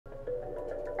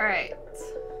Alright.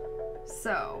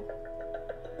 So.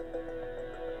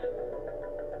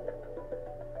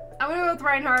 I'm gonna go with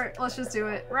Reinhardt. Let's just do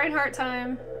it. Reinhardt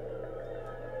time.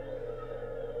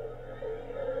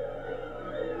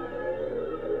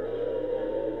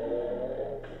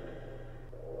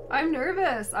 I'm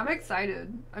nervous. I'm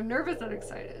excited. I'm nervous and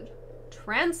excited.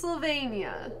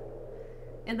 Transylvania.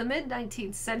 In the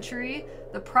mid-19th century,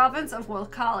 the province of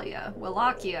Wallachia,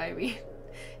 I mean.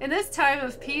 In this time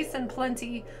of peace and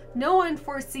plenty, no one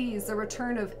foresees the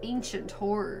return of ancient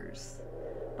horrors.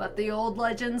 But the old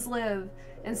legends live,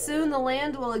 and soon the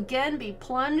land will again be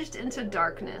plunged into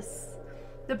darkness.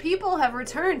 The people have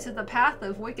returned to the path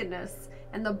of wickedness,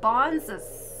 and the bonds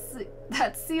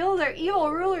that seal their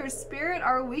evil ruler's spirit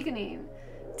are weakening.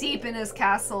 Deep in his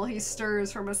castle, he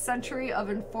stirs from a century of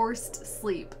enforced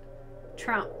sleep.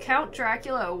 Count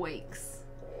Dracula awakes.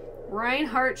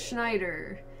 Reinhardt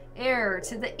Schneider, heir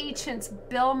to the ancient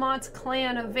Belmont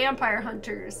clan of vampire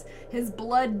hunters, his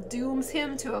blood dooms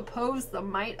him to oppose the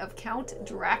might of Count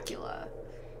Dracula.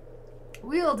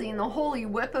 Wielding the holy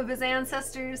whip of his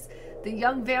ancestors, the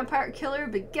young vampire killer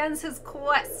begins his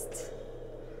quest.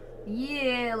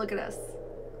 Yeah, look at us.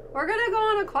 We're gonna go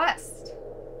on a quest.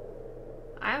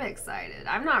 I'm excited.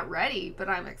 I'm not ready, but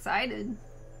I'm excited.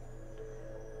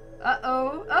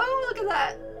 Uh-oh. Oh, look at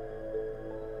that.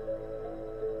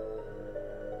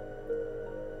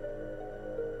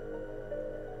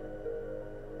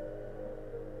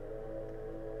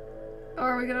 Oh,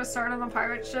 are we gonna start on the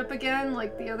pirate ship again,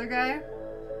 like the other guy?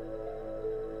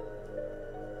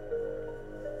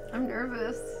 I'm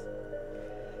nervous.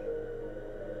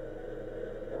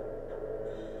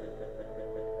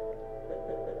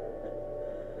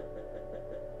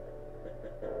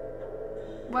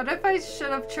 What if I should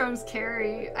have chose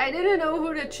Carrie? I didn't know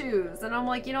who to choose, and I'm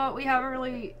like, you know what, we haven't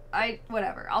really...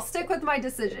 whatever. I'll stick with my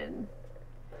decision.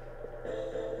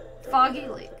 Foggy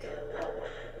Lake.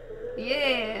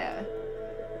 Yeah!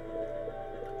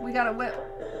 We got a whip.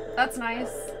 That's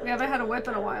nice. We haven't had a whip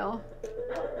in a while.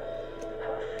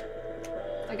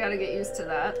 I gotta get used to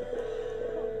that.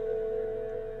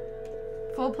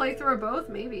 Full playthrough of both?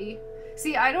 Maybe.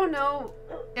 See, I don't know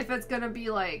if it's gonna be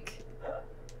like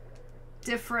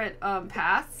different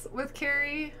paths with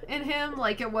Carrie and him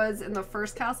like it was in the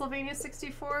first Castlevania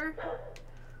 64,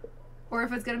 or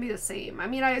if it's gonna be the same. I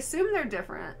mean, I assume they're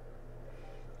different.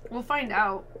 We'll find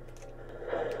out.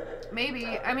 Maybe.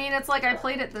 I mean, it's like I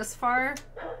played it this far.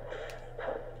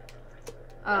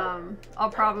 I'll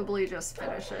probably just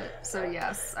finish it. So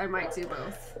yes, I might do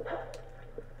both.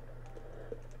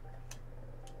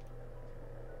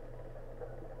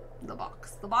 The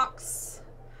box. The box.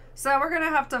 So we're gonna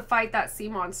have to fight that sea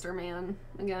monster man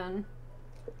again.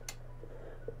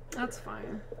 That's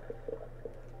fine.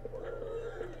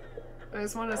 I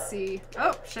just want to see...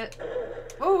 Oh, shit.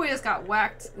 Oh, we just got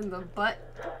whacked in the butt.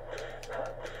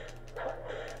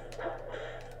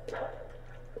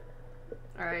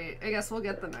 Alright, I guess we'll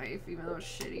get the knife, even though it's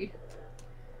shitty.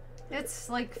 It's,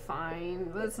 like, fine,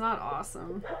 but it's not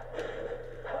awesome.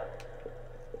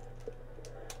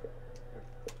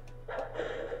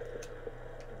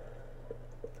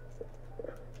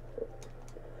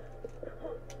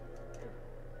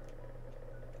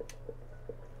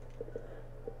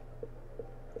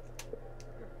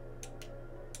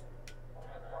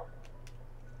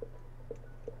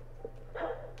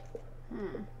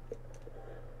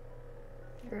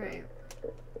 Alright.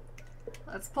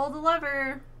 Let's pull the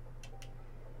lever.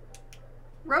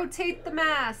 Rotate the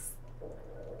mass.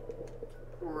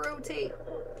 Rotate.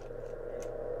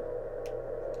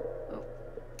 Oh.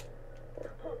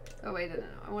 Oh wait, no.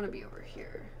 I want to be over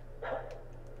here.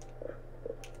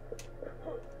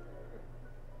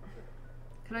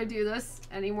 Can I do this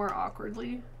any more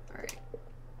awkwardly? Alright.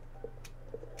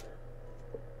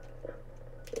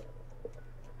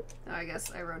 Now I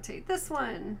guess I rotate this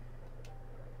one.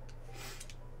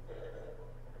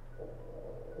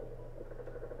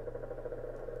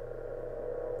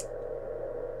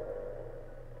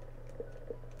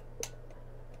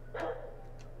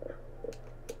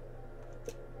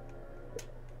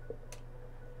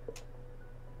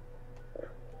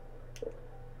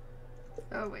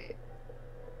 Oh, wait.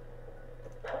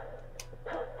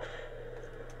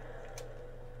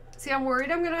 See, I'm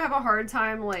worried I'm gonna have a hard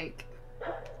time, like,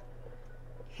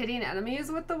 hitting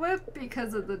enemies with the whip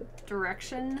because of the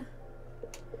direction.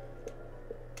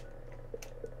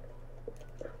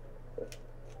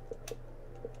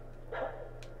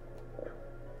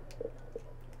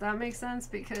 That makes sense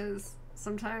because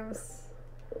sometimes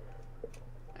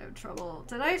I have trouble.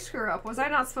 Did I screw up? Was I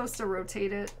not supposed to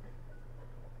rotate it?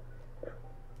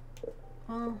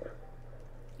 Well,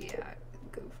 yeah, I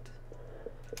goofed.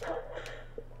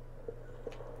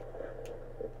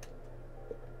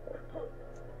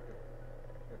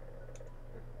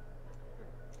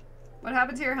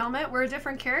 happened to your helmet? We're a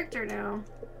different character now.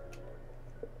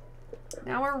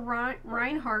 Now we're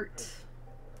Reinhardt.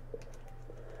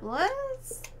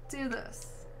 Let's do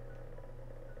this.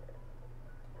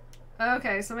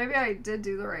 Okay, so maybe I did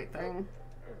do the right thing.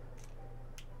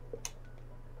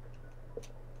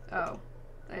 Oh,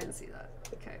 I didn't see that.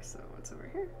 Okay, so what's over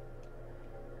here?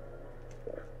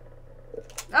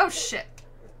 Oh, shit.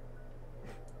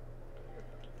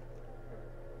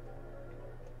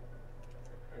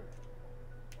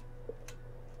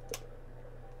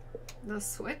 The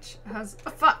switch has... Oh,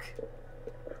 fuck!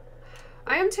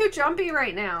 I am too jumpy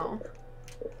right now.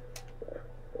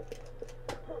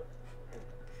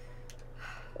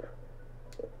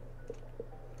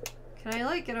 Can I,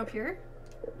 like, get up here?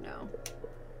 No.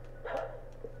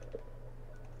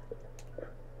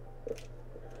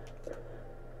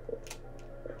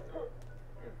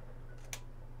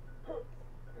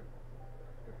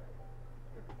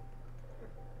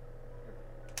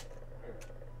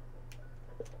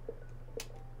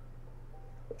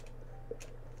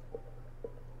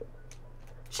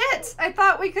 Shit! I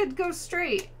thought we could go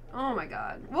straight. Oh my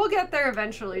god. We'll get there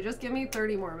eventually. Just give me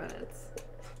 30 more minutes.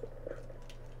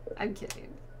 I'm kidding.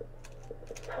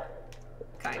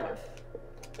 Kind of.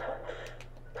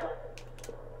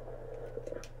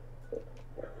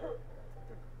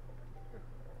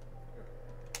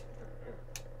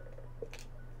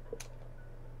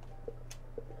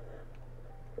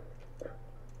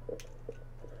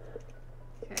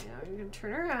 Okay, now I'm gonna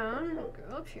turn around, we'll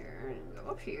go up here, and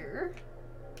go up here.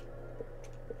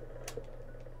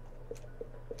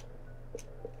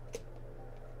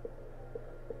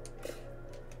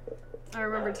 I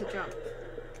remembered to jump.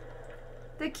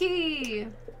 The key!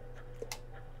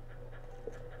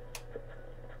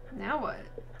 Now what?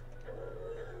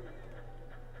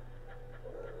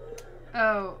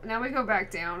 Oh, now we go back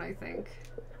down, I think.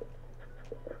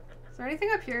 Is there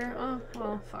anything up here? Oh,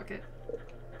 well, fuck it.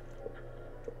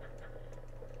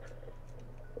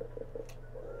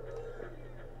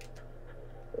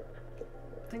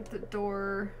 I think the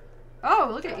door... Oh,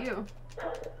 look at you.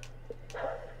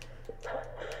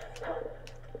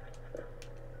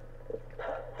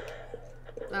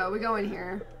 Oh, we go in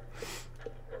here.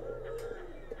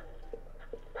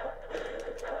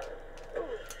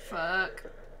 Fuck.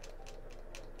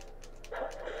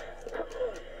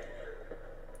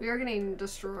 We are getting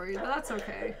destroyed, but that's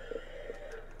okay.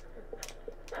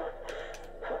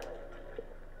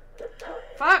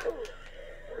 Fuck!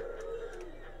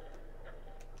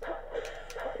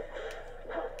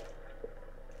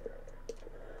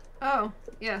 Oh,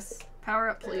 yes. Power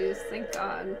up, please. Thank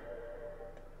God.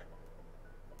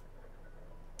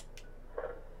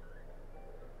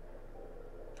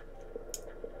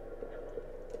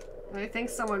 I think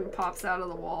someone pops out of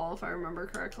the wall, if I remember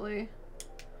correctly.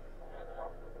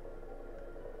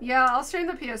 Yeah, I'll stream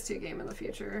the PS2 game in the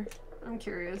future. I'm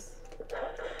curious.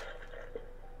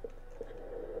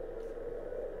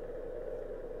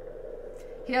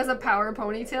 He has a power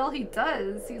ponytail? He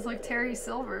does. He's like Terry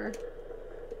Silver.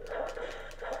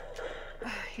 I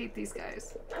hate these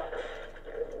guys.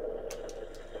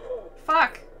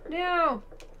 Fuck! No!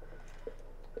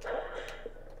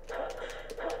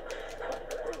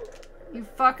 You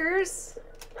fuckers!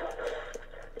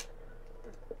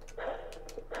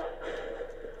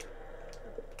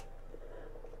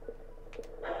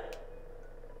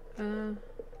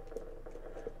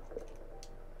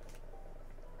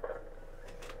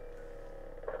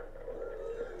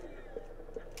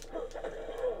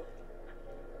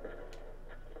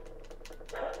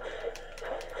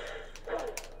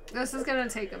 This is gonna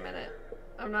take a minute.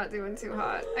 I'm not doing too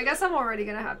hot. I guess I'm already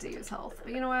gonna have to use health,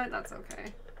 but you know what? That's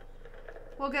okay.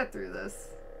 We'll get through this.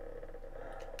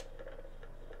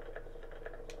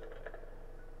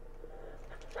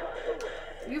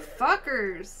 You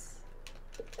fuckers!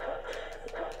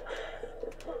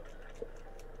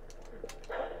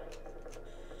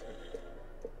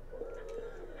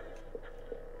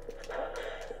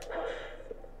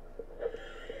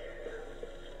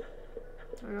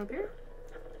 Do I go up here?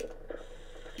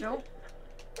 Nope.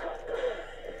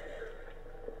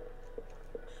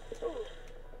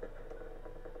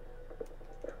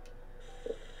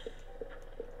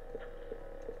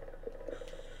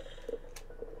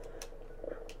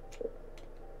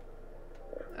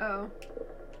 Oh.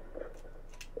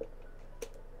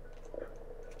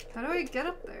 How do I get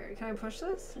up there? Can I push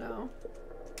this? No.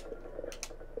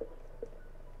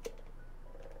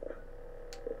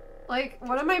 Like,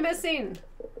 what am I missing?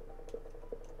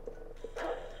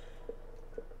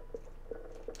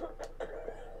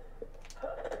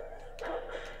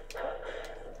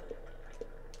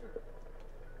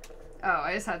 Oh,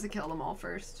 I just had to kill them all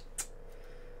first.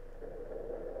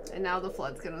 And now the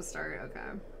flood's gonna start.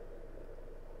 Okay.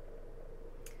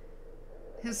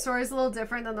 His story's a little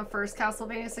different than the first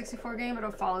Castlevania 64 game, but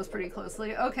it follows pretty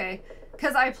closely. Okay.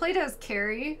 Because I played as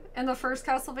Carrie in the first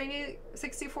Castlevania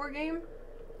 64 game.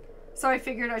 So I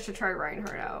figured I should try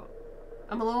Reinhardt out.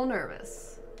 I'm a little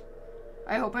nervous.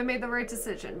 I hope I made the right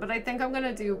decision, but I think I'm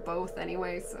gonna do both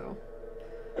anyway, so.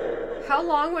 How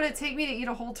long would it take me to eat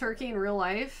a whole turkey in real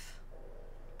life?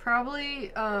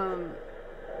 Probably,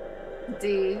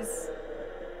 days.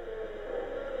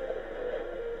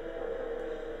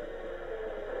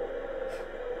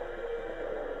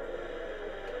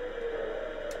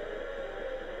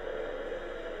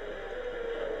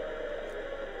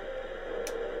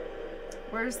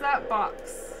 Where's that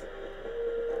box?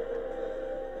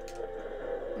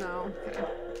 No, okay.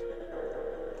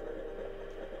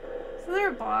 Isn't there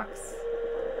a box?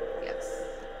 Yes.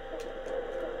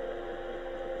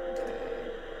 Okay.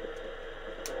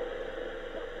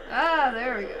 Ah,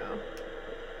 there we go.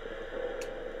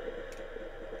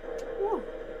 Woo.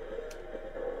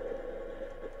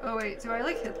 Oh wait, do I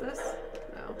like hit this?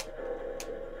 No.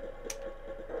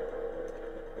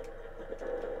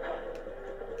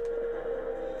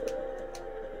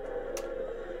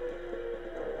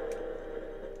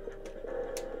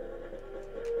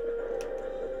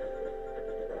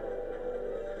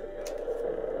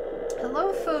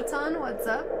 Hello, Photon, what's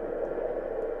up?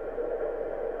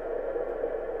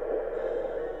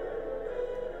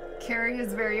 Carry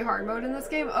is very hard mode in this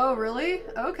game. Oh, really?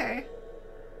 Okay.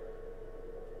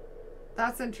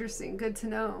 That's interesting. Good to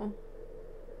know.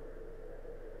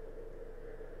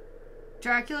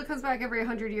 Dracula comes back every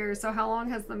 100 years, so how long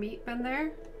has the meat been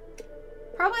there?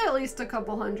 Probably at least a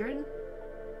couple hundred.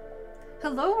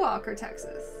 Hello, Walker,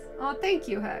 Texas. Oh, thank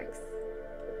you, Hex.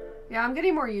 Yeah, I'm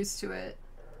getting more used to it.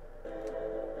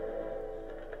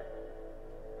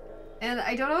 And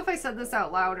I don't know if I said this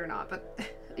out loud or not, but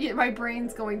yeah, my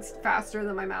brain's going faster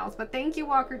than my mouth. But thank you,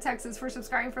 Walker, Texas, for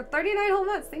subscribing for 39 whole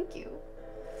months. Thank you.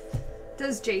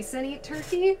 Does Jason eat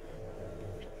turkey?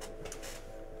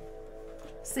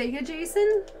 Sega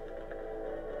Jason?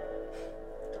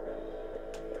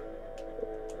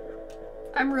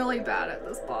 I'm really bad at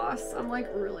this boss. I'm like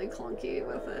really clunky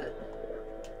with it.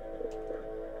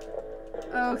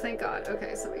 Oh, thank God.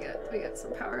 Okay, so we get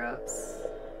some power-ups.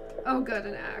 Oh, good,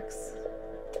 an axe.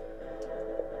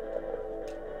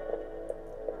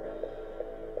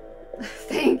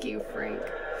 Thank you, Frank.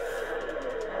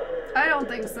 I don't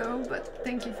think so, but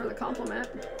thank you for the compliment.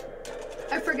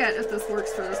 I forget if this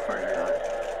works for this part or not.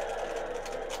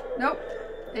 Nope,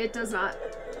 it does not.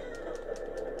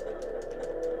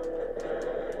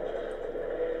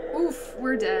 Oof,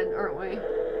 we're dead, aren't we?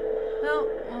 No,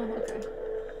 well, okay.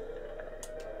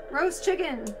 Roast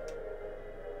chicken!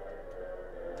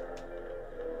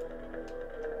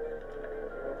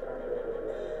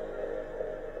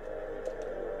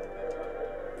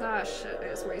 Ah, shit, I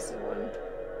just wasted one.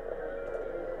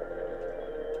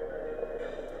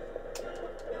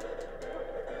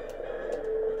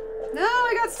 No,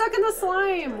 I got stuck in the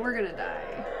slime! We're gonna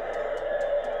die.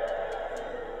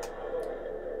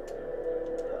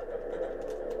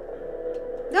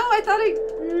 No, I thought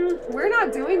we're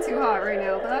not doing too hot right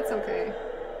now, but that's okay.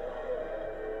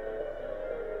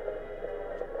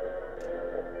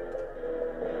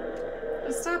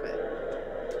 Just stop it.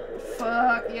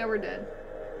 Fuck, yeah, we're dead.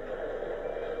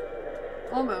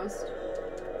 Almost.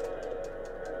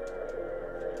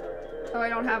 Oh, I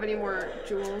don't have any more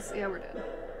jewels. Yeah, we're dead.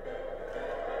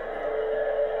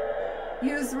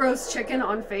 Use roast chicken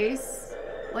on face.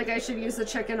 Like I should use the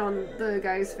chicken on the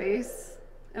guy's face.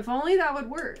 If only that would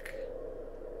work.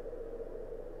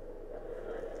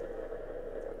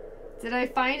 Did I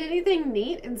find anything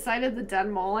neat inside of the dead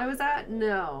mall I was at?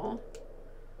 No.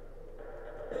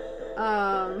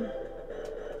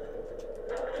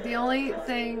 The only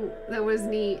thing that was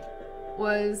neat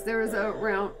was there was a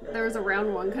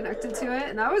round one connected to it,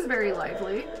 and that was very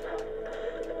lively.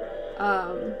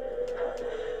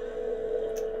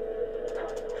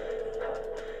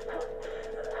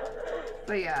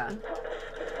 But yeah.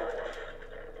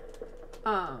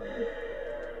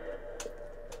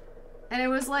 And it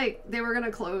was like they were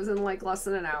gonna close in like less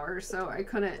than an hour, so I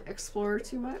couldn't explore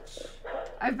too much.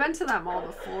 I've been to that mall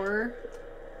before,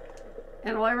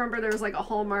 and all I remember there was like a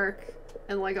Hallmark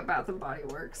and like a Bath and Body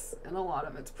Works, and a lot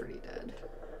of it's pretty dead.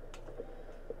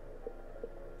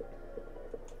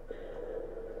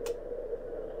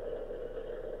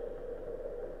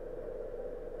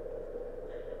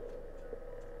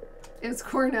 Is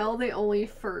Cornell the only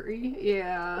furry?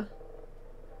 Yeah.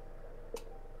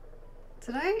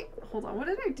 Did I... Hold on, what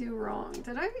did I do wrong?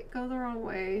 Did I go the wrong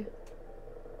way?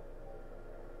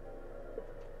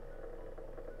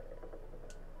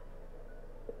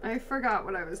 I forgot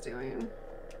what I was doing.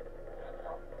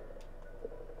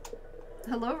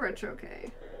 Hello, Retro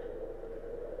K.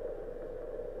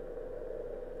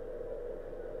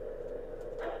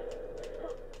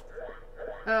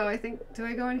 Oh, I think... Do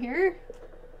I go in here?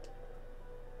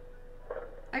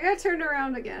 I got turned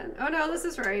around again. Oh no, this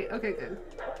is right. Okay, good.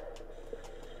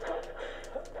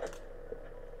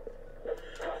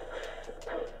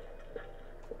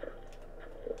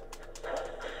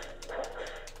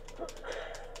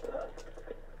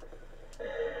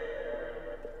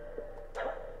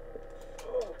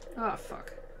 Oh,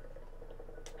 fuck.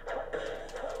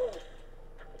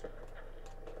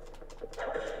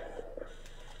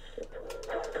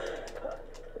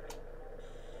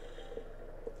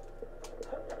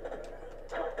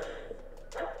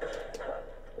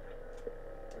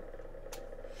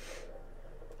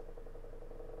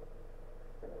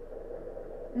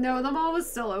 No, the mall was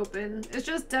still open. It's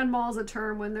just Den Mall's a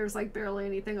term when there's like barely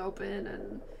anything open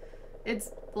and it's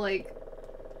like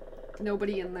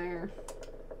nobody in there.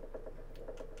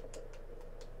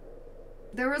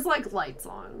 There was like lights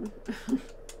on.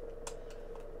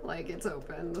 Like it's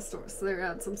open, the stores. So they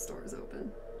had some stores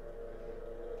open.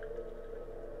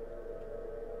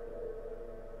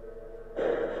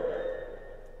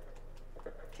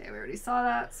 Okay, we already saw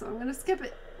that, so I'm gonna skip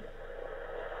it.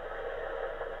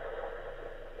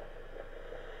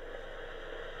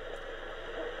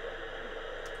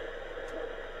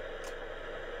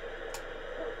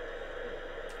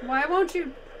 Why won't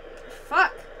you?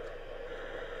 Fuck.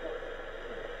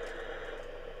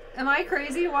 Am I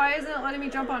crazy? Why isn't it letting me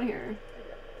jump on here?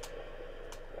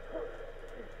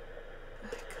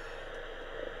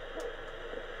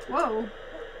 Whoa.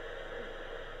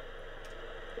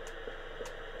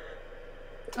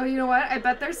 Oh, you know what? I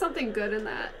bet there's something good in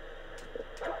that.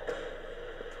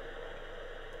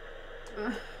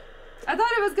 I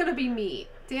thought it was gonna be meat.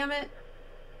 Damn it.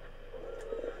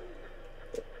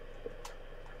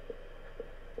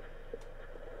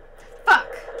 Fuck.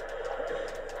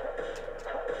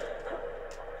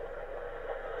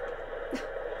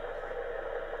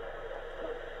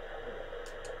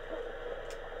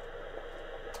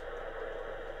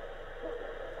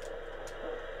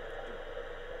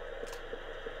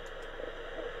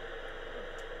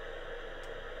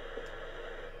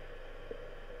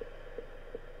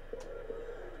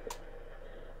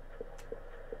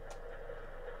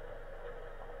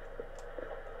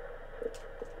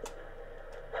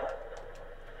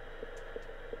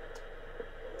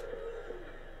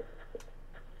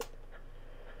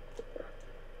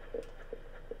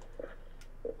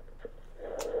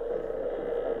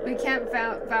 We can't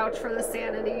vouch for the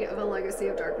sanity of a Legacy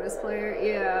of Darkness player.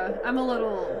 Yeah, I'm a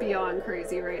little beyond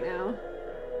crazy right now.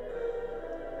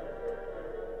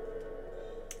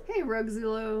 Hey,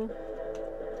 Rugzulo.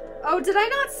 Oh, did I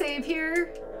not save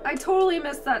here? I totally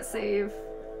missed that save.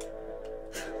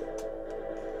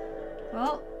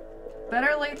 Well,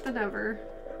 better late than never.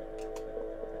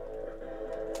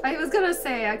 I was gonna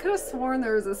say, I could have sworn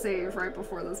there was a save right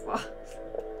before this boss.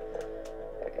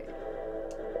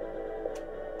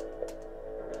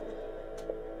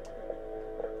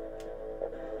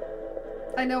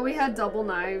 I know we had double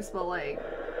knives, but like,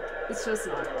 it's just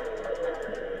not.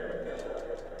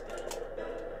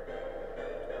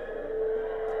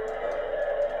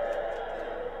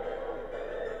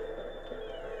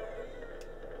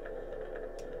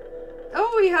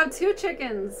 Oh, we have 2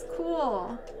 chickens.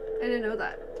 Cool. I didn't know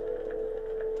that.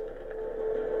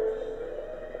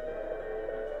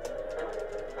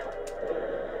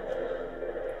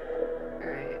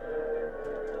 Alright.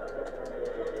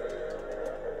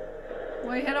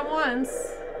 We hit him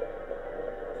once.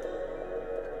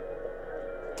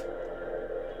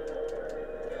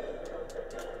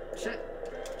 Shit.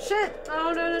 Shit!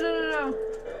 Oh, no, no, no, no, no.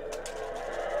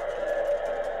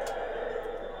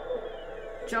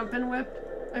 Jump and whip.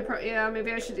 Yeah,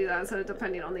 maybe I should do that instead of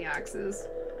depending on the axes.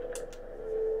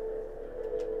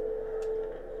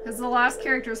 Because the last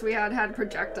characters we had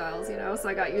projectiles, you know, so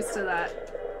I got used to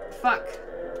that. Fuck.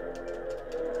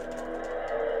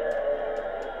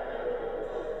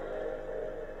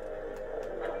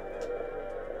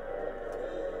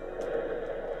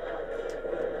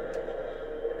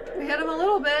 We hit him a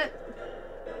little bit.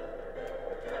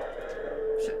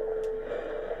 Shit.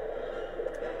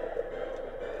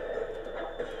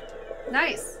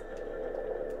 Nice.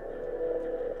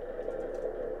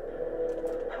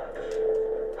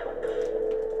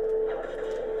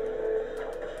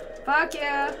 Fuck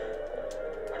yeah.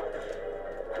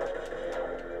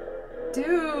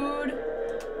 Dude.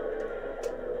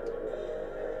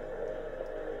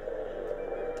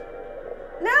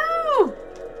 No!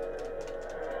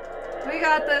 We got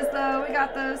got this, though. We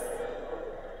got this.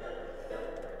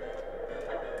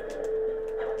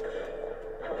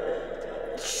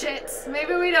 Shit.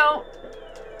 Maybe we don't.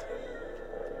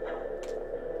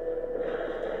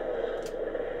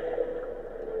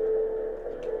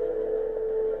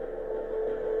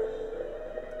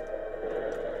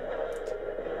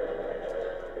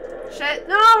 Shit.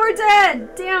 No, we're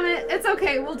dead. Damn it. It's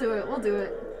okay. We'll do it. We'll do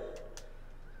it.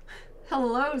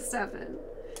 Hello, Stefan.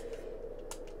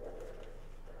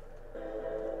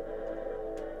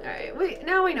 Alright, wait.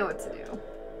 Now we know what to do.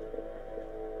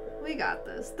 We got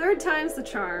this. Third time's the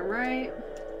charm, right?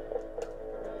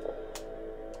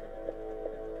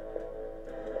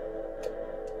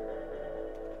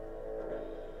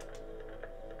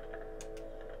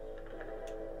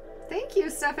 Thank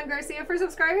you, Stefan Garcia, for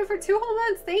subscribing for 2 whole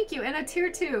months. Thank you. And a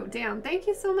tier 2. Damn, thank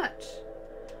you so much.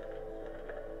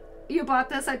 You bought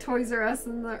this at Toys R Us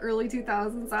in the early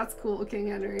 2000s. That's cool, King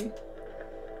Henry.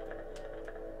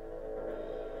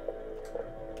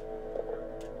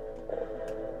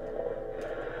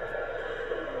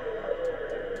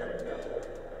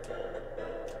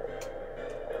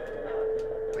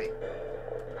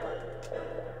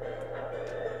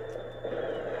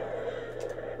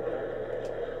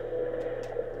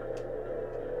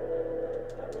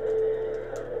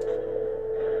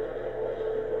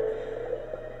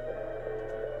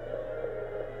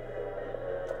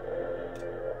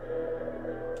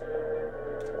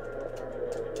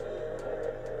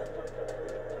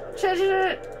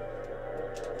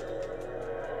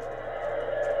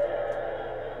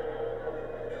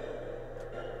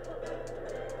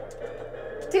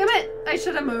 Damn it! I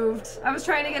should have moved. I was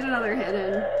trying to get another hit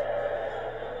in.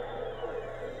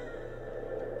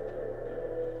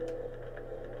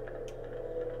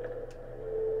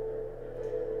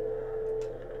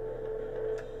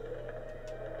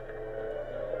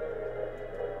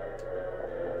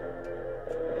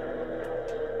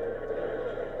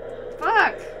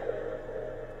 Fuck!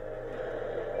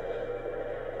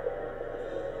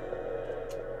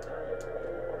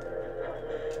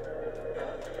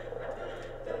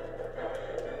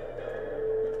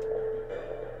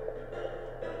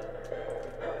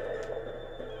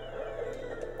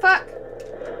 Fuck!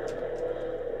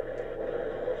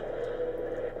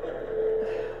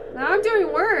 Now I'm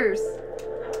doing worse.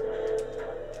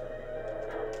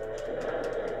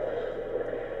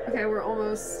 Okay, we're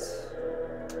almost...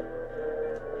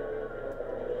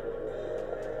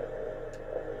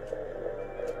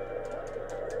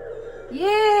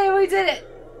 Yay! We did it!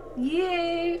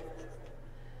 Yay!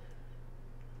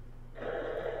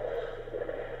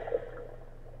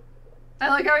 I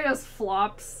like how he just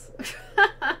flops.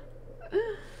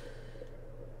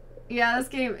 Yeah, this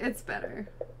game, it's better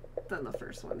than the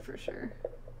first one for sure.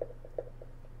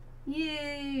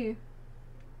 Yay!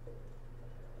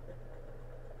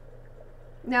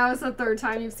 Now it's the 3rd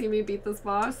time you've seen me beat this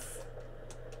boss.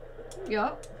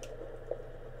 Yup.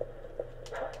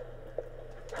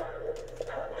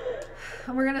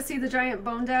 And we're gonna see the giant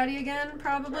bone daddy again,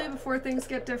 probably, before things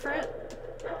get different.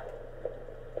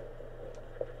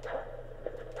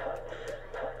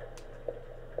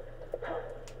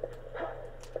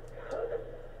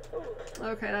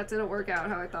 Okay, that didn't work out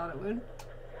how I thought it would.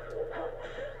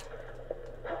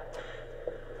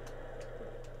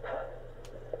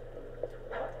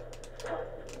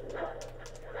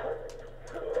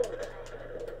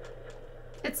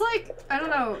 It's like, I don't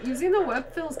know, using the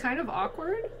whip feels kind of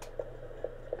awkward.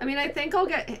 I mean, I think I'll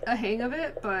get a hang of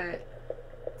it, but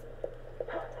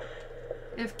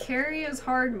if carry is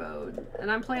hard mode,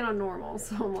 and I'm playing on normal,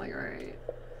 so I'm like, alright.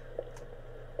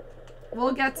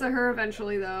 We'll get to her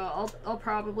eventually, though. I'll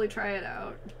probably try it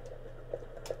out.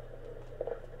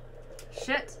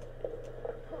 Shit.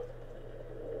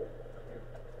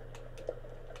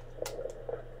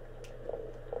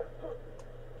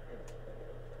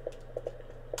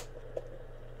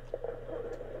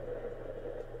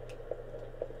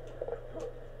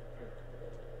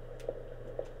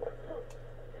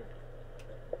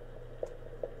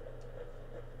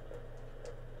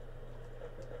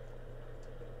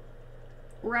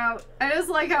 Route. I just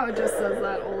like how it just says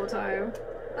that all the time.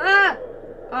 Ah!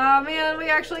 Oh man, we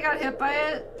actually got hit by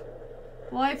it.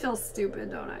 Well, I feel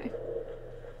stupid, don't I?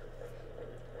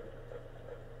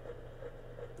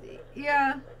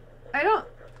 Yeah. I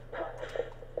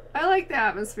like the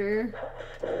atmosphere.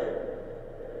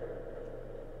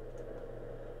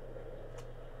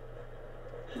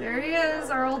 There he is,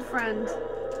 our old friend.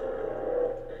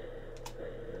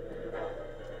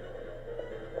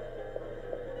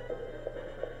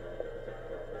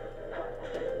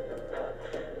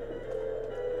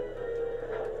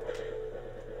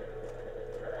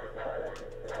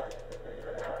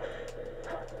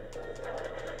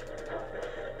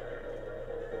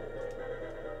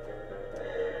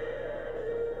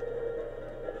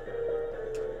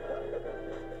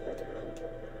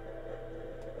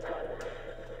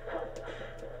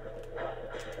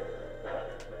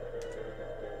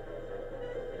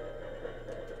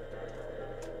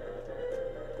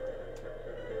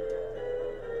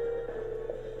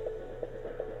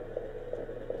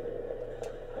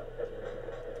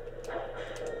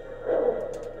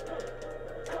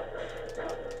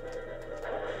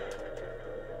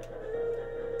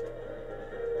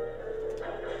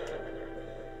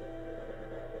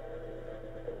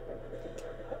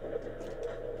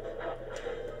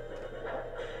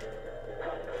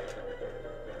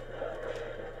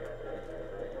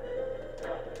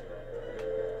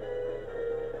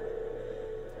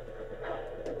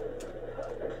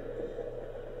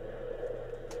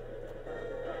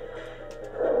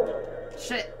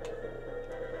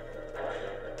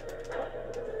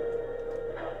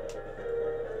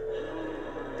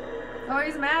 Oh,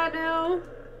 he's mad now.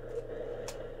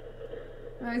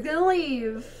 Oh, he's gonna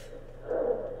leave.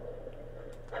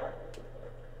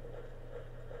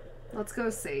 Let's go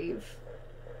save.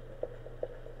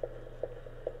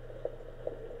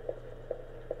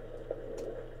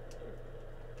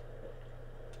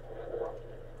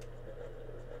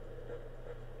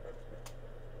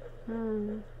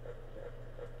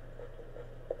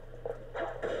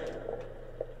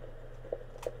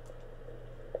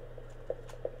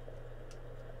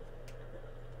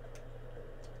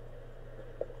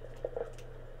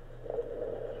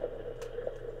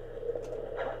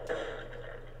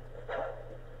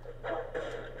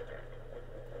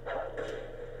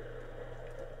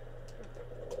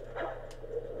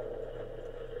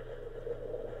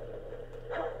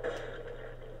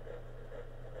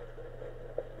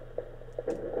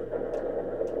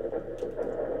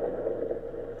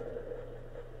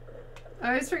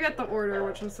 I always forget the order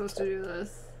which I'm supposed to do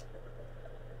this.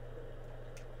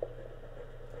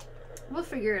 We'll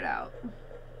figure it out.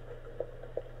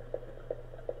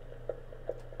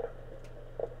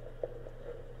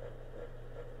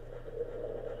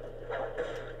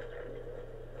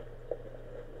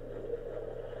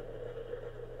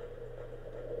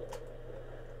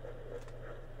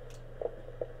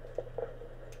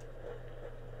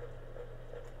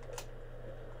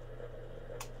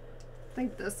 I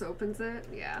think this opens it,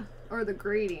 yeah. Or the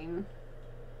grating.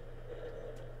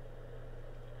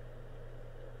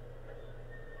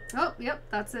 Oh, yep,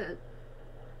 that's it.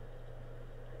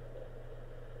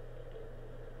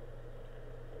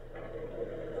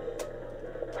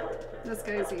 This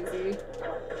guy's easy.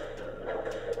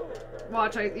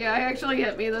 Watch, yeah, he actually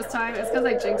hit me this time. It's because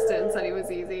I jinxed it and said he was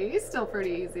easy. He's still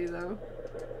pretty easy, though.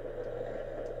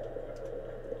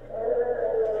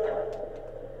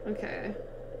 Okay.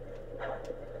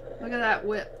 Look at that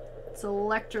whip. It's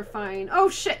electrifying. Oh,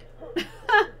 shit!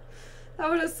 That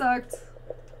would have sucked.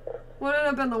 Wouldn't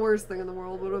have been the worst thing in the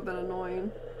world. Would have been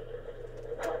annoying.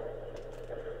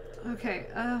 Okay,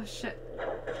 oh, shit.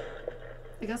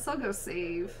 I guess I'll go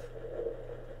save.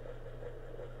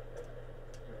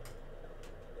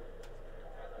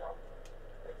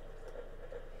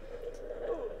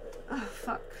 Oh,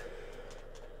 fuck.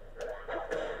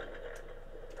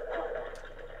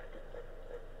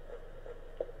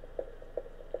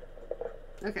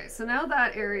 Okay, so now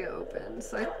that area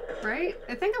opens, right?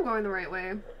 I think I'm going the right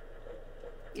way.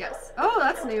 Yes. Oh,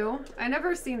 that's new. I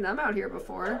never seen them out here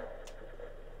before.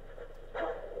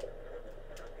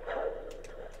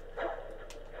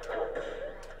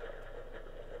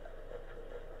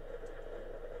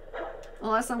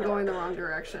 Unless I'm going the wrong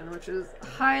direction, which is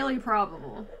highly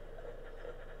probable.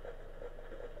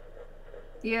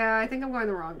 Yeah, I think I'm going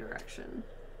the wrong direction.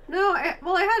 No,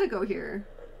 well, I had to go here.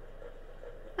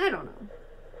 I don't know.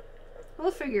 We'll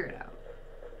figure it out.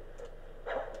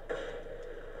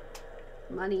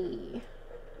 Money.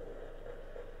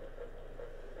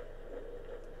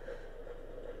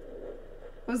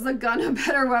 Was the gun a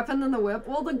better weapon than the whip?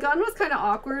 Well, the gun was kind of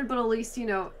awkward, but at least, you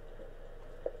know,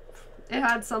 it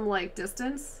had some, like,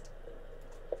 distance.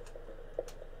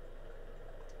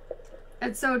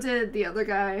 And so did the other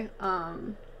guy,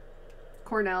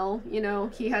 Cornell, you know,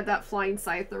 he had that flying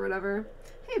scythe or whatever.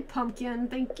 Hey, Pumpkin,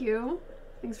 thank you.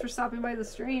 Thanks for stopping by the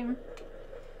stream.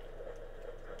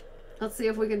 Let's see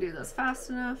if we can do this fast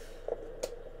enough.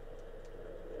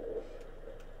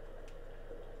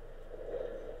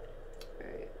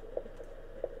 Alright.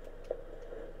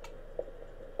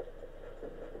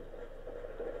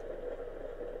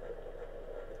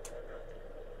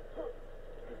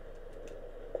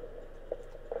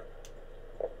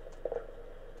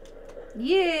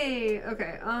 Yay!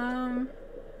 Okay, am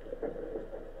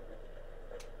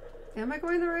I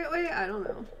going the right way? I don't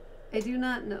know. I do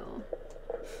not know.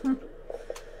 I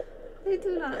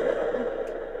do not know.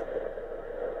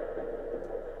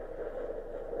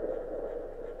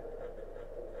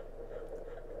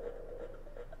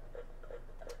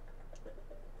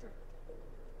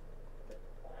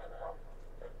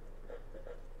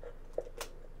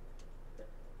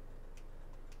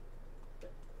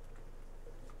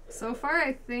 So far,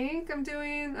 I think I'm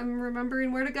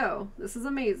remembering where to go. This is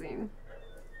amazing.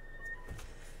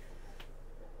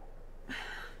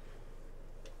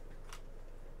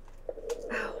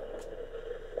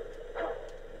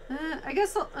 I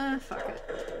guess I'll, fuck it.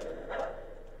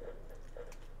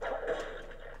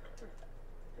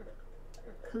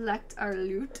 Collect our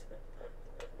loot.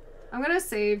 I'm gonna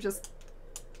save, just,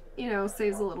 you know,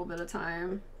 saves a little bit of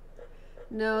time.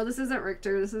 No, this isn't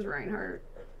Richter, this is Reinhardt.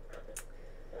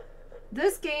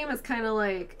 This game is kind of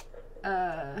like,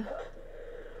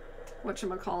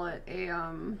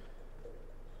 whatchamacallit,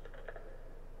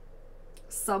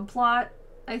 subplot,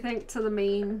 I think, to the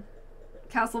main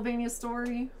Castlevania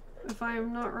story, if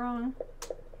I'm not wrong.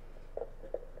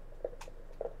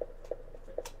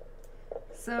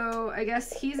 So I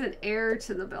guess he's an heir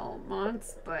to the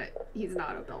Belmonts, but he's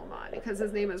not a Belmont because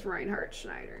his name is Reinhardt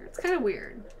Schneider. It's kind of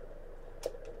weird.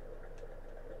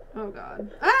 Oh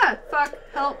god. Ah! Fuck!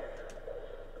 Help!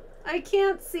 I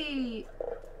can't see!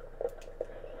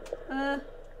 Ah!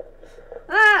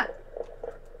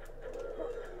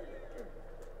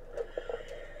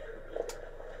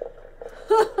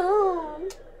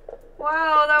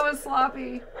 Wow, that was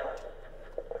sloppy.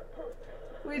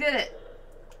 We did it.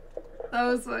 That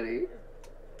was funny.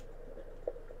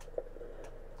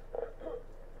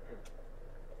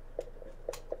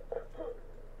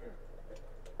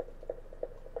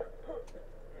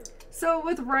 So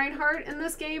with Reinhardt in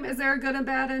this game, is there a good and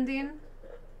bad ending?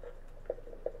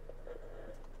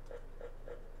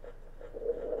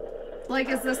 Like,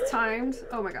 is this timed?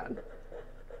 Oh my god.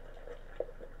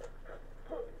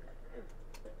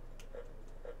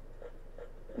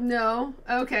 No?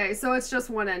 Okay, so it's just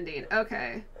one ending.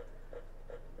 Okay.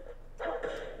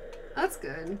 That's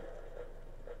good.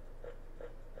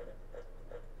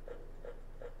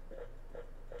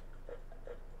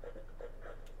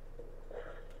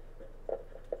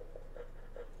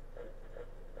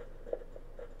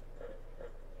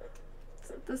 Is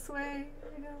it this way?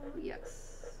 Yes.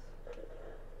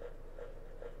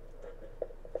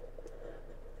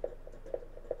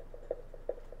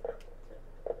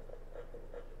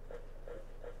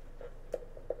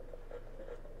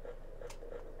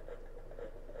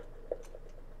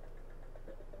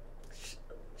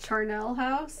 Cornell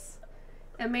house.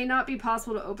 It may not be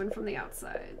possible to open from the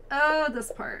outside. Oh, this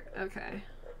part. Okay.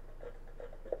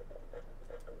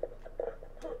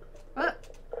 What?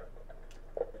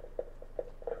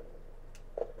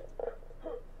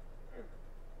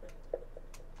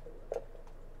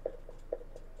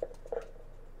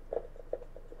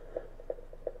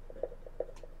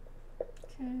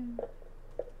 Okay.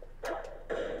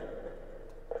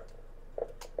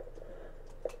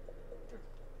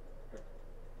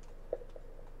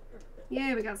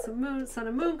 Yay, we got some Sun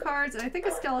and Moon cards, and I think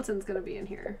a skeleton's gonna be in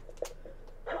here.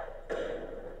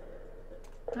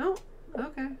 No?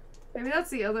 Okay. Maybe that's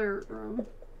the other room.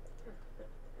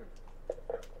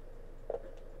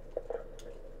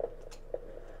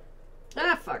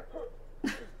 Ah, fuck.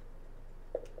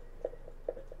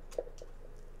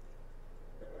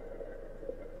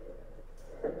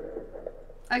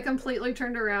 I completely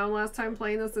turned around last time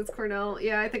playing this. It's Cornell.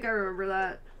 Yeah, I think I remember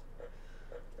that.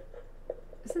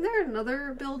 Isn't there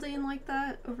another building like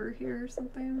that over here or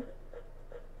something?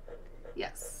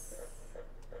 Yes.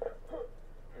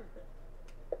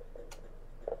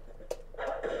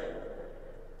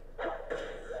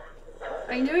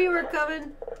 I knew you were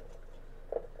coming.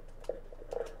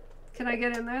 Can I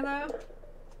get in there though?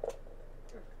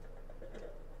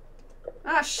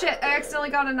 Ah shit, I accidentally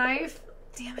got a knife.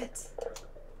 Damn it.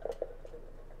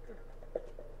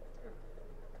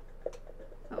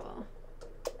 Oh well.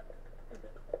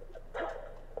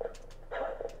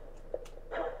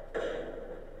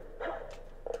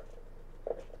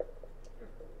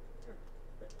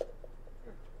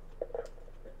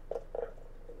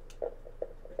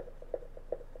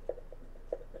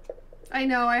 I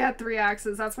know, I had 3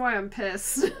 axes, that's why I'm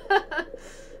pissed.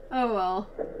 Oh well.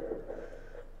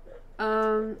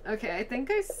 Okay, I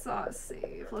think I saw a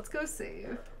save. Let's go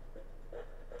save.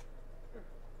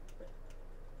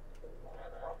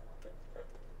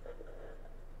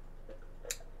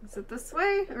 Is it this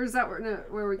way? Or is that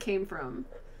where we came from?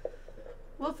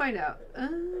 We'll find out.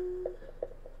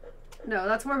 No,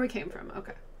 that's where we came from.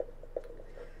 Okay.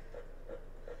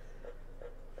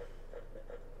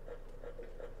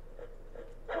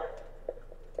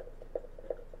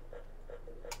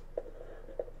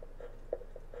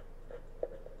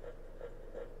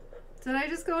 Did I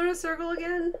just go in a circle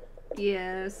again?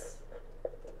 Yes.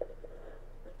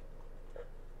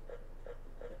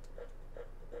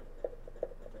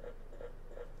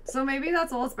 So maybe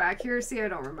that's all that's back here. See, I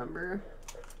don't remember.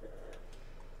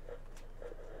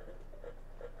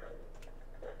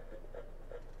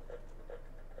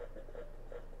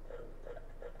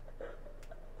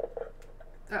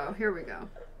 Oh, here we go.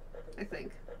 I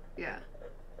think. Yeah.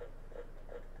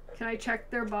 Can I check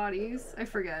their bodies? I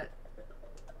forget.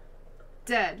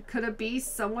 Dead. Could it be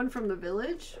someone from the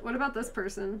village? What about this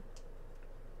person?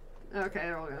 Okay,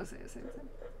 they're all gonna say the same thing.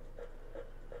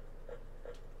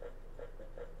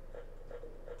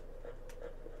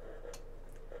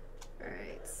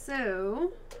 Alright,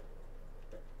 so...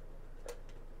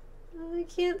 I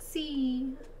can't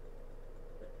see.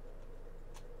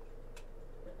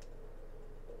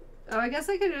 Oh, I guess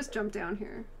I could just jump down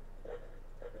here.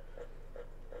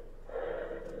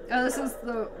 Oh, this is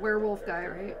the werewolf guy,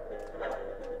 right?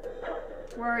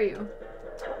 Where are you?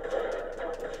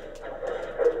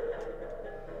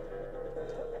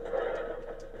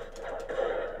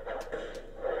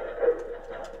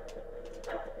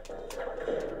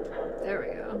 There we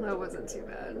go. That wasn't too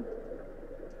bad.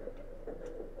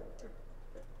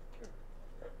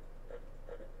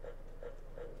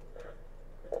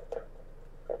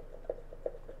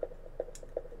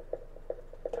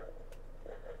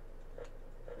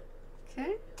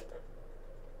 Okay.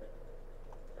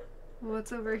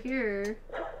 What's over here?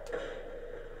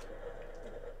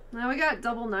 Now we got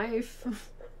double knife.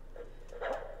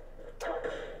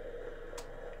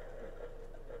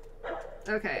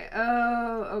 Okay.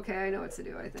 Oh, okay. I know what to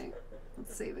do, I think.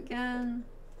 Let's save again.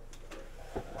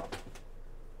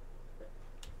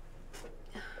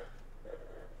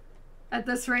 At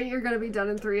this rate, you're gonna be done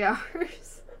in 3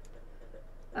 hours.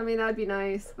 I mean, that'd be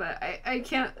nice, but I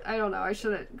can't, I don't know. I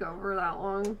shouldn't go over that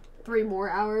long. 3 more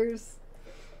hours.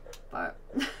 But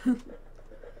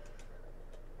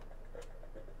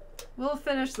we'll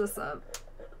finish this up.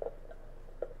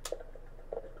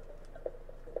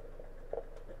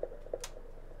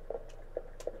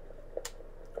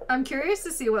 I'm curious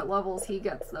to see what levels he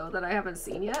gets, though, that I haven't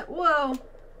seen yet. Whoa!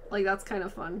 Like, that's kind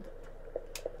of fun.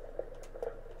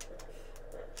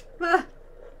 Ah!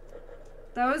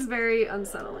 That was very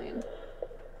unsettling.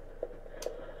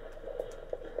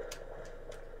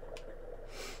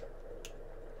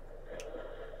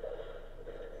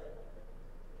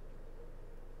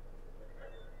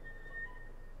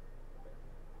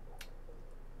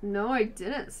 No, I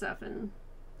didn't, Stefan.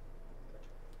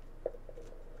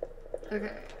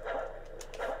 Okay.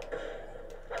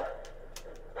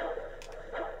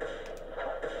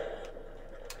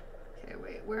 Okay,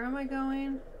 wait, where am I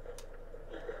going?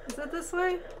 Is it this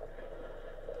way?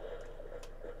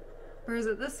 Or is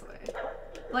it this way?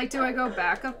 Like, do I go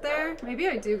back up there? Maybe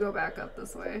I do go back up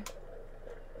this way.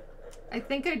 I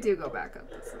think I do go back up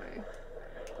this way.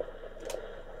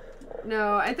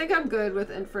 No, I think I'm good with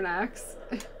Infernax.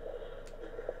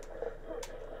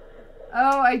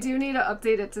 Oh, I do need to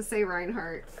update it to say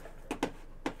Reinhardt.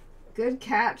 Good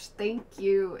catch. Thank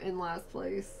you in last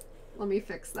place. Let me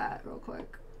fix that real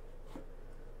quick.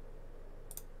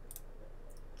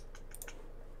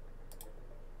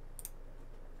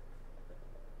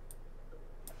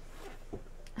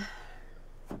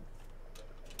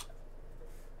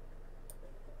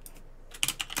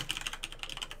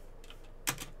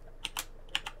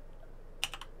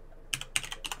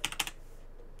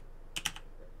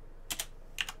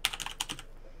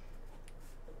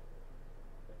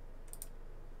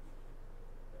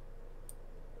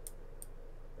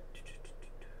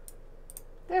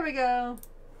 There we go.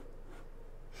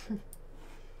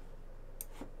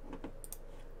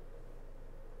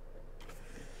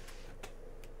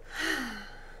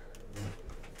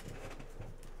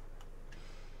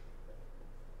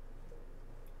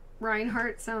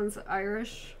 Reinhardt sounds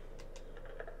Irish.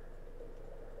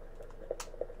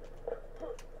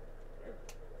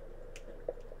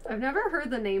 I've never heard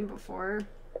the name before.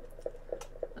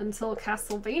 Until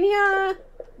Castlevania?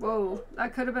 Whoa,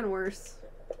 that could have been worse.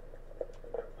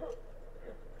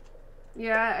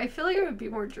 Yeah, I feel like it would be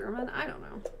more German. I don't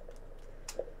know.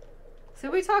 So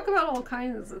we talk about all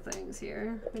kinds of things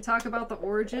here. We talk about the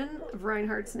origin of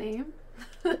Reinhardt's name.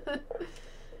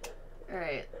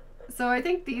 Alright. So I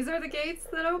think these are the gates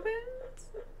that opened?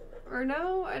 Or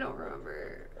no? I don't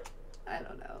remember. I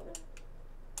don't know.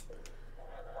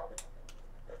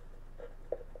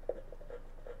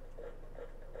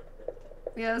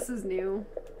 Yeah, this is new.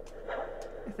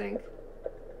 I think.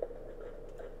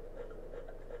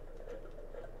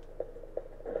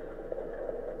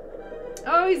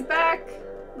 Oh, he's back!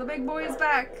 The big boy is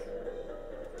back!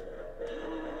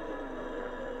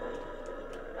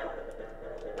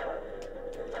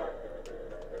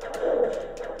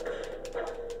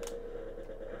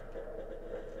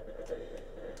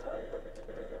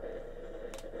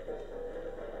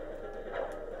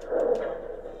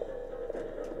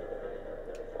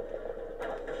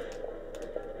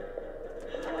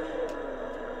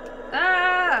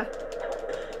 Ah!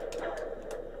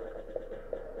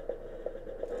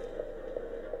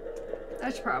 I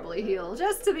should probably heal,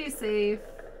 just to be safe.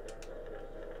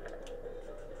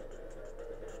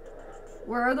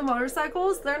 Where are the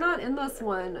motorcycles? They're not in this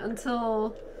one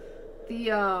until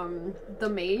the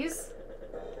maze.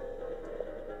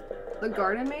 The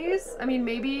garden maze. I mean,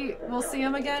 maybe we'll see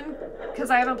them again, because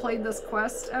I haven't played this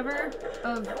quest ever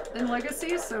in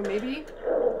Legacy, so maybe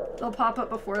they'll pop up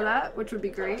before that, which would be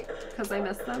great, because I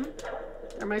missed them.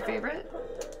 They're my favorite.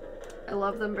 I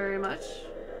love them very much.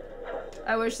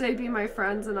 I wish they'd be my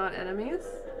friends and not enemies.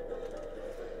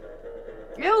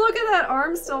 Ew, look at that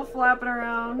arm still flapping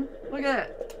around. Look at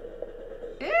it.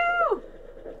 Ew!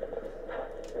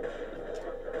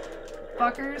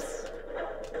 Fuckers.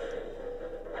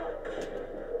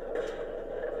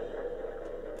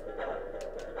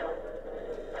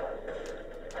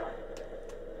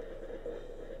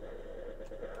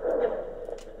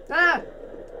 Ah!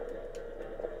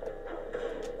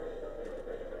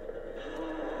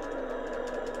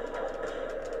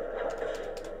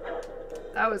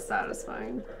 That was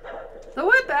satisfying. The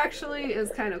whip actually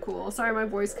is kind of cool. Sorry, my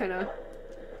voice kind of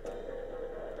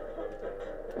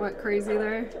went crazy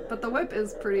there. But the whip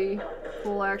is pretty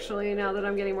cool actually, now that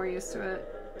I'm getting more used to it.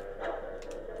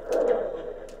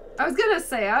 I was gonna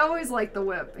say, I always liked the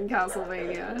whip in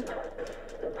Castlevania.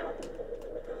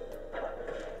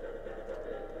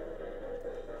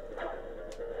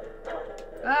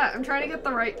 Ah, I'm trying to get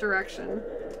the right direction.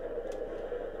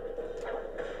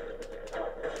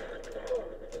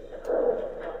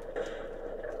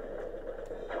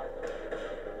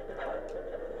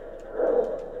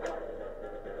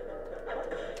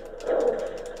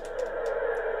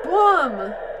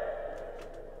 Boom!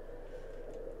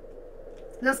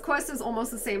 This quest is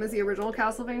almost the same as the original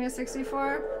Castlevania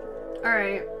 64.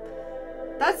 Alright.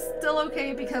 That's still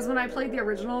okay because when I played the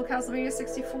original Castlevania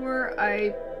 64,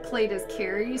 I played as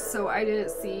Carrie, so I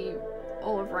didn't see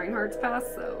all of Reinhardt's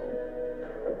past, so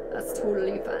that's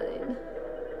totally fine.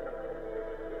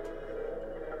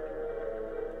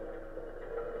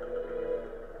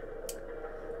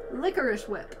 Licorice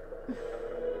whip.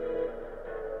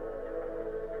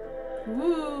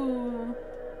 Woo!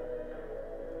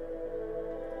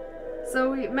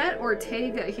 So we met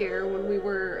Ortega here when we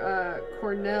were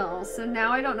Cornell, so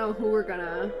now I don't know who we're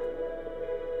gonna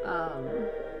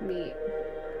meet.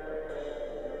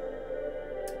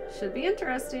 Should be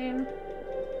interesting.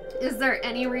 Is there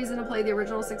any reason to play the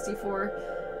original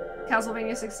 64?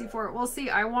 Castlevania 64? Well, see,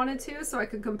 I wanted to so I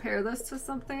could compare this to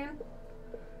something.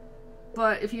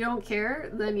 But if you don't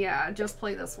care, then yeah, just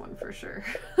play this one for sure.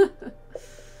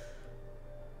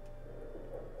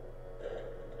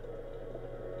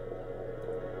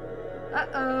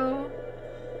 Uh-oh.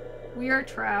 We are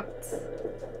trapped.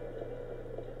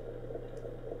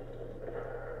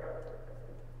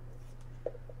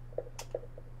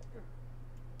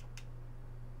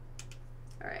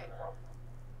 Alright.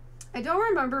 I don't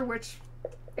remember which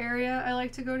area I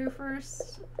like to go to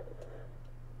first.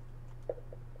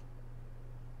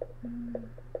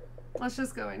 Let's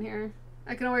just go in here.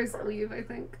 I can always leave, I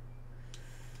think.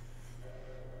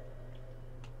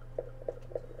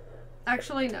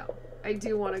 Actually, no. I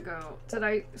do want to go. Did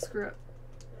I screw up?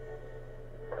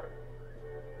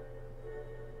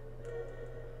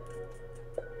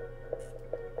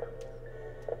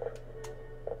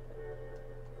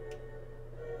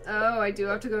 Oh, I do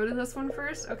have to go to this one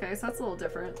first? Okay, so that's a little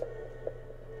different.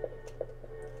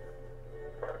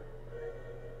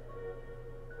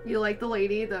 You like the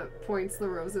lady that points the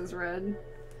roses red?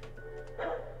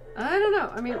 I don't know.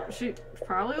 I mean, she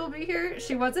probably will be here.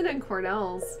 She wasn't in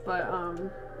Cornell's, but,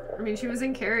 I mean, she was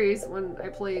in Carrie's when I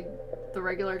played the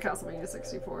regular Castlevania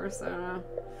 64, so I don't know.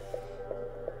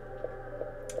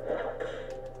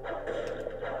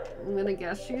 I'm gonna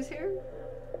guess she's here.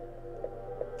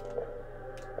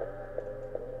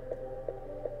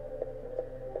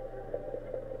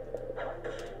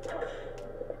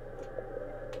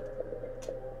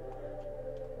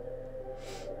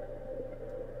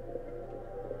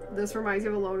 This reminds you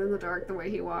of Alone in the Dark, the way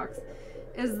he walks.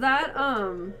 Is that,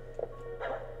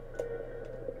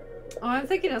 Oh, I'm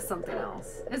thinking of something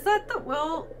else. Is that the,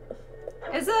 well,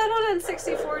 is that on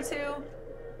N64 too?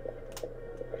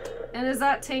 And is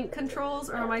that tank controls,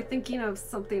 or am I thinking of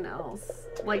something else?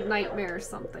 Like Nightmare or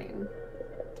something?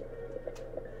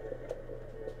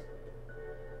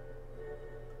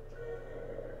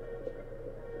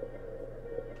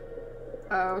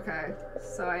 Oh, okay.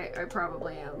 So I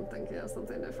probably am thinking of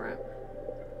something different.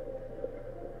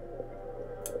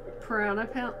 Piranha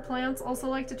plants also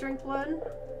like to drink blood?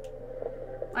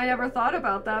 I never thought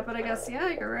about that, but I guess, yeah,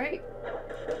 you're right.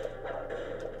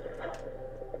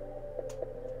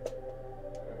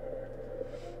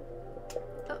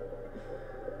 Oh.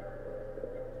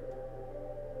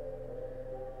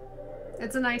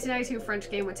 It's a 1992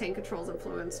 French game with tank controls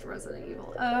influenced Resident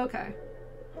Evil. Oh, okay.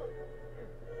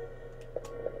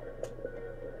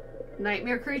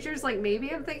 Nightmare creatures? Like,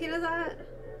 maybe I'm thinking of that?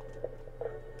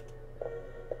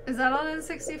 Is that on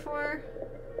N64?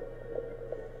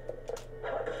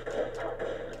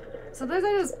 Sometimes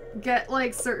I just get,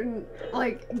 like, certain,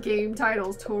 like, game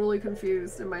titles totally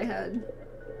confused in my head.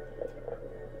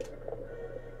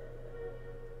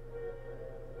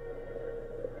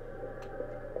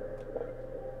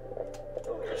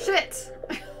 Shit!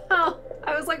 Oh,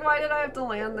 I was like, why did I have to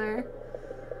land there?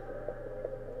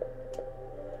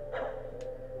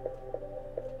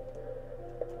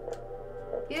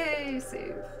 Yay,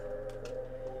 save.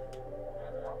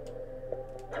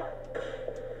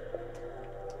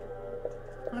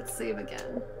 Let's save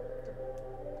again.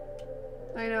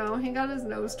 I know, he got his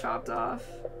nose chopped off.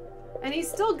 And he's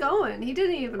still going. He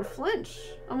didn't even flinch.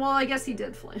 Well, I guess he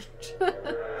did flinch.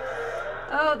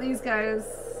 Oh, these guys.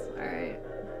 Alright.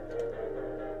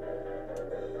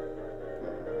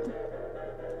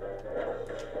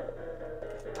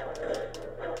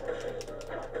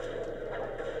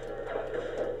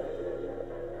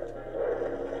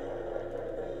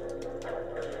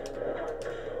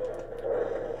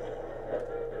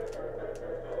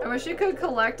 I wish you could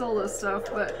collect all this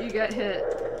stuff, but you get hit.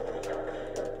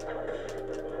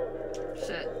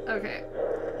 Shit. Okay.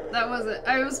 That was it.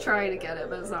 I was trying to get it,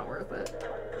 but it's not worth it.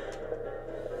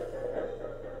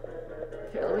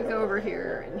 Here, let me go over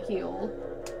here and heal.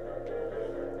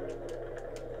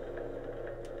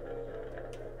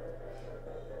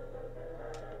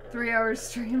 Three-hour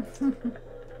stream.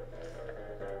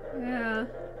 Yeah.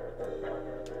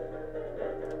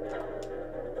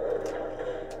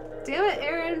 Damn it,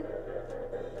 Erin!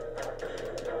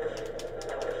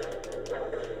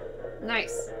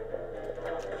 Nice.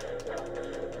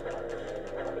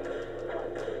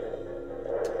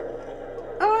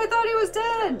 Oh, I thought he was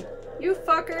dead! You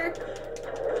fucker.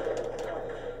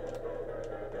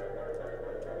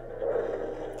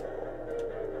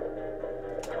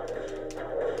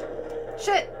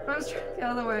 Shit! I was trying to get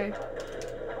out of the way.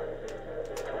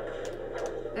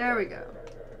 There we go.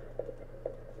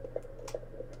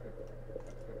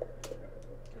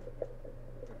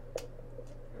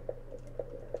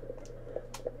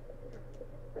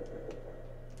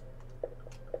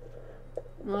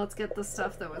 Let's get the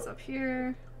stuff that was up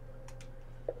here.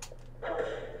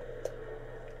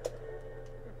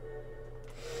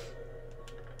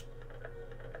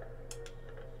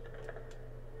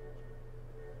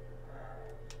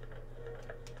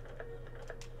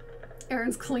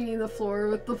 Erin's cleaning the floor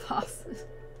with the faucet.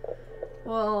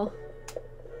 Well,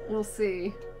 we'll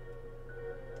see.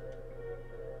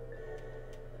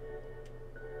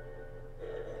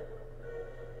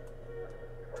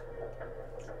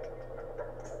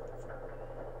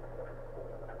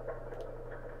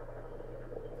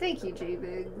 Thank you,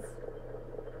 J-Biggs.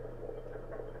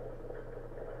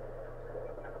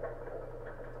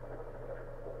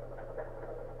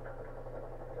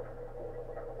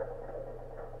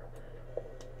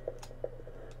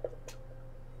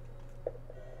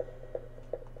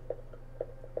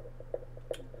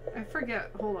 I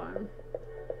forget. Hold on.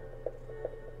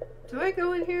 Do I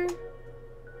go in here?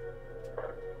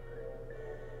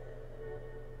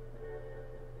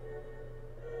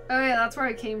 Oh yeah, that's where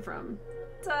I came from.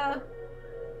 Duh.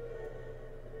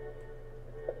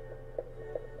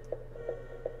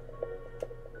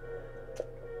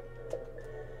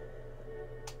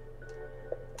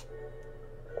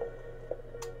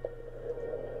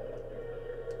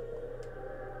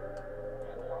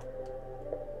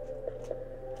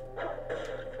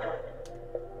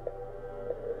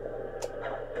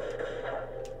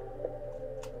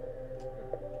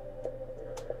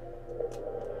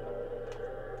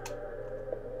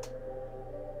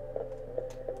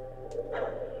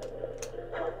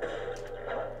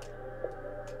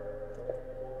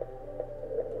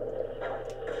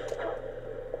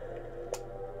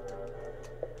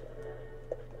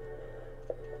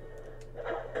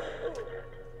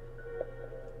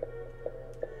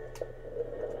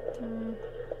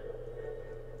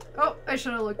 Oh, I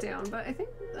should have looked down, but I think,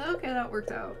 okay, that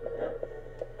worked out.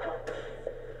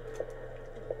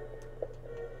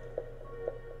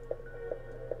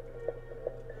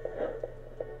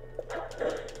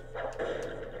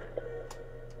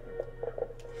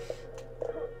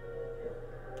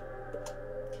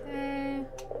 Okay.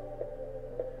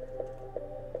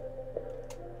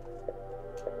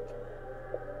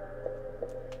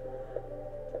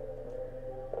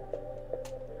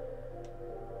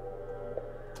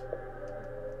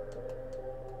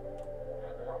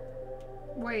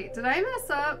 Wait, did I mess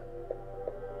up?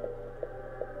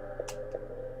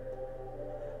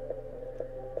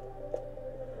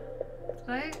 Did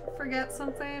I forget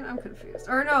something? I'm confused.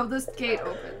 Or no, this gate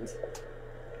opened.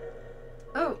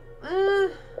 Oh,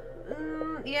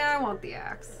 yeah, I want the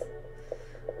axe.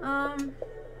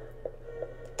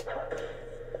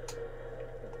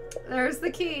 There's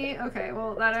the key. Okay,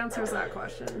 well, that answers that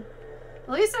question. At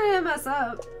least I didn't mess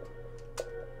up.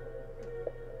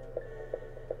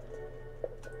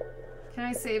 Can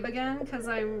I save again? Because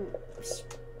I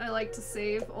like to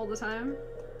save all the time.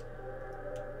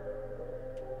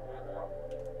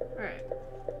 Alright.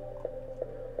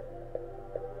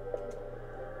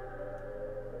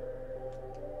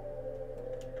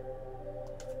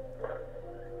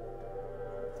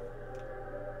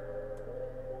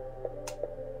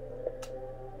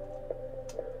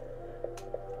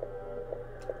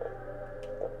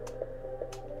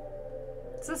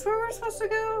 Is this where we're supposed to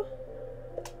go?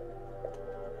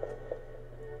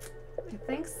 I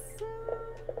think so.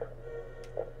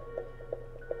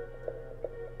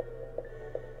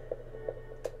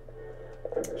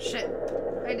 Shit.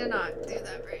 I did not do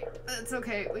that right. But it's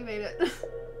okay. We made it.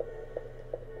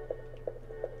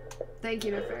 Thank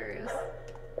you, Nefarious.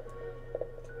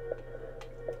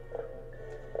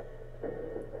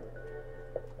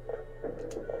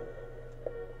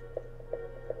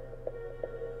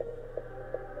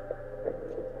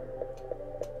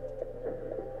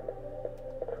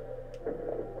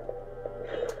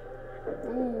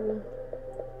 Ooh.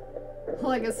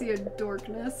 Legacy of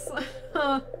Dorkness.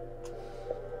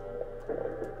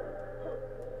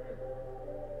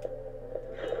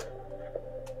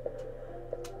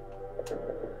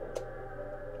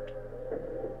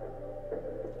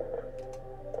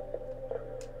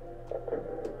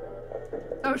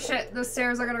 Oh shit, the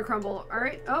stairs are gonna crumble.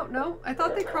 Alright. Oh, no. I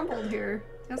thought they crumbled here.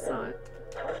 Guess not.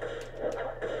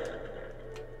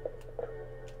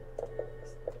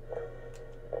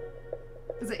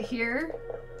 Is it here?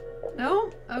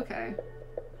 No? Okay.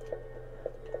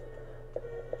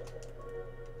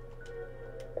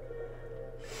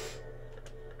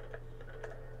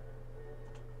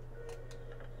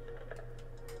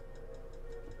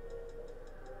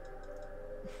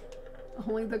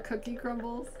 Only the cookie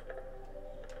crumbles.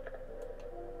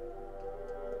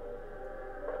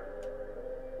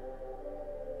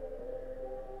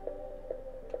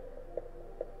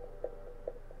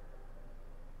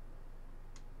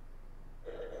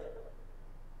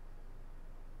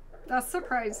 That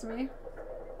surprised me.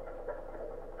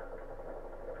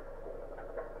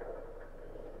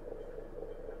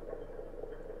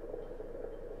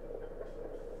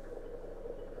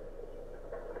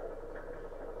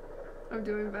 I'm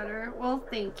doing better. Well,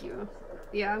 thank you.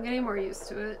 Yeah, I'm getting more used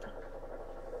to it.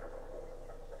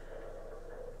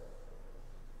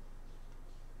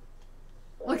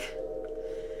 Look.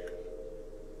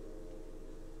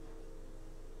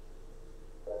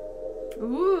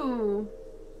 Ooh.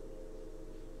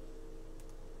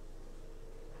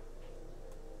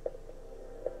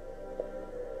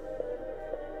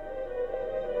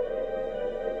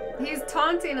 He's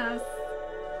taunting us.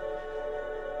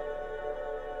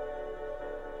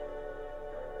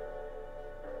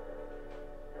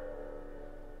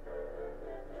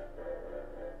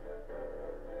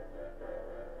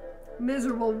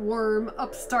 Miserable worm,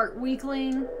 upstart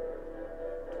weakling.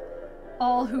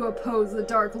 All who oppose the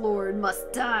Dark Lord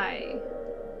must die.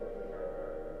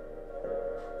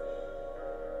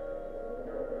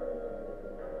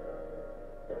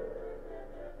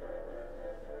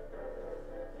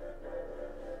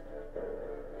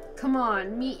 Come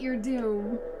on, meet your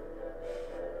doom.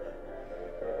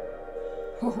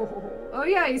 Oh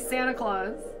yeah, he's Santa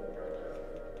Claus.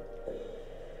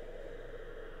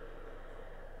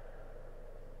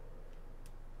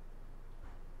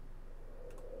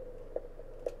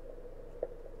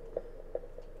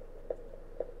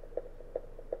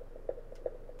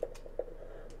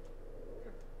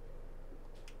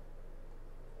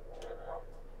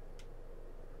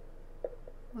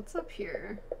 What's up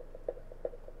here?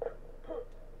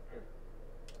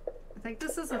 I think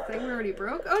this is the thing we already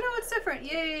broke. Oh no, it's different.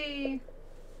 Yay!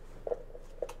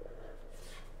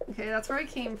 Okay, that's where I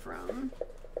came from.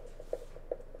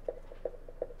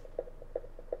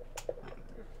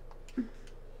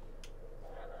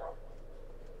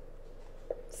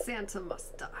 Santa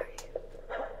must die.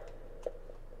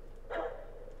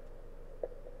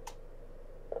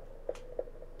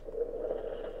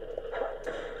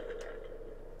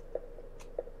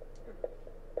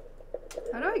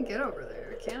 How do I get over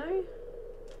there? Can I?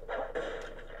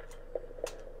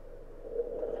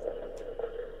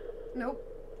 Nope.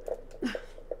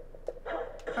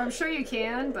 I'm sure you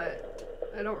can,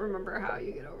 but I don't remember how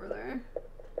you get over there.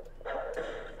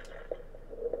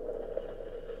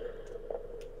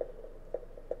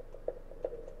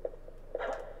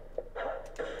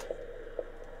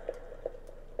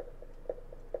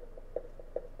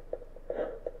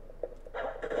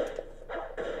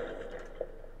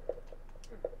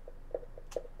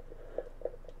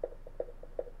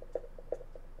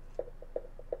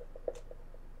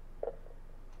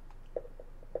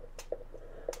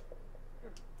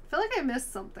 I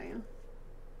missed something.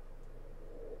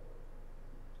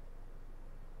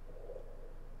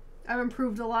 I've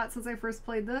improved a lot since I first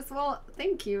played this. Well,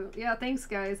 thank you. Yeah, thanks,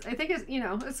 guys. I think it's, you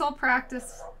know, it's all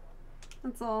practice.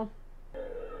 That's all.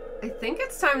 I think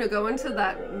it's time to go into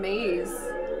that maze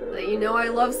that you know I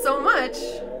love so much.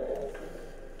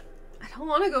 I don't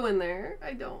want to go in there.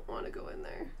 I don't want to go in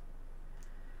there.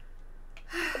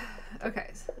 Okay,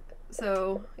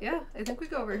 so yeah, I think we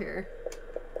go over here.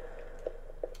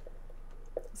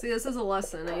 See, this is a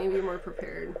lesson. I need to be more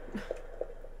prepared.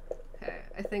 Okay,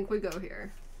 I think we go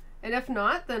here. And if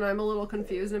not, then I'm a little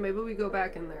confused and maybe we go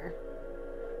back in there.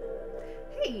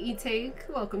 Hey, E-Take,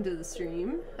 welcome to the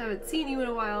stream. I haven't seen you in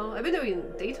a while. I've been doing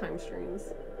daytime streams.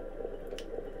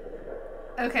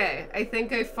 Okay, I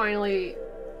think I finally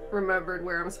remembered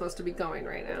where I'm supposed to be going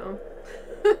right now.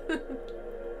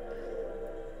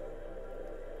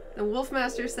 The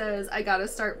Wolfmaster says, I gotta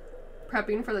start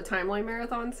prepping for the timeline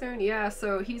marathon soon. Yeah,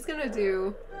 so he's gonna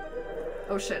do...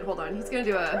 Oh shit, hold on. He's gonna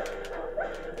do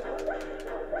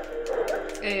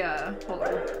hold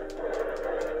on.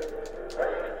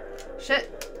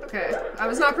 Shit. Okay. I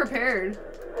was not prepared.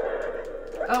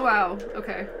 Oh wow.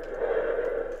 Okay.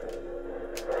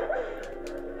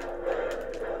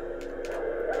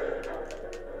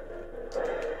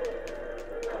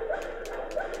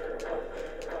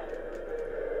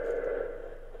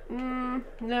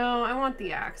 No, I want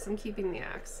the axe. I'm keeping the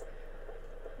axe.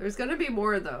 There's gonna be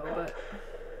more though, but...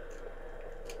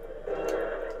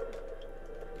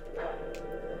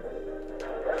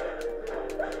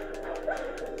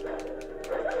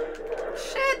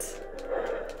 Shit!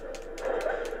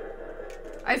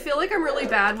 I feel like I'm really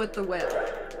bad with the whip.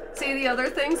 See, the other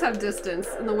things have distance,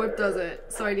 and the whip doesn't,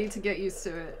 so I need to get used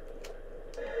to it.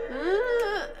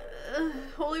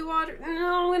 Holy water.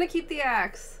 No, I'm gonna keep the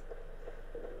axe.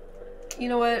 You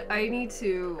know what? I need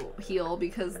to heal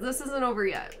because this isn't over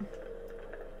yet.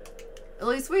 At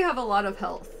least we have a lot of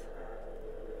health.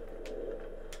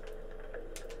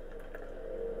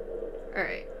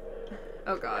 Alright.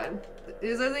 Oh god.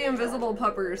 These are the invisible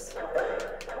puppers.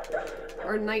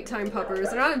 Or nighttime puppers.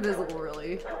 They're not invisible,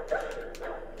 really.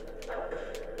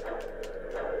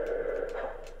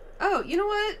 Oh, you know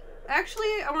what?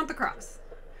 Actually, I want the cross.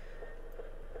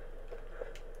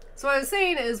 So what I was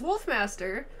saying is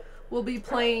Wolfmaster will be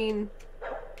playing,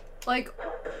 like,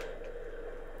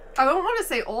 I don't want to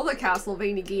say all the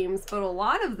Castlevania games, but a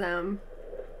lot of them,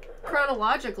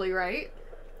 chronologically, right?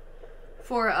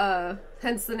 For,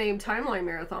 hence the name Timeline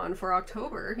Marathon for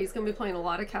October. He's going to be playing a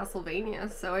lot of Castlevania,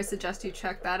 so I suggest you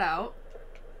check that out.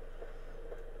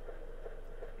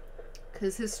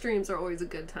 Because his streams are always a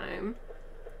good time.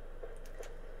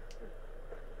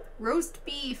 Roast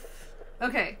beef.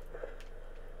 Okay.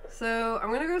 So, I'm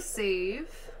going to go save.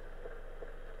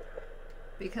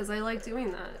 Because I like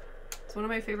doing that. It's one of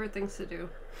my favorite things to do.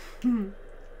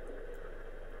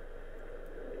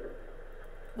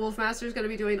 Wolfmaster's gonna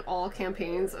be doing all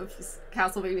campaigns of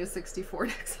Castlevania 64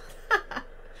 next month.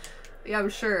 Yeah, I'm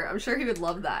sure he would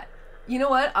love that. You know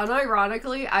what?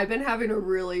 Unironically, I've been having a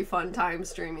really fun time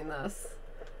streaming this.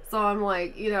 So I'm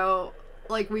like, you know,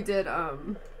 like we did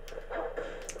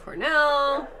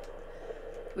Cornell,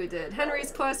 we did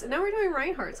Henry's quest, and now we're doing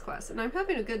Reinhardt's quest, and I'm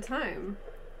having a good time.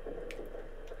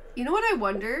 You know what I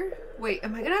wonder? Wait,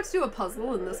 am I gonna have to do a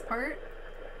puzzle in this part?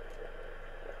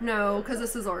 No, because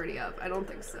this is already up. I don't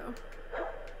think so.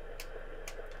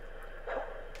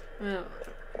 Oh.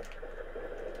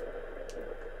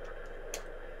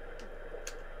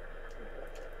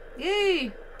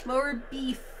 Yay! More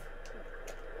beef.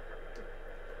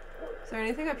 Is there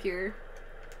anything up here?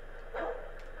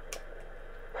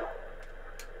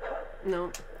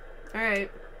 No. Alright.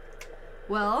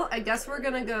 Well, I guess we're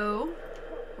gonna go...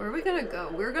 Where are we gonna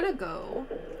go? We're gonna go...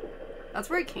 That's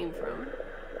where I came from.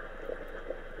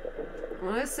 I'm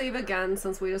gonna save again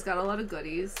since we just got a lot of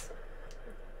goodies.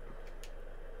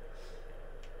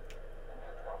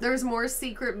 There's more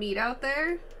secret meat out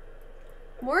there?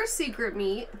 More secret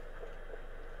meat?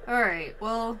 Alright,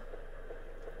 well...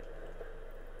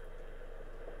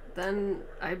 Then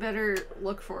I better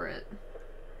look for it.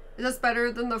 Is this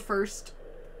better than the first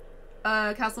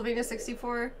Castlevania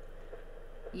 64?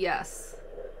 Yes.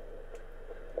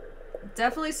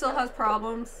 Definitely still has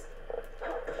problems,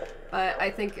 but I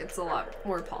think it's a lot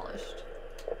more polished.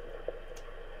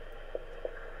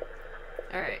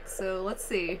 Alright, so let's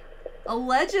see.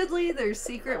 Allegedly, there's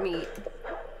secret meat.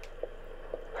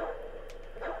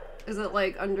 Is it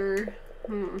like under...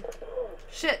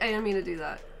 Shit, I didn't mean to do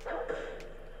that.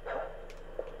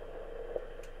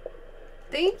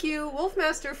 Thank you,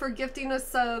 Wolfmaster, for gifting a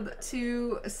sub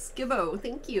to Skibbo.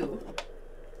 Thank you.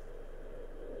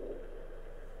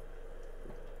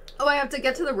 Oh, I have to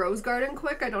get to the rose garden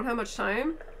quick. I don't have much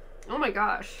time. Oh my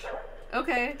gosh.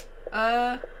 Okay.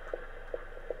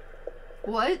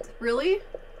 What? Really?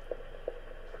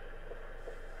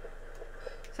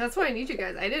 So that's why I need you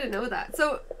guys. I didn't know that.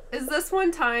 So is this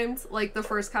one timed like the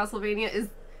first Castlevania? Is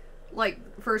like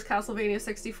first Castlevania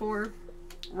 64?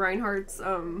 Reinhardt's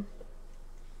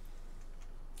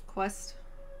quest.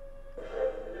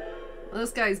 Well,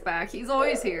 this guy's back. He's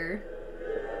always here.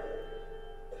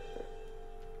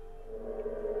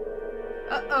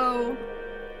 Uh-oh.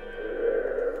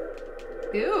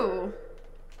 Ew.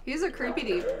 He's a creepy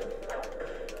deep.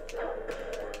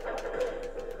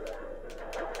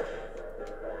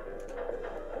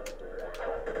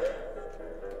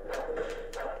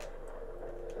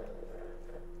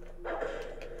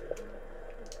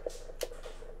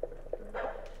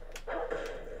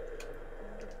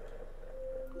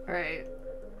 Alright.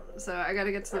 So I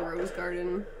gotta get to the rose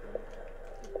garden.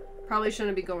 Probably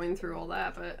shouldn't be going through all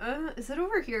that, but is it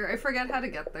over here? I forget how to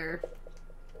get there.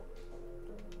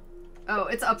 Oh,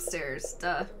 it's upstairs.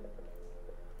 Duh.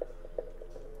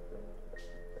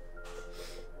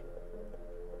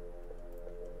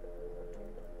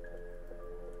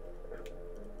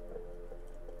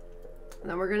 And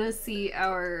then we're gonna see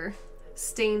our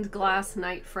stained glass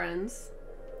knight friends.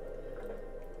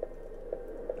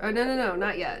 Oh, no,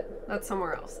 not yet. That's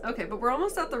somewhere else. Okay, but we're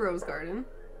almost at the rose garden.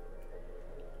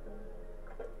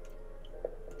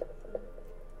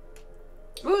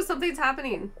 Ooh, something's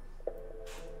happening.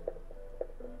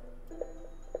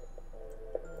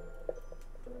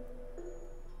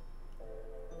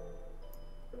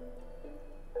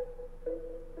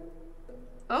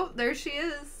 Oh, there she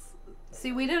is.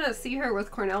 See, we didn't see her with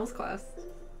Cornell's quest.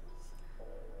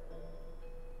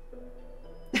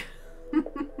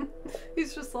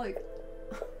 He's just like...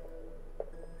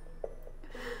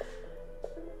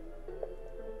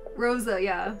 Rosa,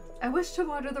 yeah. I wish to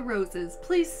water the roses.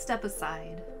 Please step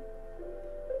aside.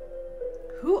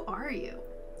 Who are you?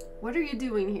 What are you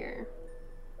doing here?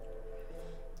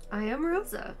 I am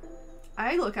Rosa.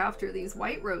 I look after these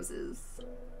white roses.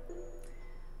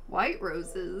 White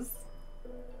roses?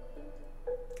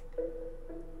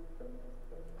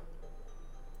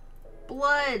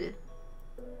 Blood!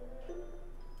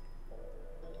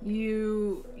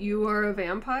 You are a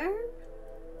vampire?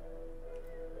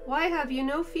 Why have you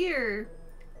no fear?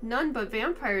 None but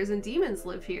vampires and demons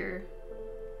live here.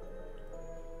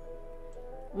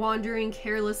 Wandering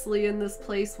carelessly in this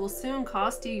place will soon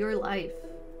cost you your life.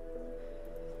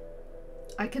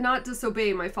 I cannot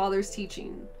disobey my father's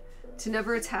teaching to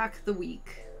never attack the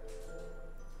weak.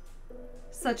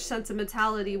 Such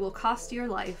sentimentality will cost your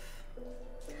life.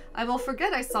 I will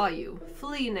forget I saw you.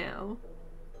 Flee now.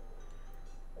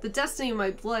 The destiny of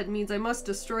my blood means I must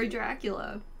destroy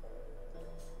Dracula.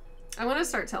 I want to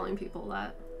start telling people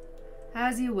that.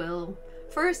 As you will.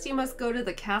 First, you must go to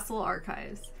the castle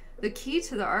archives. The key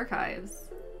to the archives.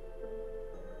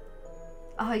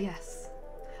 Ah, yes.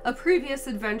 A previous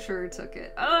adventurer took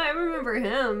it. Oh, I remember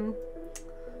him.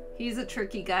 He's a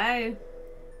tricky guy.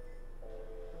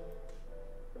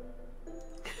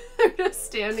 I'm just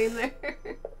standing there.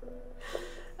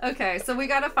 Okay, so we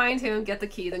gotta find him, get the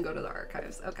key, then go to the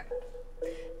archives. Okay.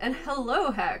 And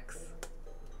hello, Hex.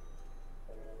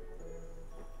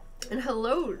 And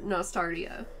hello,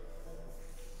 Nostardia.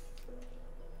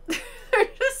 They're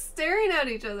just staring at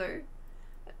each other.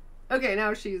 Okay,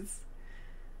 now she's...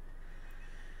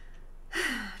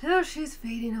 Now she's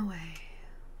fading away.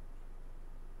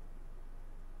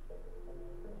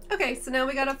 Okay, so now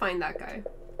we gotta find that guy.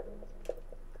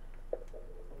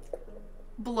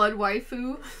 Blood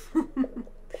waifu?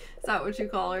 Is that what you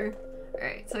call her?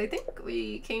 Alright, so I think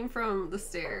we came from the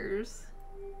stairs.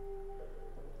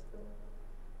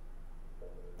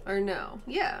 Or no.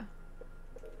 Yeah.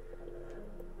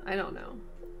 I don't know.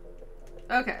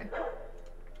 Okay.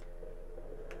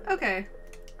 Okay.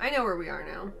 I know where we are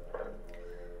now.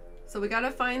 So we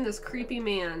gotta find this creepy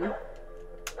man.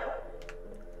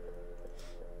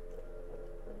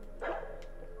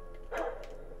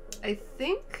 I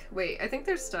think... Wait, I think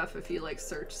there's stuff if you, like,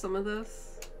 search some of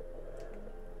this.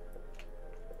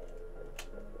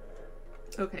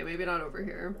 Okay, maybe not over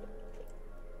here.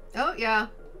 Oh, yeah.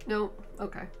 No.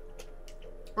 Okay.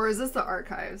 Or is this the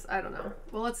archives? I don't know.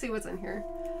 Well, let's see what's in here.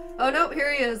 Oh, no,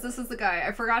 here he is. This is the guy.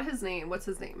 I forgot his name. What's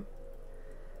his name?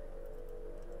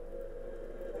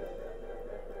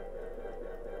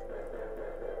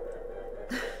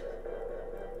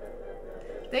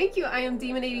 Thank you, I am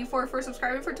Demon84 for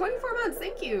subscribing for 24 months.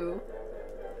 Thank you.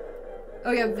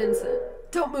 Oh yeah, Vincent.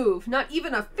 Don't move. Not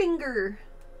even a finger.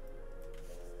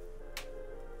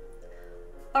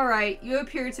 Alright, you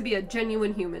appear to be a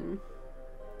genuine human.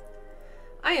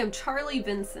 I am Charlie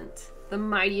Vincent, the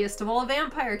mightiest of all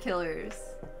vampire killers.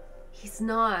 He's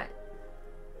not.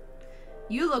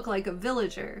 You look like a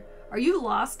villager. Are you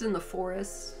lost in the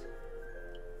forest?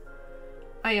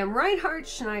 I am Reinhardt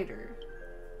Schneider.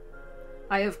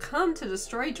 I have come to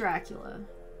destroy Dracula.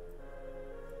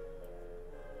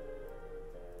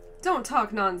 Don't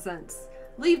talk nonsense.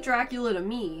 Leave Dracula to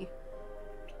me.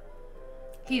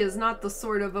 He is not the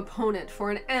sort of opponent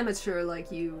for an amateur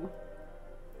like you.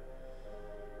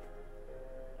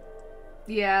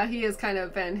 Yeah, he is kind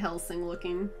of Van Helsing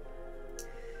looking.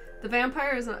 The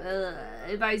vampire is not,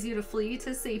 advise you to flee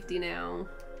to safety now.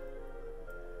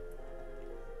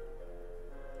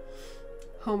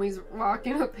 Homie's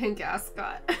rocking a pink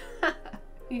ascot.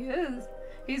 He is.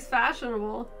 He's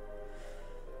fashionable.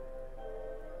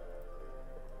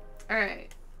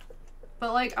 Alright.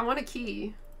 But like, I want a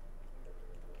key.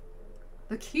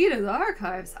 The key to the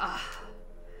archives. Ah.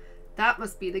 That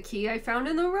must be the key I found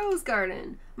in the rose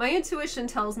garden. My intuition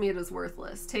tells me it is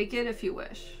worthless. Take it if you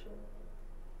wish.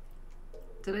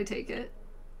 Did I take it?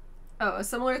 Oh, a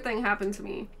similar thing happened to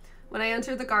me. When I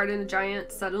entered the garden, a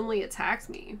giant suddenly attacked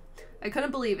me. I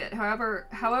couldn't believe it. However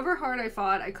hard I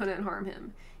fought, I couldn't harm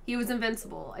him. He was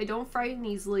invincible. I don't frighten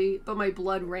easily, but my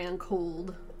blood ran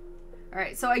cold.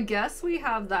 Alright, so I guess we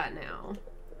have that now.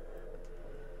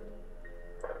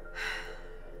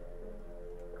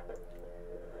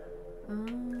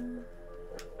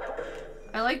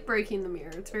 I like breaking the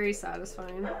mirror. It's very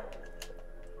satisfying.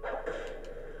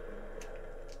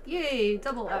 Yay,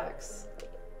 double X.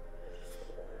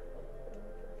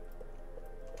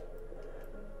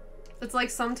 It's like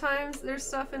sometimes there's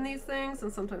stuff in these things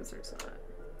and sometimes there's not.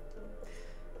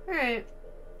 Alright.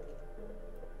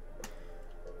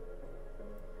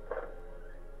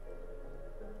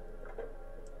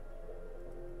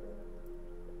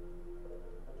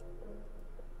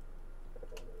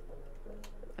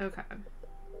 Okay.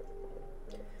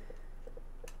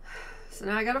 So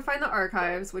now I gotta find the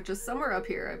archives, which is somewhere up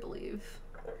here, I believe.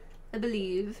 And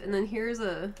then here's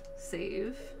a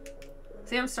save.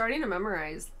 See, I'm starting to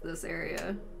memorize this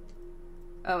area.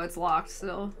 Oh, it's locked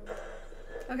still.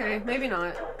 Okay, maybe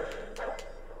not.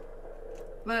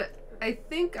 But I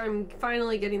think I'm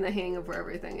finally getting the hang of where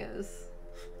everything is.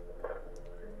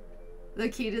 The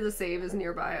key to the save is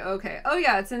nearby. Okay. Oh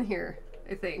yeah, it's in here,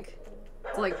 I think.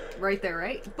 It's like right there,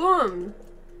 right? Boom!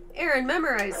 Erin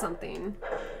memorized something.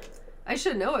 I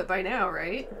should know it by now,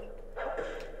 right?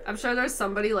 I'm sure there's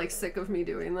somebody like sick of me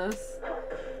doing this.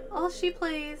 All she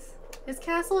plays is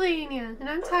Castlevania, and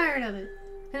I'm tired of it.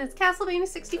 And it's Castlevania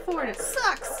 64, and it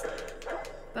sucks!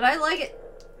 But I like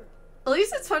it. At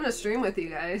least it's fun to stream with you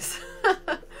guys.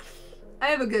 I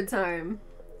have a good time.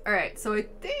 Alright, so I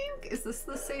think... Is this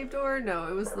the save door? No,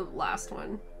 it was the last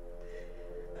one.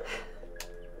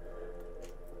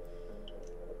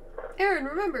 Erin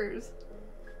remembers.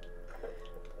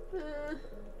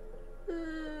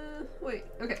 Wait,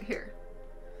 okay, here.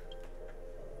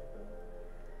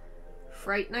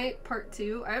 Fright Night Part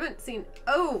 2. I haven't seen...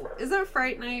 Oh, is that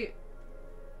Fright Night?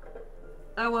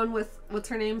 That one with, what's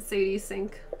her name? Sadie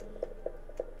Sink.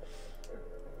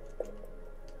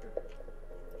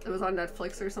 It was on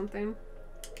Netflix or something.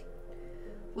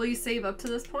 Will you save up to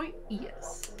this point?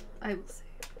 Yes, I will save.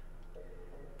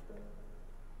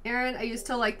 Erin, I used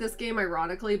to like this game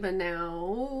ironically, but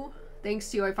now, thanks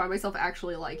to you, I find myself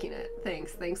actually liking it.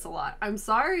 Thanks a lot. I'm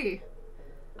sorry.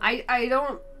 I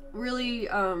don't really,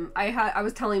 I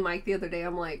was telling Mike the other day,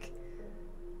 I'm like,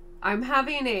 I'm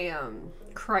having a,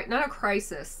 not a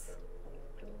crisis.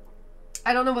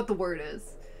 I don't know what the word is,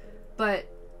 but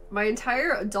my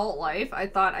entire adult life, I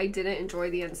thought I didn't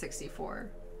enjoy the N64.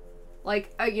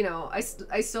 Like, you know, I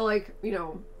still like, you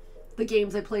know, the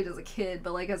games I played as a kid,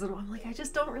 but like as an, I'm like, I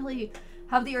just don't really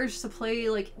have the urge to play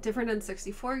like different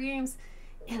N64 games.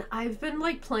 And I've been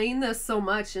like playing this so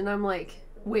much, and I'm like,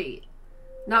 wait,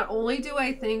 not only do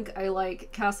I think I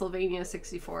like Castlevania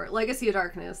 64, Legacy of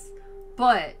Darkness,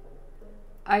 but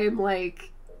I'm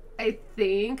like, I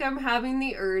think I'm having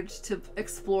the urge to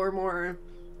explore more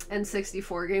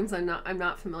N64 games I'm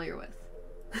not familiar with.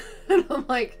 And I'm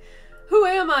like, who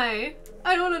am I?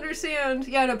 I don't understand.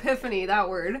 Yeah, an epiphany, that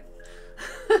word.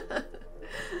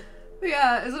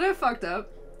 Yeah, isn't it fucked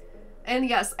up? And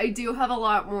yes, I do have a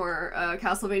lot more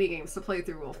Castlevania games to play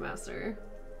through Wolfmaster.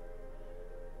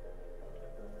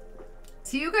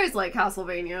 So you guys like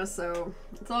Castlevania, so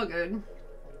it's all good.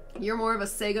 You're more of a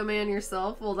Sega man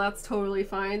yourself. Well, that's totally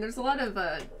fine. There's a lot of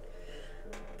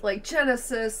like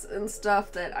Genesis and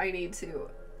stuff that I need to,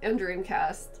 and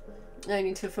Dreamcast, I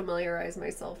need to familiarize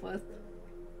myself with.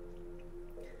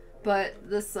 But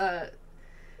this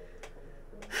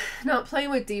Not playing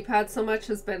with D-pad so much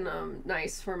has been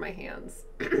nice for my hands.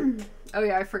 Oh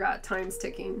yeah, I forgot. Time's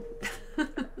ticking.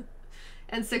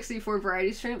 N64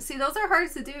 variety streams. See, those are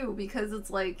hard to do because it's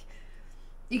like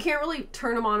you can't really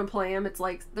turn them on and play them. It's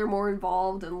like they're more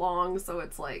involved and long, so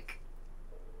it's like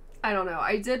I don't know.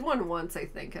 I did one once, I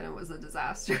think, and it was a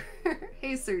disaster.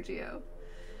 Hey, Sergio.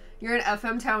 You're an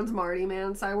FM Towns Marty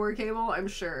man, Cyborg Cable? I'm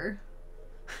sure.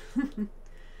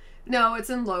 No, it's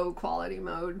in low quality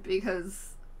mode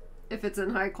because if it's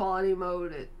in high quality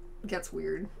mode, it gets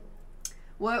weird.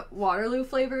 What Waterloo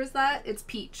flavor is that? It's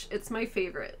peach. It's my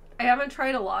favorite. I haven't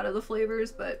tried a lot of the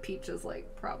flavors, but peach is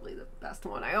like probably the best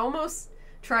one. I almost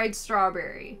tried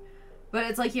strawberry, but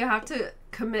it's like you have to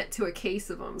commit to a case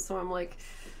of them, so I'm like,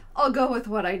 I'll go with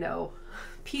what I know.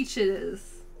 Peach it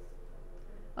is.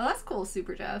 Oh, that's cool,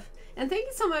 Super Jeff. And thank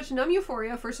you so much, Numb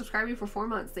Euphoria, for subscribing for 4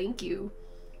 months. Thank you.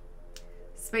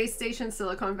 Space Station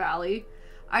Silicon Valley.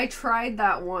 I tried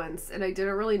that once, and I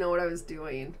didn't really know what I was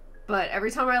doing. But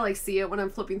every time I, like, see it when I'm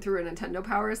flipping through a Nintendo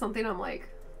Power or something, I'm like,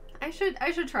 I should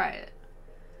try it.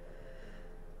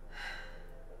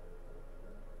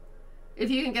 If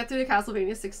you can get through the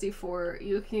Castlevania 64,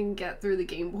 you can get through the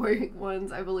Game Boy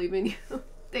ones. I believe in you.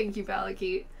 Thank you,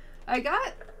 Balakit. I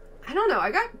got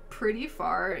pretty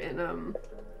far in,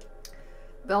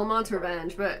 Belmont's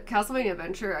Revenge, but Castlevania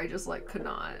Adventure, I just, like, could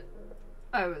not.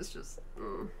 I was just,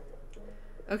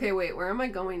 Okay, wait, where am I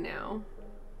going now?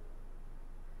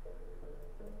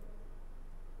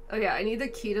 Oh yeah, I need the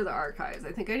key to the archives.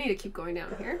 I think I need to keep going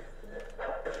down here.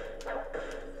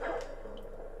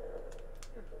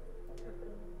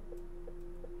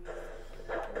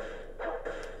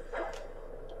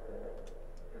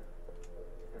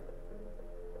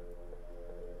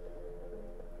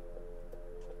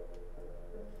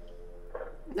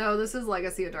 No, this is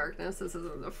Legacy of Darkness. This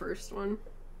isn't the first one.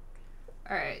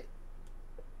 Alright.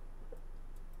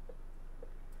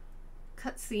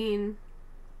 Cutscene.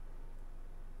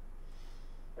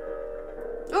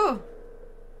 Oh!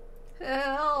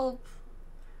 Help!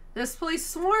 This place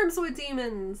swarms with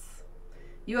demons!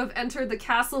 You have entered the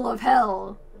castle of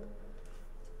hell!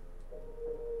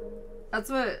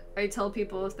 That's what I tell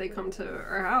people if they come to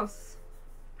our house.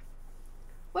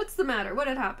 What's the matter? What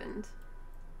had happened?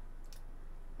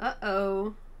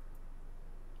 Uh-oh.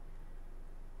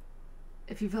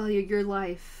 If you value your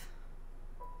life,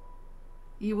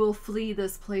 you will flee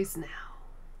this place now.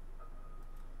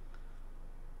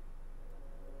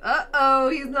 Uh-oh,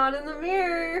 he's not in the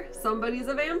mirror. Somebody's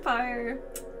a vampire.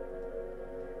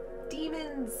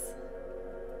 Demons.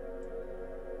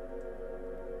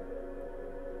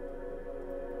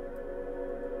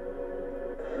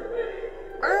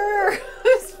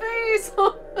 His face.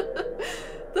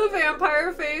 The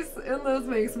vampire face in this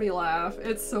makes me laugh.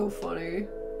 It's so funny.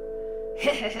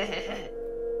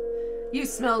 You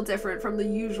smell different from the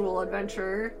usual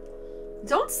adventurer.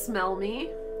 Don't smell me.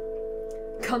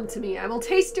 Come to me. I will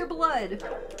taste your blood.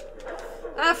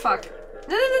 Ah, fuck.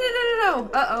 No.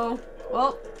 Uh-oh.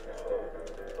 Well.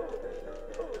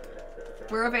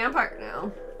 We're a vampire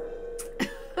now.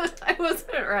 I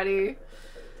wasn't ready.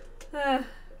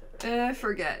 I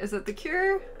forget. Is it the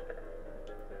cure?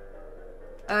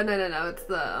 Oh, no. It's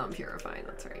the purifying.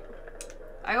 That's right.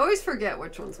 I always forget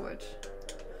which one's which.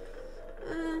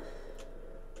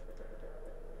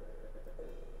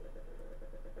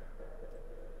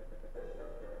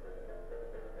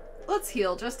 Let's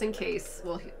heal, just in case.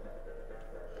 We'll heal.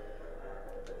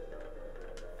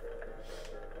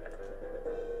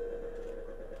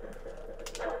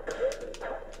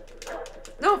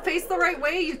 No, face the right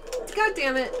way, you... God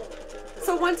damn it.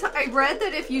 So one time, I read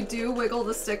that if you do wiggle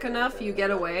the stick enough, you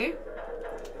get away.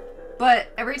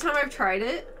 But every time I've tried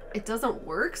it, it doesn't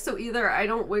work. So either I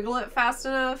don't wiggle it fast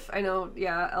enough. I know,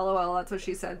 yeah, LOL, that's what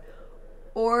she said.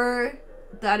 Or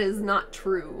that is not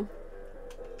true.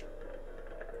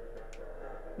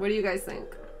 What do you guys think?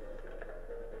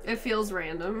 It feels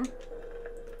random.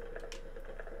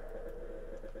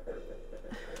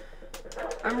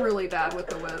 I'm really bad with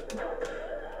the whip.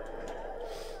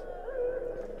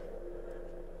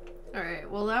 Alright,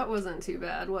 well that wasn't too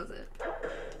bad, was it?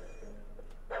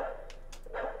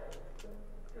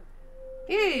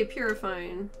 Yay,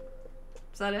 purifying.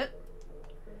 Is that it?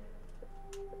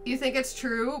 You think it's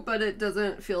true, but it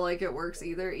doesn't feel like it works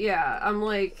either? Yeah, I'm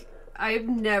like, I've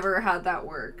never had that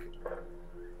work.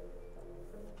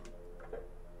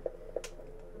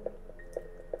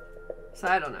 So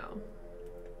I don't know.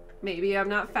 Maybe I'm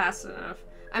not fast enough.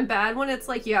 I'm bad when it's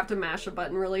like you have to mash a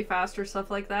button really fast or stuff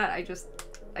like that.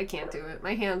 I can't do it.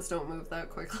 My hands don't move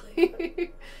that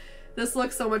quickly. This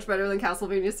looks so much better than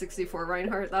Castlevania 64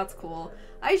 Reinhardt. That's cool.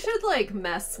 I should like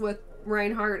mess with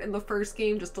Reinhardt in the first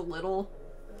game just a little,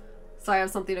 so I have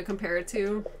something to compare it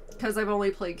to, because I've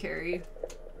only played Carrie.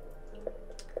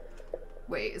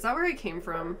 Wait, is that where I came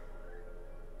from?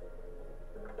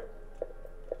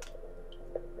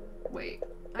 Wait,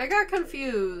 I got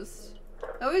confused.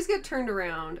 I always get turned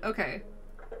around. Okay.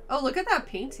 Oh, look at that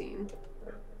painting.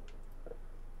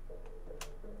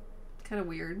 Kind of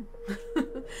weird.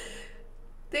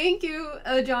 Thank you,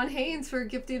 John Haynes, for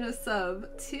gifting a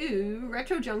sub to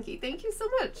Retro Junkie. Thank you so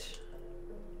much.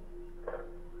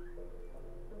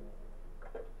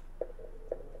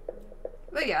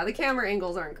 But yeah, the camera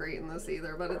angles aren't great in this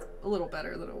either, but it's a little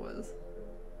better than it was.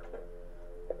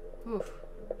 Oof.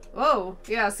 Oh,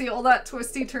 yeah, see all that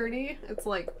twisty-turny? It's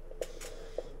like,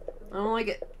 I don't like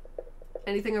it.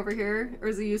 Anything over here? Or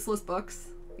is it useless books?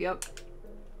 Yep.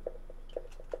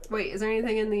 Wait, is there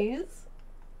anything in these?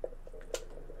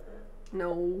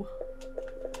 No.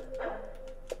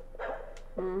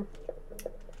 Hmm.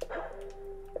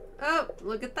 Oh,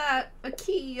 look at that. A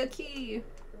key, a key.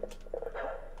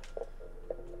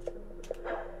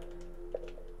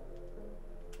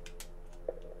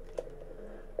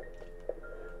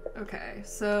 Okay,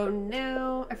 so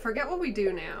now, I forget what we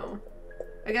do now.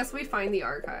 I guess we find the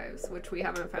archives, which we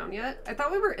haven't found yet. I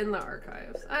thought we were in the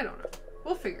archives. I don't know.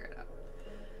 We'll figure it out.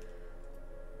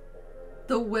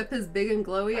 The whip is big and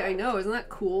glowy. I know, isn't that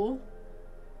cool?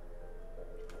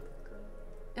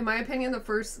 In my opinion, the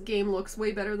first game looks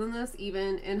way better than this,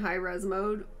 even in high-res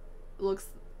mode. Looks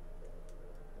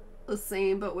the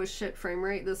same, but with shit frame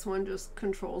rate. This one just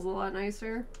controls a lot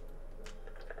nicer.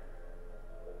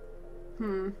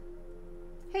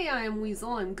 Hey, I am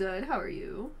Weasel. I'm good. How are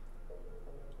you?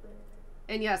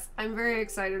 And yes, I'm very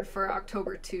excited for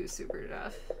October 2 Super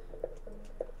Jeff.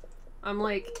 I'm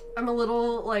a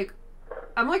little, like,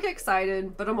 I'm like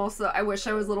excited, but I'm also, I wish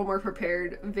I was a little more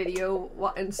prepared video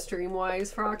and stream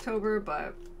wise for October,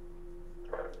 but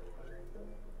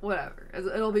whatever,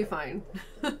 it'll be fine.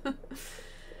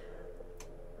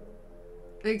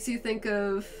 Makes you think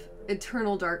of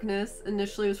Eternal Darkness.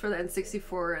 Initially it was for the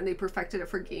N64 and they perfected it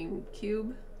for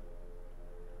GameCube.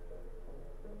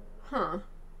 Huh.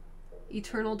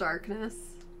 Eternal Darkness.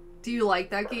 Do you like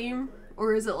that game?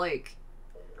 Or is it like,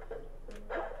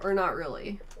 or not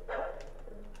really?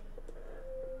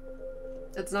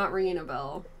 It's not ringing a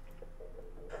bell.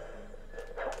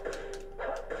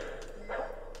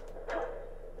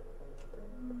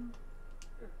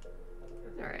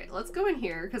 Alright, let's go in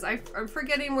here, because I'm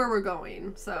forgetting where we're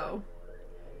going, so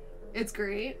it's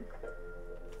great.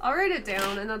 I'll write it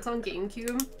down, and that's on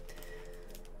GameCube.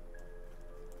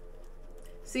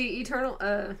 See,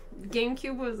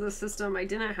 GameCube was a system I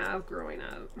didn't have growing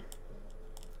up.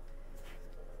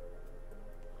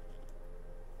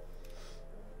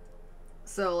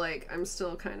 So, like, I'm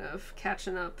still kind of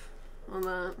catching up on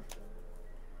that.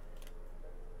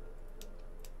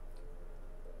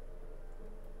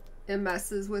 It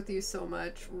messes with you so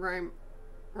much.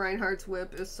 Reinhardt's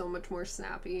whip is so much more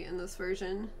snappy in this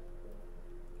version.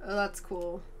 Oh, that's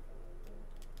cool.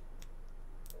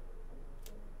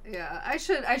 Yeah, I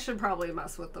should probably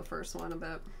mess with the first one a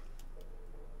bit.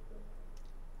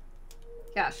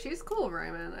 Yeah, she's cool,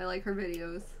 Ryman. I like her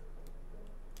videos.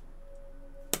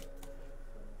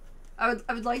 I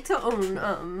would like to own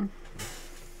I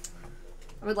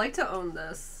would like to own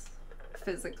this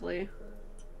physically.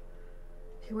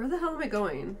 Okay, where the hell am I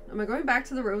going? Am I going back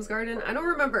to the Rose Garden? I don't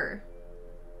remember.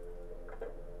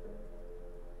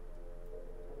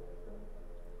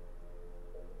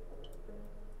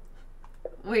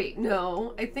 Wait,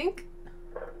 no. I think...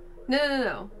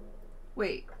 No.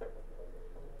 Wait.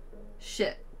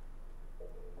 Shit.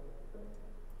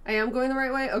 I am going the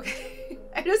right way? Okay.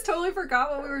 I just totally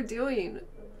forgot what we were doing.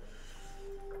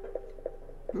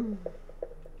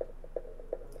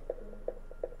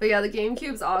 But yeah, the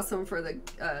GameCube's awesome for the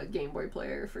Game Boy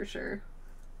player, for sure.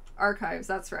 Archives,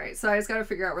 that's right. So I just gotta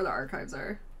figure out where the archives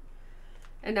are.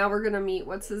 And now we're gonna meet,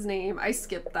 what's his name? I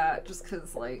skipped that just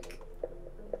because, like...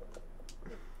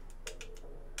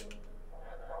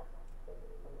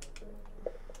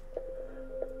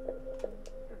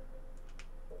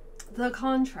 The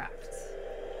contract.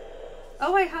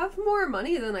 Oh, I have more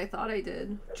money than I thought I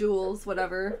did. Jewels,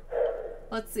 whatever.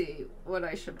 Let's see what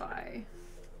I should buy.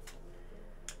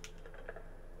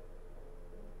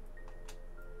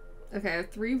 Okay, I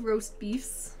have 3 roast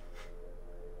beefs.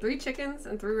 3 chickens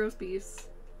and 3 roast beefs.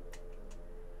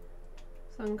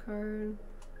 Sun card.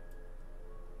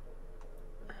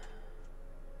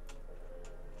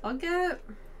 I'll get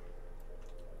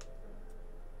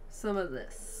some of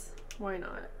this. Why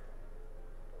not?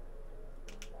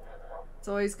 It's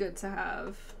always good to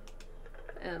have.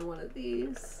 And one of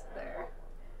these. There.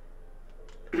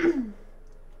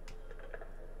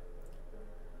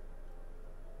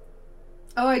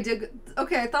 Oh, I did.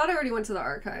 Okay, I thought I already went to the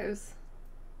archives.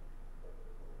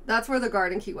 That's where the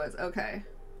garden key was. Okay.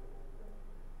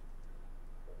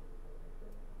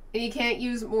 And you can't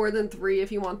use more than 3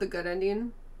 if you want the good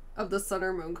ending of the sun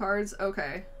or moon cards.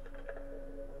 Okay.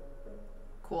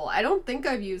 Cool. I don't think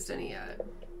I've used any yet.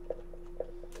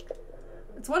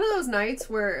 It's one of those nights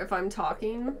where if I'm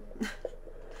talking,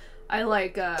 I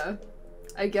like,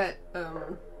 I get,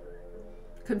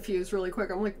 confused really quick.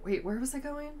 I'm like, wait, where was I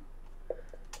going?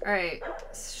 Alright.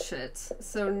 Shit.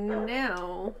 So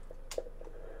now...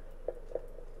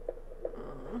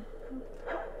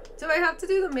 do I have to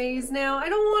do the maze now? I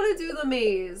don't want to do the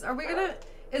maze. Are we gonna...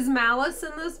 Is Malice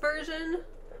in this version?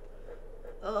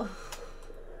 Ugh.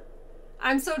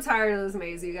 I'm so tired of this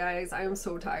maze, you guys. I am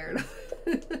so tired of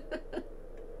it.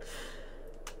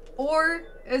 Or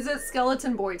is it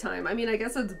Skeleton Boy time? I mean, I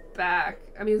guess it's back.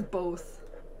 I mean, it's both.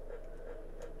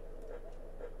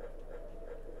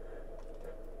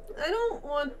 I don't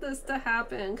want this to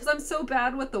happen because I'm so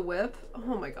bad with the whip.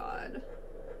 Oh my god.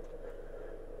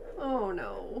 Oh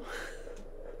no.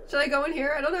 Should I go in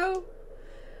here? I don't know.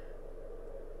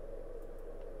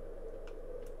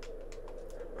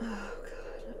 Oh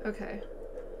god. Okay.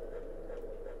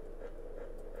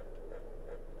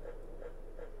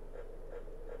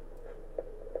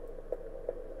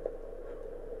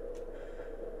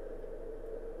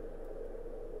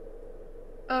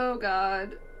 Oh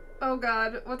god. Oh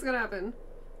god. What's gonna happen?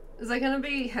 Is that gonna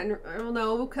be Henry? I don't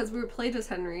know, because we played as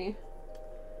Henry.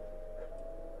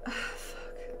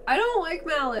 Fuck. I don't like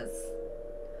Malice.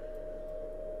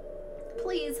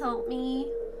 Please help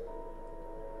me.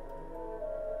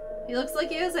 He looks like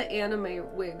he has an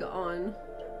anime wig on.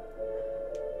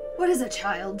 What is a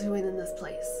child doing in this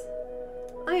place?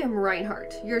 I am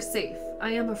Reinhardt. You're safe.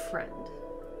 I am a friend.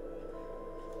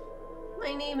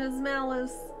 My name is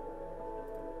Malice.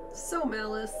 So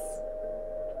Malice.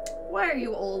 Why are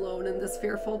you all alone in this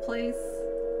fearful place?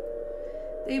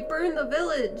 They burned the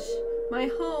village. My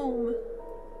home.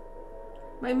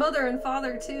 My mother and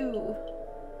father too.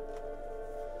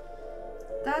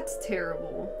 That's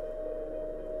terrible.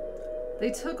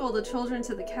 They took all the children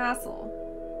to the castle.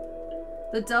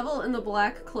 The devil in the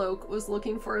black cloak was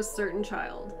looking for a certain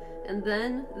child. And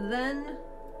then,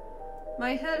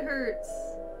 my head hurts.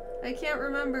 I can't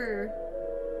remember.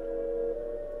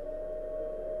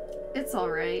 It's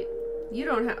alright. You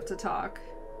don't have to talk.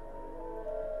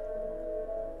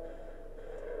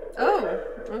 Oh,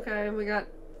 okay, we got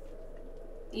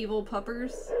evil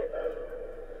puppers.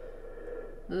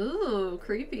 Ooh,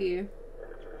 creepy.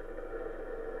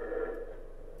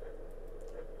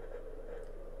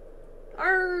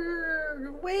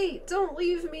 Arrgh, wait, don't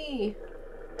leave me.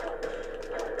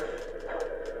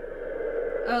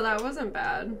 Oh, that wasn't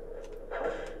bad.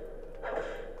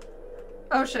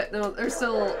 Oh shit, no, they're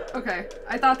still... Okay,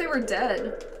 I thought they were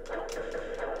dead.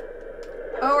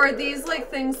 Oh, are these like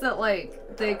things that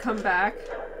like, they come back?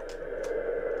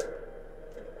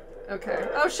 Okay.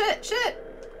 Oh shit, shit!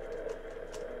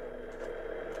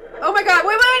 Oh my god,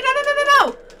 wait,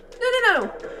 no! No, no,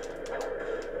 no!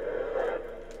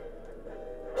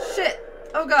 Shit!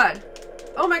 Oh god.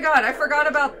 Oh my god, I forgot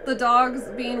about the dogs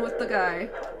being with the guy.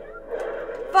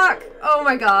 Fuck! Oh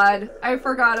my god, I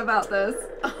forgot about this.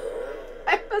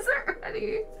 I wasn't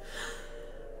ready.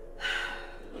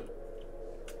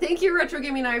 Thank you, Retro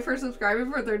Gaming Eye, for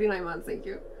subscribing for 39 months. Thank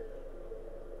you.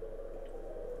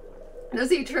 Does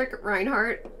he trick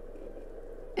Reinhardt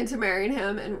into marrying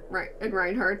him and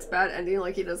Reinhardt's bad ending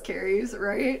like he does Carrie's,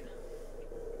 right?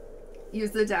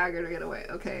 Use the dagger to get away.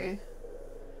 Okay.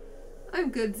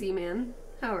 I'm good, Z-Man.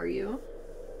 How are you?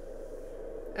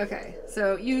 Okay,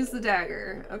 so use the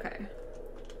dagger. Okay.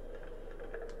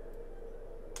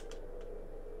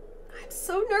 I'm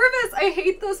so nervous! I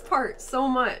hate this part so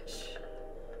much.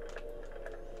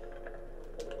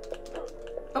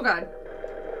 Oh god.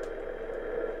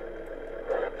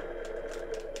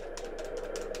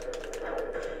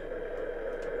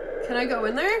 Can I go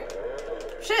in there?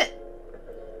 Shit!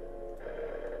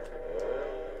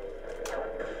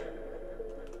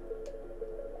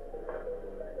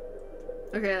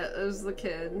 Okay, that was the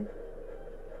kid.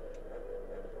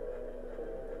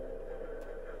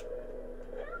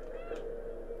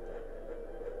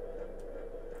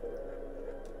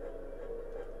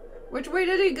 Which way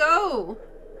did he go?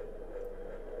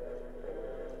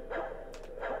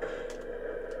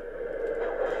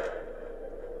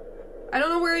 I don't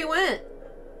know where he went.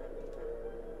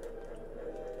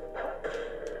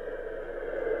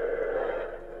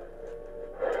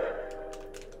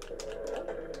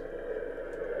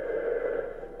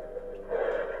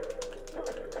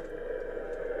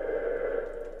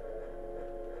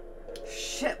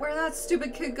 that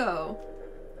stupid kid go?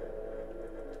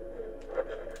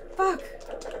 Fuck.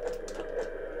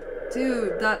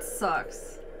 Dude, that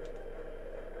sucks.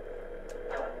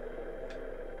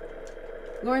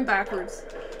 Going backwards.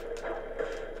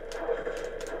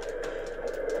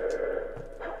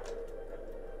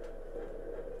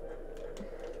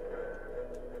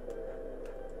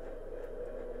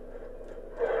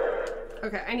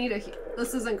 Okay, I need a heal.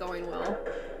 This isn't going well.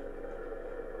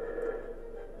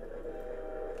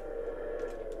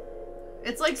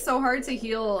 It's like so hard to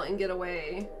heal and get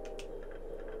away.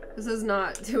 This is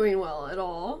not doing well at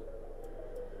all.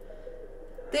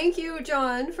 Thank you,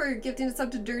 John, for gifting us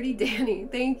up to Dirty Danny.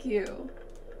 Thank you.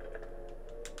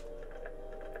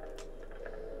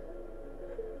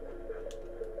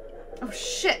 Oh,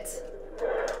 shit.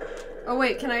 Oh,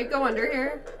 wait, can I go under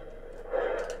here?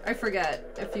 I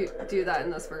forget if you do that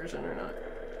in this version or not.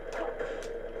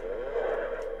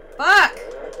 Fuck!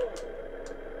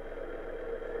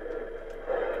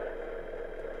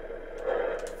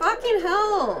 Fucking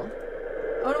hell!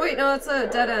 Oh, wait, no, it's a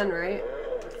dead end, right?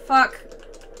 Fuck.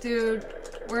 Dude,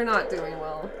 we're not doing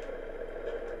well.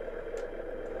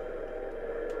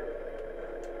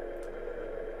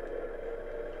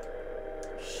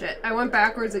 Shit, I went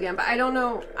backwards again, but I don't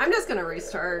know. I'm just gonna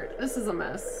restart. This is a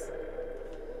mess.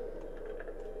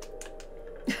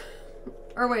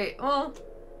 Or wait, well,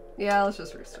 yeah, let's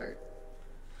just restart.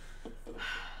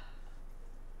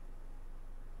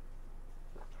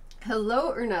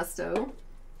 Hello, Ernesto.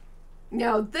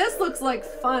 Now, this looks like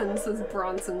fun, says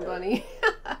Bronson Bunny.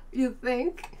 You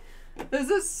think? This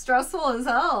is stressful as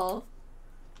hell.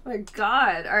 My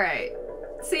god. Alright.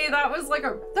 See, that was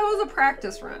a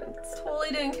practice run. It totally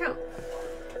didn't count.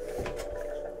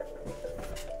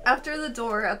 After the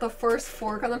door, at the first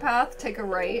fork on the path, take a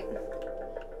right.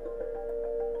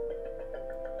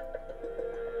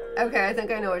 Okay, I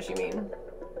think I know what you mean.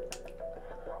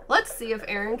 Let's see if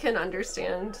Erin can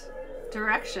understand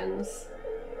directions.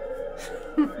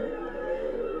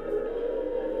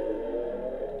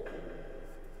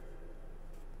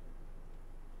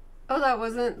 Oh, that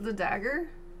wasn't the dagger?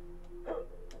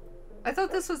 I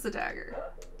thought this was the dagger.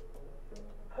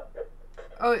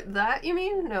 Oh, that you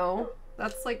mean? No.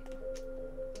 That's like...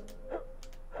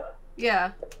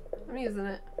 Yeah. I'm using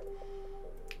it.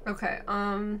 Okay,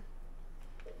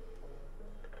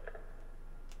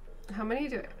 how many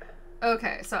do I...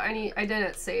 Okay, so I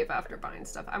didn't save after buying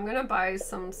stuff. I'm gonna buy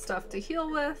some stuff to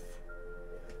heal with.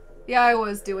 Yeah, I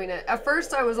was doing it. At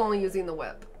first I was only using the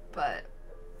whip, but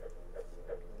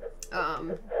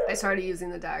I started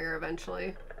using the dagger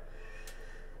eventually.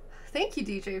 Thank you,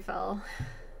 DJ Fell.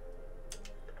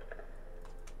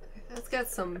 Let's get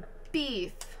some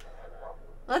beef.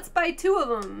 Let's buy 2 of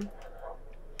them.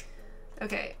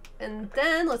 Okay, and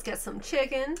then let's get some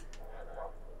chicken.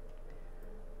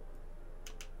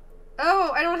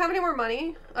 Oh, I don't have any more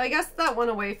money. I guess that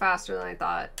went away faster than I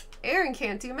thought. Erin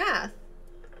can't do math.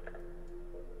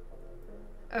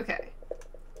 Okay.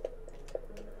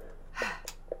 I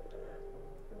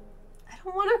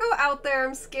don't want to go out there.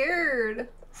 I'm scared.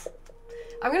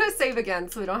 I'm gonna save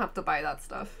again so we don't have to buy that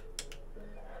stuff.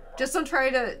 Just don't try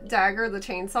to dagger the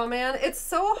chainsaw man. It's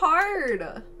so hard.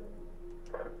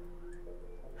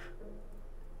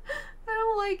 I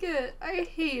don't like it. I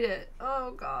hate it.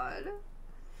 Oh god.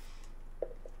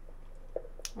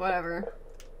 Whatever.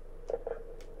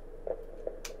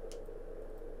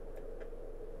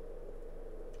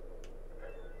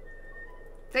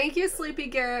 Thank you, Sleepy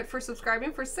Garrett, for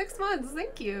subscribing for 6 months.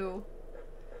 Thank you.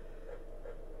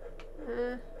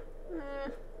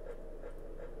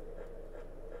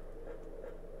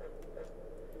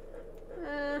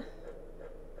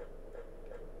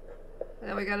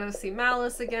 Now we gotta see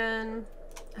Malice again.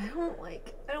 I don't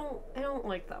like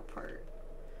that part.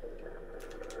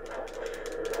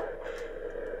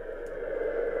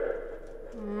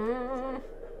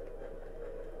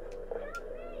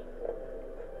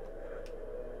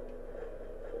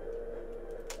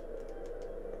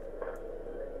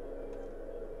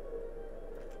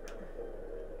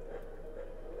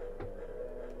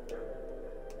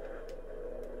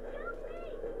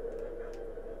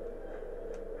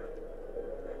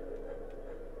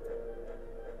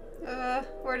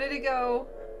 Where did he go?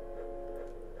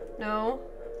 No.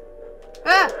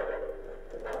 Ah!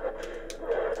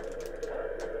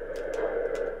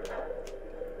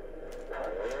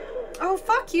 Oh,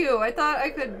 fuck you! I thought I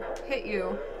could hit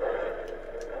you.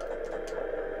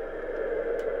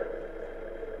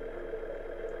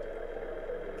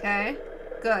 Okay,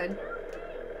 good.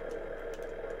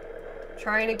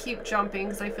 Trying to keep jumping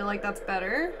because I feel like that's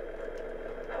better.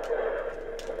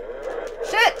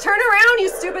 Shit! Turn around, you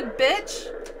stupid bitch!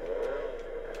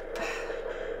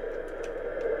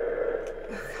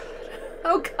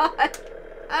 Oh god.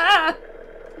 Ah.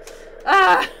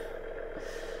 Ah.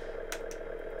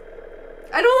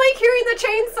 I don't like hearing the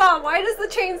chainsaw. Why does the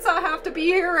chainsaw have to be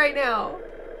here right now?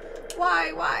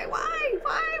 Why?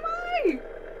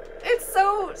 It's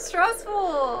so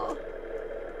stressful.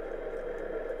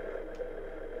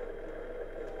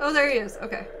 Oh, there he is.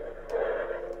 Okay.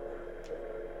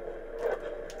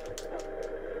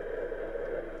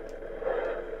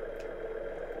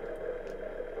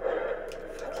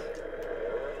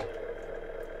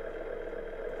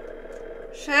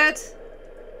 Shit.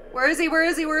 Where is he? Where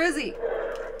is he? Where is he?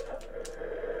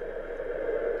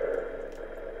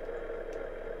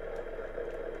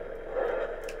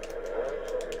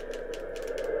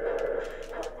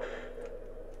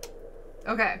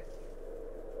 Okay.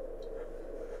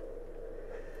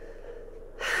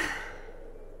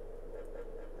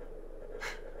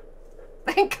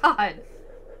 Thank God.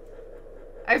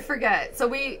 I forget.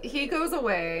 So he goes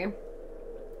away.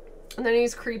 And then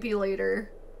he's creepy later.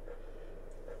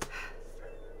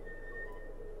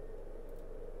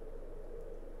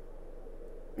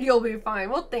 You'll be fine.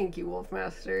 Well, thank you,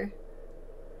 Wolfmaster.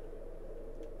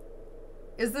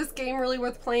 Is this game really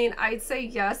worth playing? I'd say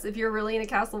yes. If you're really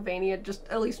into Castlevania, just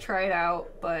at least try it out.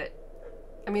 But,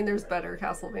 I mean, there's better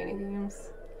Castlevania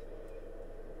games.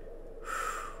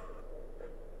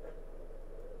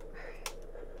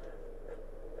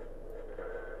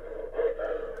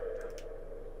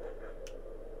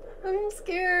 I'm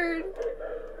scared.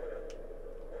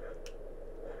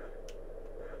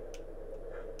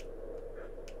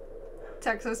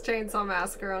 Texas Chainsaw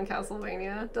Massacre on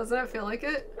Castlevania. Doesn't it feel like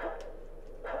it?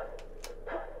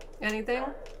 Anything?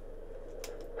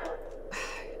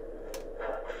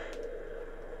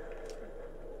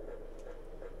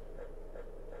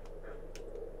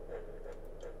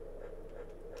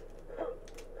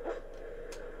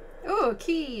 Oh, a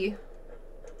key.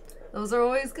 Those are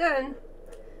always good.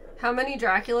 How many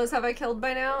Draculas have I killed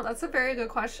by now? That's a very good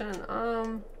question.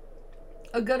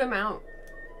 A good amount.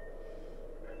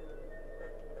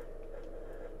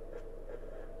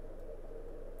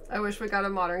 I wish we got a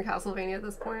modern Castlevania at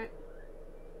this point.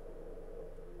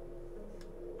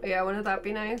 Yeah, wouldn't that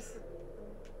be nice?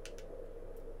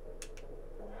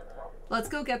 Let's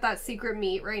go get that secret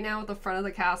meat right now at the front of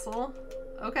the castle.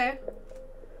 Okay.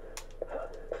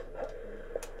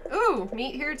 Ooh,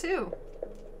 meat here too.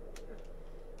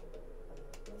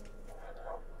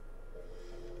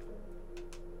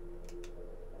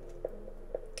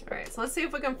 Alright, so let's see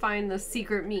if we can find the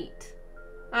secret meat.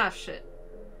 Ah, shit.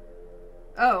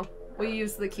 Oh, we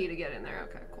used the key to get in there.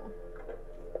 Okay, cool.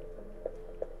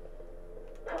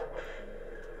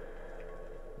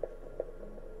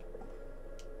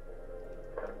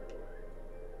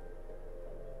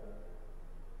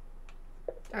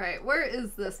 Alright, where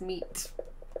is this meat?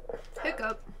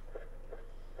 Hiccup.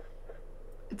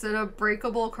 It's in a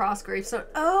breakable cross gravestone.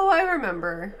 Oh, I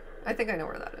remember. I think I know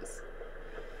where that is.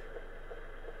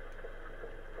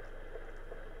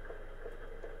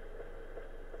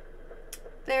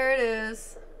 There it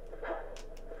is.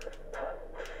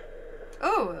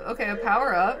 Oh, okay, a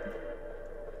power up.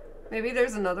 Maybe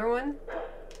there's another one.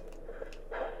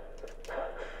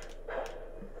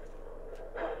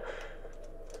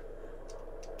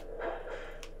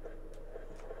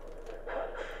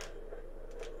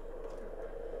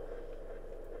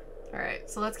 Alright,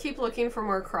 so let's keep looking for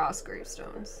more cross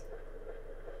gravestones.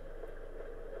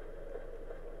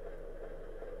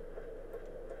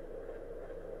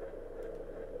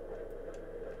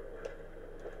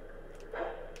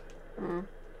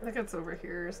 I think it's over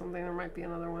here or something. There might be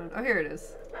another one. Oh, here it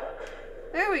is.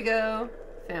 There we go.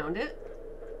 Found it.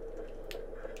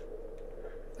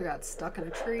 We got stuck in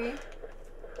a tree.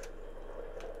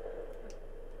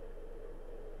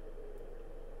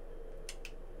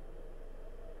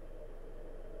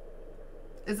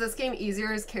 Is this game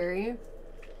easier as Carrie?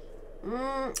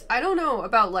 I don't know.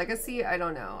 About Legacy, I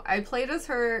don't know. I played as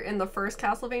her in the first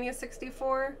Castlevania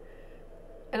 64,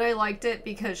 and I liked it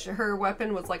because her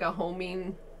weapon was like a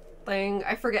homing thing.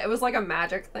 I forget. It was like a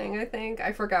magic thing, I think.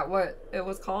 I forgot what it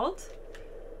was called.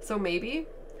 So maybe.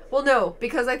 Well, no,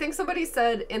 because I think somebody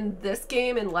said in this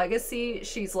game, in Legacy,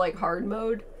 she's like hard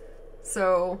mode.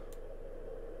 So,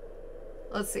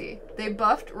 let's see. They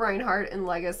buffed Reinhardt in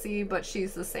Legacy, but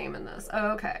she's the same in this.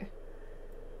 Oh, okay.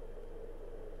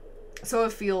 So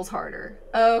it feels harder.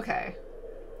 Oh, okay.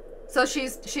 So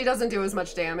she doesn't do as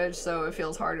much damage, so it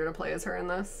feels harder to play as her in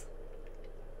this.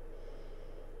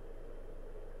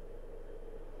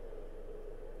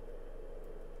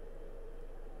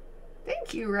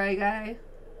 Thank you, Ray Guy.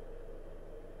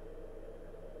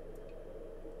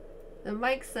 And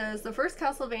Mike says, the first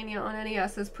Castlevania on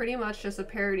NES is pretty much just a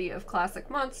parody of classic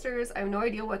monsters. I have no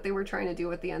idea what they were trying to do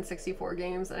with the N64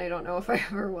 games, and I don't know if I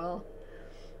ever will.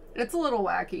 It's a little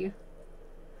wacky.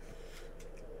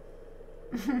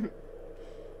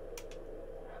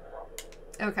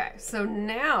 Okay, so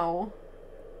now...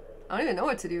 I don't even know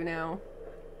what to do now.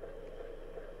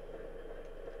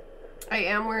 I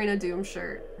am wearing a Doom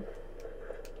shirt.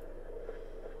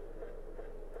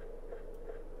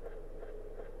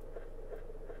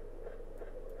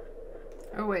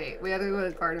 Oh wait, we have to go to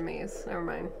the garden maze. Never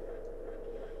mind.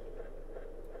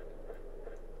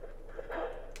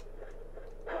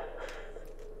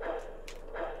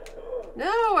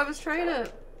 No, I was trying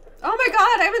to... Oh my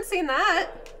god, I haven't seen that!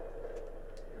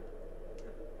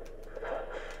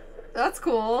 That's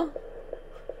cool.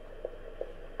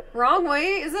 Wrong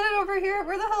way? Isn't it over here?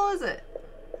 Where the hell is it?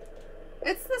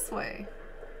 It's this way.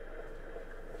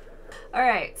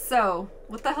 Alright, so,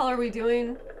 what the hell are we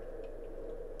doing?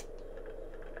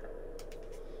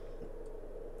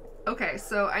 Okay,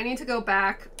 so I need to go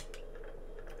back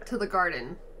to the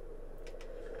garden.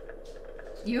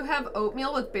 You have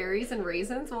oatmeal with berries and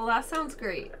raisins? Well, that sounds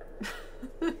great.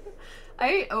 I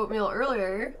ate oatmeal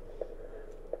earlier.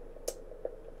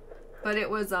 But it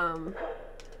was, I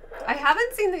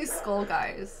haven't seen these skull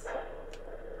guys.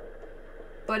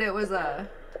 But it was a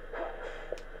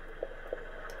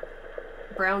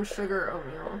brown sugar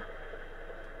oatmeal.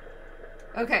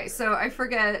 Okay, so I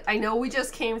forget. I know we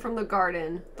just came from the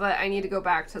garden, but I need to go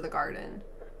back to the garden.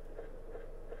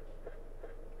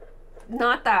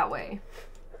 Not that way.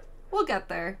 We'll get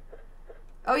there.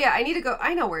 Oh yeah, I need to go.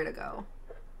 I know where to go.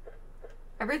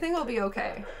 Everything will be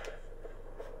okay.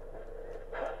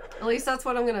 At least that's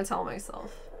what I'm gonna tell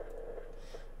myself.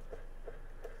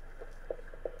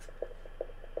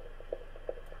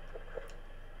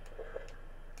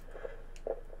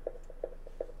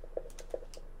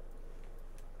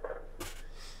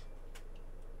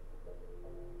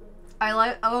 I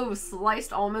like, oh,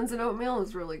 sliced almonds and oatmeal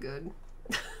is really good.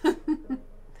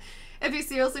 If he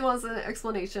seriously wants an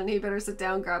explanation, he better sit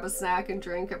down, grab a snack and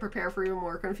drink and prepare for even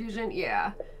more confusion.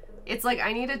 Yeah. It's like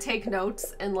I need to take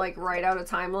notes and like write out a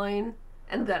timeline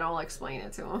and then I'll explain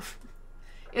it to him.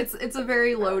 It's a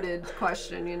very loaded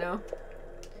question, you know?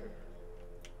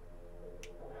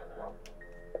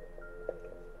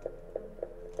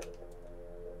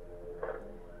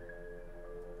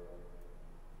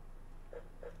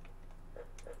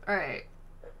 Alright.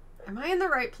 Am I in the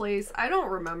right place? I don't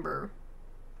remember.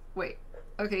 Wait.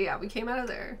 Okay, yeah, we came out of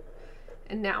there.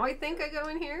 And now I think I go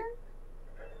in here?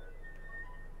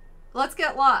 Let's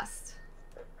get lost.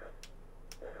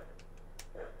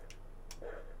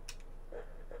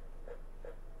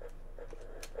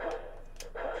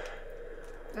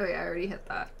 Oh yeah, I already hit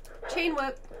that. Chain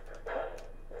whip.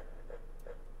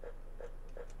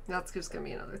 That's just gonna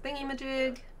be another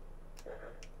thingy-majig.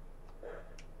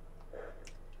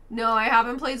 No, I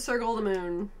haven't played Circle the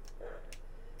Moon.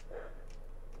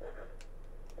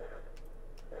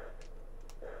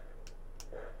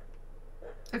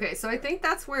 Okay, so I think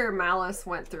that's where Malice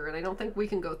went through, and I don't think we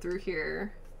can go through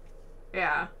here.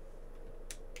 Yeah.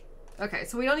 Okay,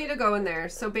 so we don't need to go in there.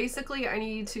 So basically I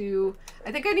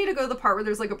think I need to go to the part where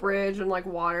there's like a bridge and like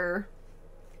water.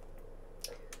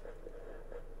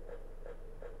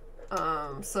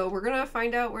 So we're gonna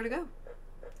find out where to go.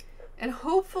 And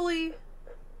hopefully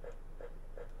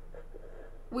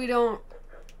we don't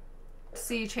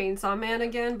see Chainsaw Man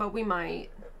again, but we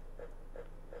might.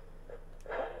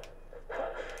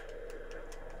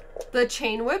 The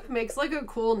chain whip makes like a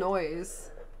cool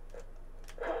noise.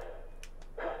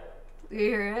 You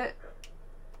hear it?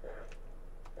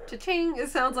 Cha-ching! It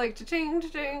sounds like cha-ching,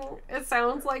 cha-ching. It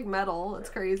sounds like metal. It's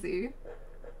crazy.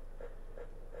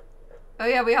 Oh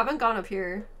yeah, we haven't gone up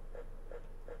here.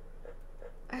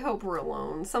 I hope we're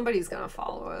alone. Somebody's gonna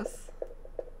follow us.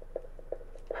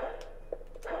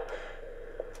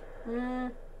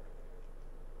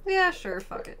 Yeah, sure,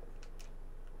 fuck it.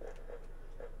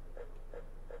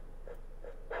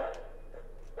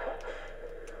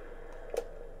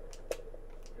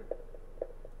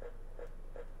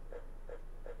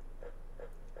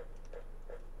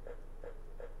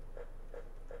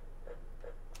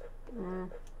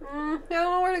 I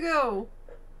don't know where to go.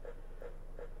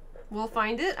 We'll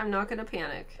find it. I'm not gonna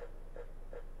panic.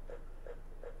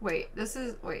 Wait,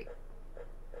 wait.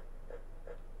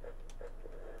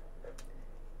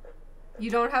 You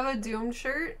don't have a Doom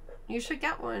shirt? You should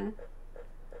get one.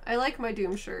 I like my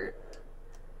Doom shirt.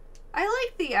 I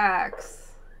like the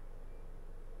axe.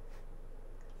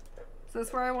 Is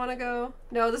this where I want to go?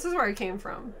 No, this is where I came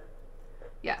from.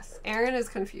 Yes, Erin is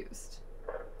confused.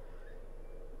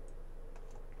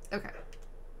 Okay.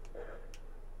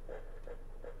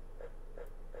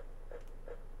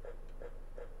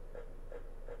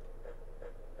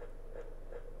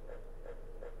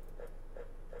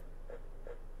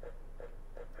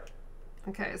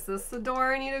 Okay, is this the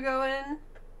door I need to go in?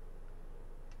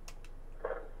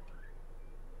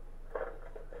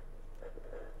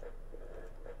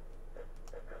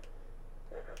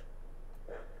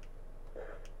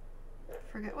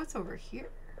 Forget what's over here.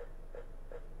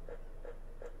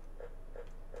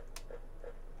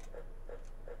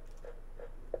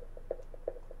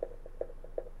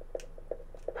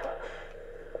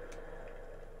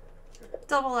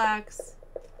 Double axe.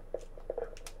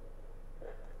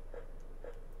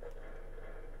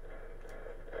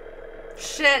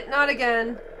 Shit, not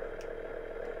again.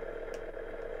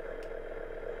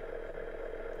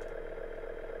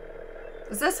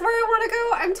 Is this where I want to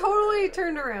go? I'm totally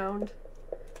turned around.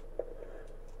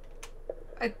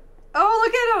 Oh,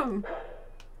 look at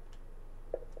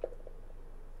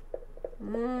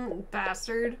him!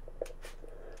 Bastard.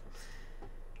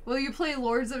 Will you play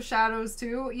Lords of Shadows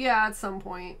too? Yeah, at some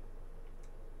point.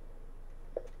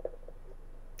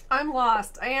 I'm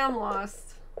lost. I am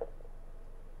lost.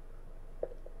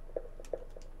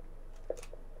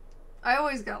 I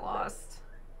always get lost.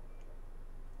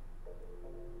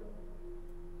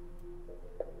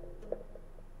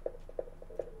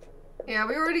 Yeah,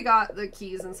 we already got the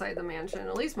keys inside the mansion,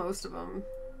 at least most of them.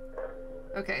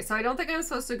 Okay, so I don't think I'm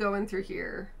supposed to go in through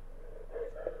here.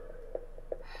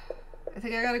 I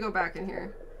think I gotta go back in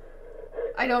here.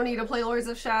 I don't need to play Lords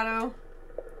of Shadow.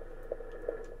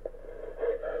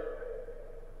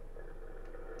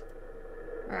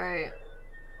 Alright.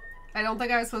 I don't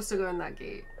think I was supposed to go in that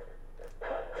gate.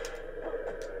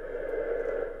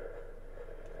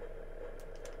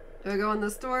 Do I go in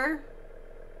this door?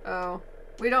 Oh.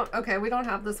 We don't, okay, we don't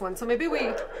have this one, so maybe we...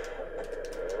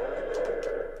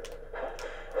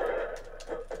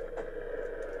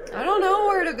 I don't know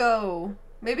where to go.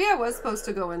 Maybe I was supposed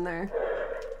to go in there.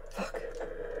 Fuck.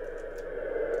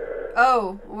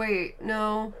 Oh, wait,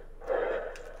 no.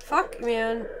 Fuck,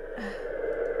 man.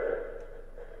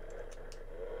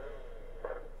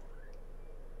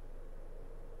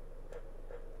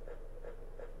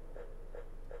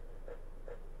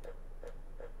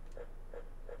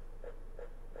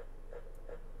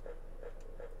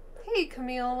 Hey,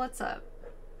 Camille, what's up?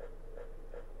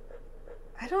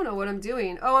 I don't know what I'm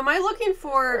doing. Oh, am I looking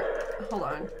for... Hold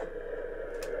on.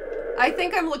 I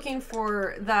think I'm looking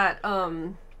for that,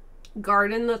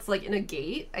 garden that's, like, in a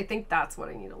gate. I think that's what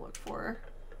I need to look for.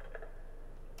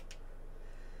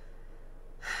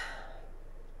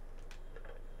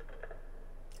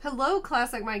 Hello,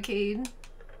 Classic Mikeade.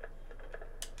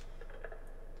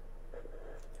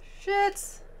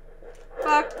 Shit.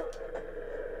 Fuck.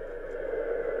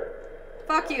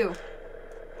 Fuck you.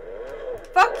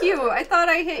 Fuck you! I thought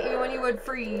I hit you and you would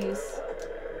freeze.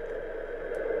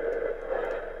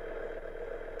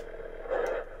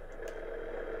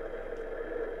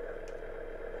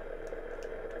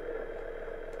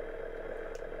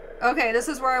 Okay, this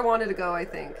is where I wanted to go, I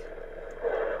think.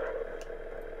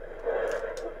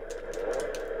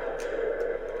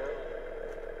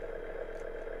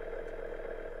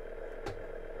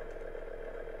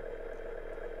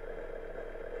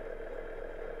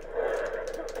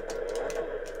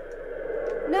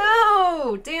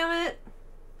 Damn it.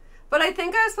 But I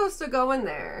think I was supposed to go in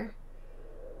there.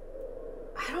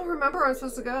 I don't remember where I'm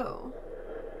supposed to go.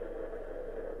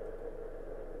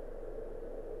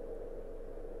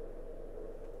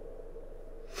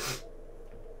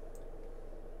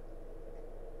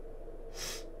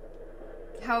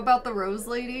 How about the Rose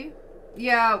Lady?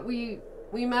 Yeah, we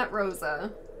met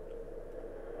Rosa.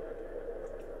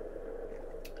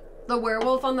 The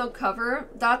werewolf on the cover,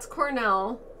 that's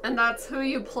Cornell. And that's who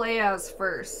you play as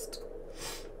first.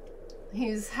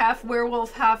 He's half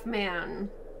werewolf, half man.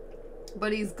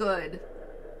 But he's good.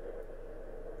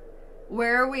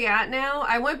 Where are we at now?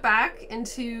 I went back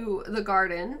into the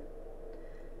garden.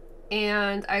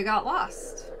 And I got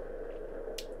lost.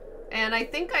 And I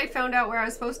think I found out where I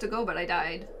was supposed to go, but I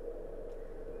died.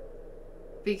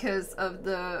 Because of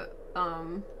the,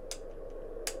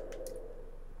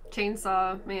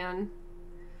 chainsaw man.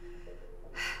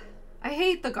 I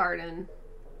hate the garden.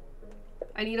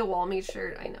 I need a wall meat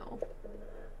shirt, I know.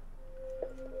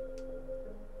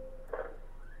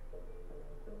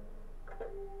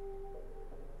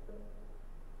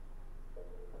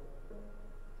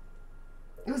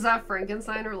 Was that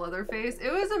Frankenstein or Leatherface?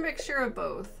 It was a mixture of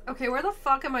both. Okay, where the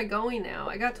fuck am I going now?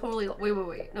 I got totally...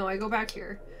 Wait. No, I go back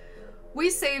here.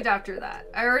 We saved after that.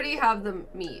 I already have the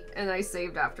meat, and I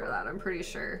saved after that, I'm pretty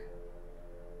sure.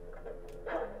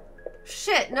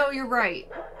 Shit, no, you're right.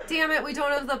 Damn it, we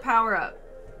don't have the power up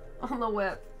on the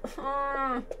whip.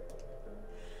 I'm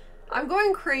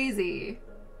going crazy.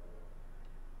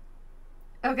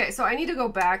 Okay, so I need to go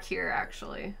back here,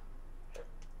 actually.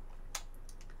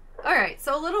 Alright,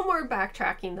 so a little more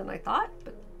backtracking than I thought,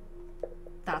 but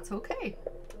that's okay.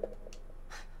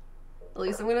 At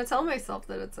least I'm gonna tell myself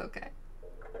that it's okay.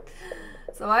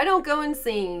 So I don't go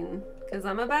insane, because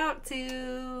I'm about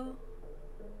to.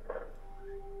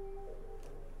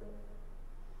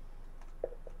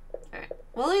 Alright,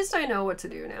 well at least I know what to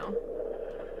do now.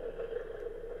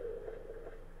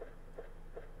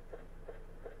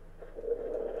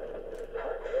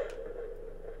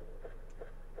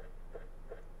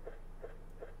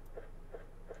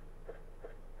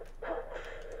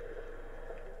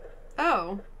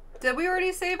 Oh, did we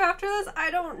already save after this?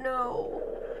 I don't know.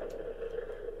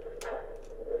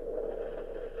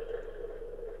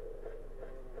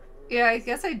 Yeah, I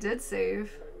guess I did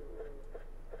save.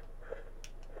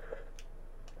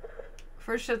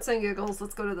 For shits and giggles,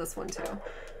 let's go to this one too.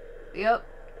 Yep.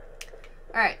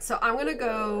 Alright, so I'm gonna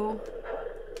go...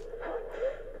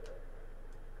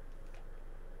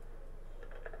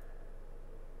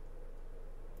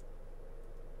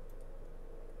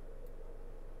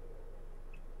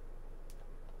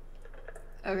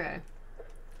 Okay.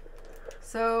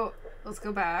 So, let's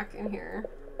go back in here.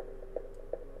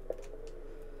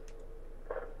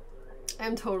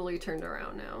 I'm totally turned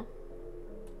around now.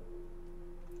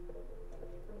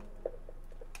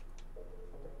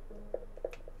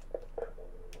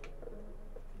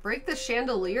 Break the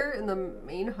chandelier in the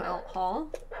main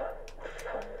hall?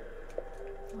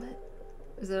 What?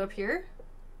 Is it up here?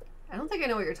 I don't think I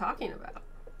know what you're talking about.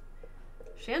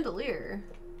 Chandelier?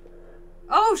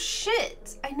 Oh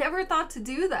shit! I never thought to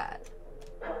do that.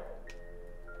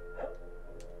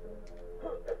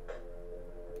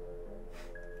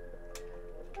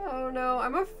 Oh no,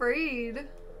 I'm afraid.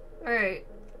 Alright.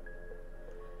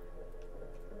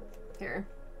 Here.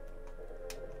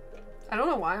 I don't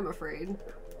know why I'm afraid.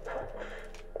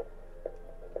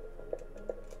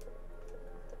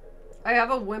 I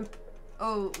have a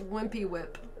wimpy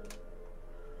whip.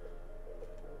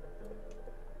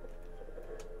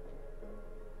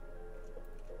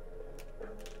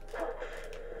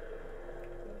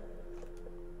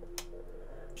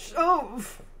 Oh!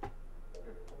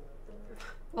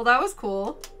 Well, that was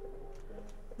cool.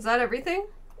 Is that everything?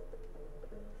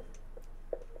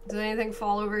 Did anything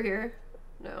fall over here?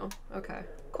 No. Okay.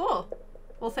 Cool.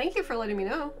 Well, thank you for letting me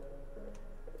know.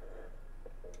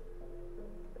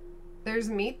 There's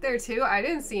meat there too? I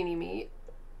didn't see any meat.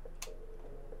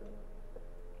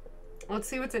 Let's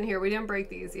see what's in here. We didn't break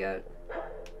these yet.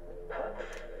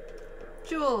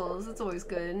 Jewels. That's always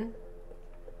good.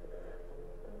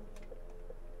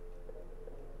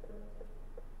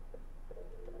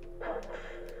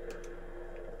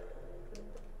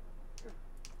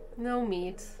 No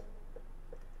meat.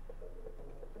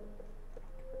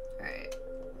 Alright.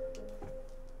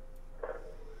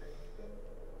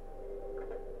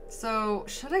 So,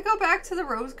 should I go back to the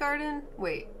rose garden?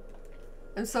 Wait.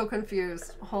 I'm so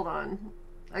confused. Hold on.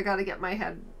 I gotta get my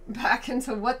head back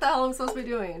into what the hell I'm supposed to be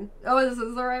doing. Oh, this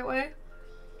is the right way?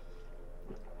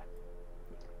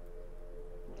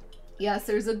 Yes,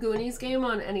 there's a Goonies game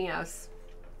on NES.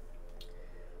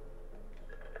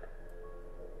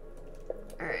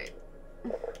 Alright.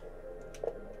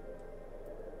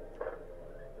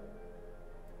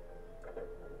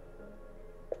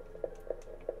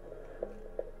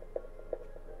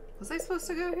 Was I supposed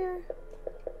to go here?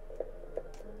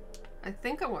 I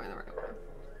think I'm going the right way.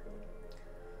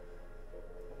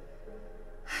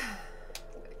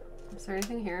 Is there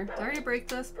anything here? Did I already break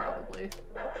this? Probably.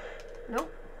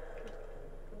 Nope.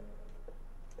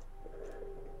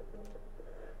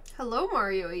 Hello,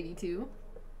 Mario82.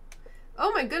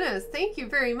 Oh my goodness, thank you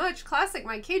very much, Classic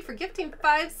Mike Cade, for gifting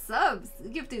 5 subs.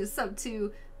 Gifting a sub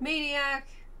to Maniac,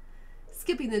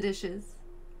 Skipping the Dishes,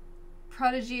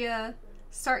 Prodigia,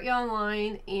 Start Ya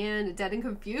Online, and Dead and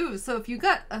Confused. So if you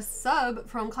got a sub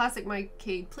from Classic Mike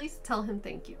Cade, please tell him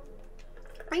thank you.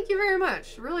 Thank you very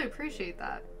much. Really appreciate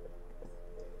that.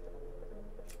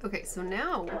 Okay, so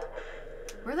now,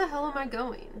 where the hell am I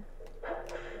going?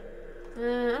 I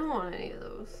don't want any of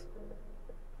those.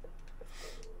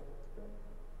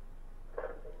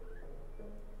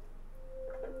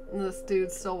 And this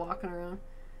dude's still walking around.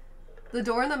 The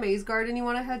door in the maze garden you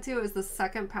want to head to is the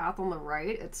second path on the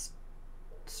right. It's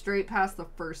straight past the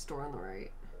first door on the right.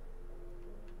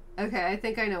 Okay, I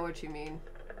think I know what you mean.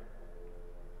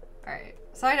 Alright,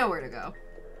 so I know where to go.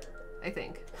 I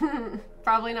think.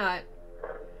 Probably not.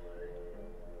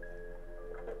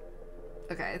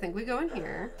 Okay, I think we go in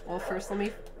here. Well, first let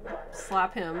me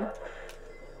slap him.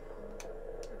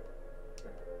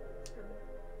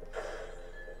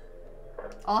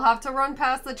 I'll have to run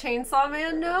past the chainsaw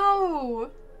man?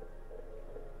 No!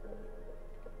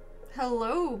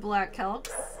 Hello, Black Kelps.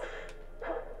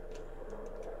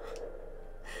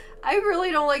 I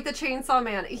really don't like the chainsaw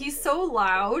man. He's so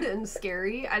loud and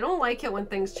scary. I don't like it when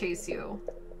things chase you.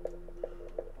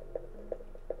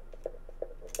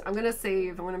 I'm gonna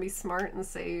save. I'm gonna be smart and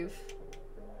save.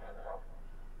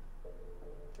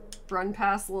 Run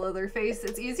past Leatherface.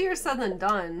 It's easier said than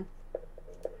done.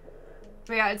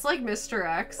 But yeah, it's like Mr.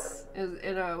 X.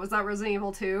 Was that Resident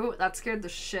Evil 2? That scared the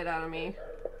shit out of me.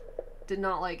 Did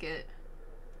not like it.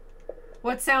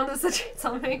 What sound does the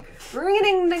chainsaw make?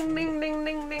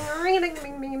 Ring-a-ding-ding-ding-ding-ding-ding.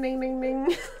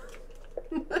 Ring-a-ding-ding-ding-ding-ding-ding.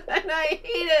 And I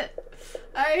hate it.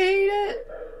 I hate it.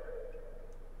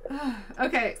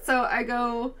 Okay, so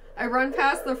I run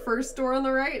past the first door on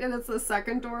the right, and it's the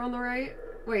second door on the right.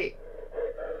 Wait.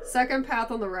 Second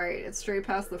path on the right. It's straight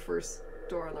past the first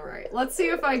door on the right. Let's see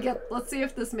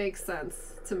if this makes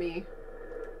sense to me.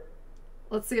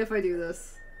 Let's see if I do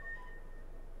this.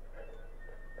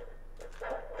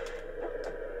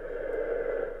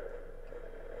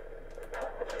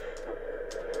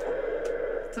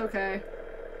 It's okay.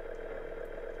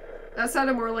 That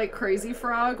sounded more like Crazy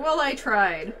Frog. Well, I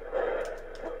tried.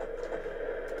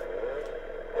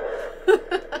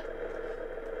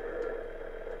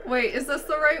 Wait, is this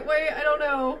the right way? I don't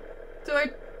know.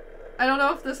 I don't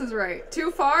know if this is right.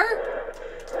 Too far?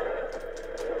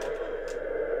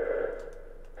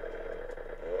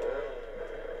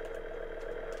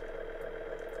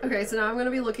 Okay, so now I'm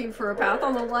gonna be looking for a path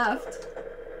on the left.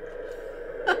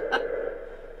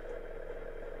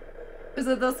 Is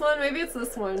it this one? Maybe it's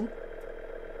this one.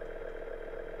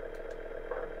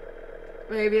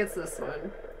 Maybe it's this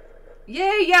one.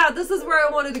 Yay, yeah, this is where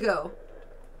I wanted to go.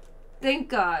 Thank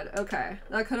God. Okay,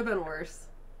 that could have been worse.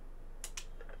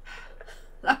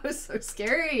 That was so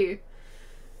scary.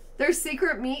 There's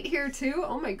secret meat here too?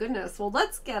 Oh my goodness. Well,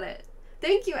 let's get it.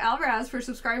 Thank you, Alraz, for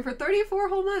subscribing for 34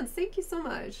 whole months. Thank you so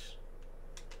much.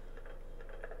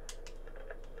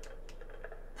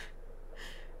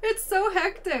 It's so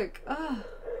hectic. Ugh.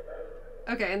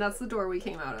 Okay, and that's the door we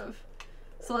came out of.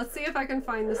 So let's see if I can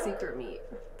find the secret meat.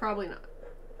 Probably not.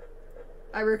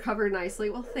 I recovered nicely.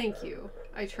 Well, thank you.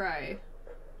 I try.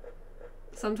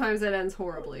 Sometimes it ends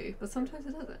horribly, but sometimes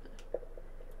it doesn't.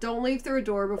 Don't leave through a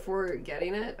door before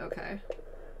getting it? Okay.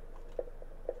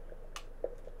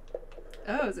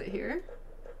 Oh, is it here?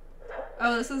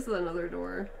 Oh, this is another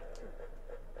door.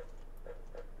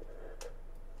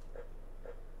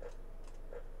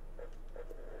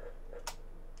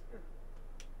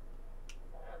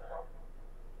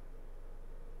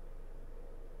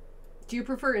 Do you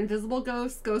prefer invisible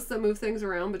ghosts, ghosts that move things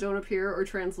around but don't appear, or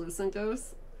translucent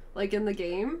ghosts? Like in the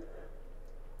game?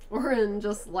 Or in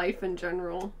just life in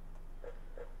general?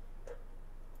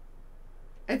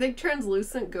 I think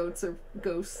translucent goats are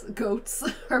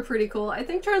pretty cool. I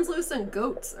think translucent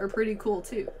goats are pretty cool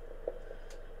too.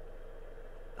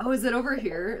 Oh, is it over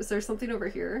here? Is there something over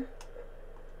here?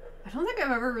 I don't think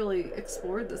I've ever really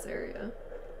explored this area.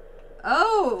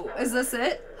 Oh, is this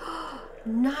it?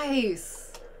 Nice.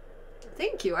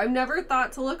 Thank you. I've never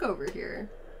thought to look over here.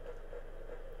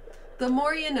 The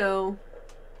more you know.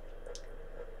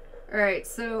 Alright,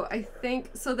 so I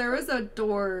think... So there was a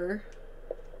door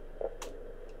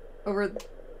over...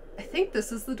 I think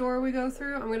this is the door we go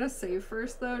through. I'm gonna save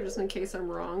first, though, just in case I'm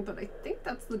wrong. But I think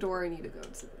that's the door I need to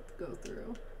go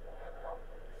through.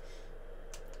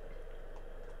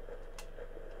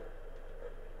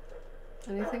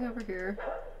 Anything over here?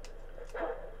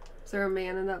 Is there a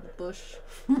man in that bush?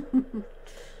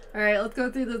 Alright, let's go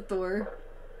through the door.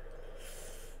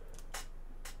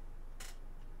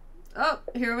 Oh,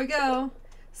 here we go.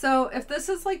 So, if this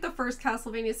is like the first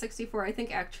Castlevania 64, I think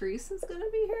Actrice is gonna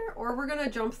be here. Or we're gonna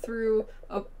jump through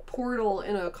a portal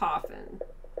in a coffin.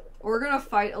 Or we're gonna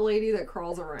fight a lady that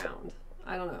crawls around.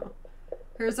 I don't know.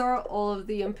 Here's all of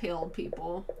the impaled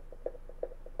people.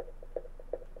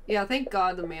 Yeah, thank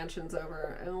God the mansion's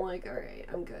over. I'm like, alright,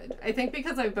 I'm good. I think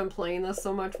because I've been playing this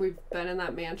so much, we've been in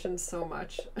that mansion so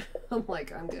much. I'm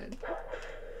like, I'm good.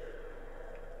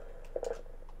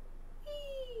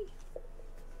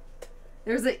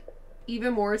 There's an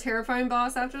even more terrifying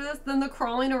boss after this than the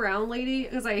crawling around lady,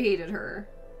 because I hated her.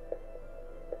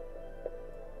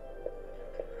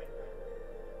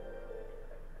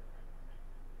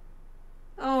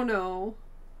 Oh no.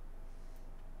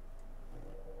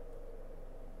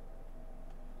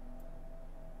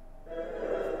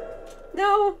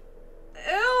 No!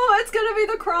 Ew, it's gonna be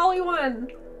the crawly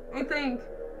one, I think.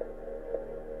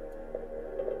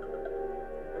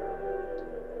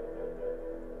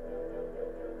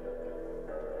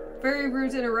 Very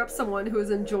rude to interrupt someone who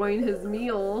is enjoying his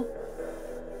meal.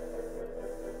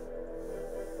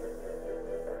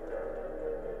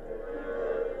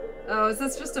 Oh, is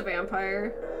this just a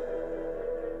vampire?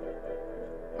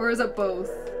 Or is it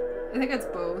both? I think it's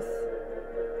both.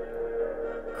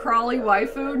 Crawly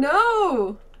waifu?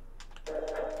 No!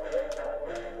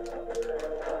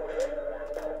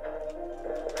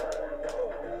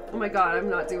 Oh my god, I'm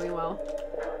not doing well.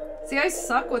 See, I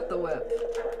suck with the whip.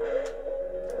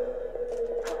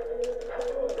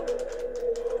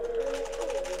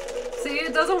 See,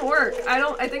 it doesn't work.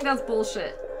 I think that's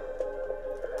bullshit.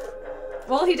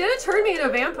 Well, he didn't turn me into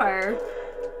a vampire.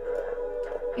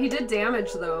 He did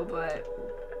damage though, but...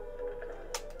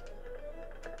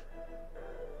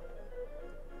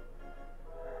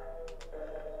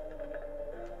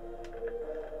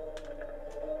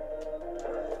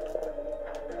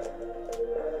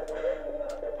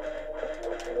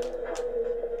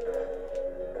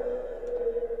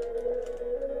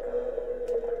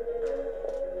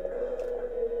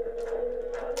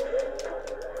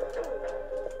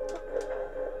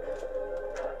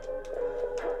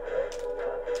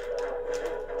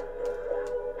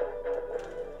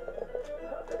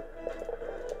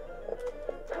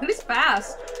 He's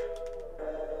fast.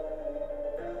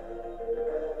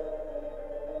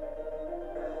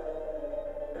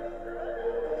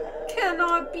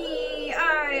 Cannot be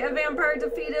I, a vampire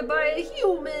defeated by a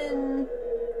human.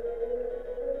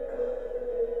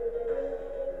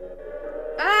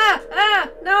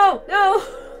 No, no.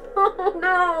 Oh,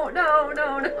 no, no,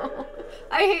 no, no.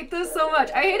 I hate this so much.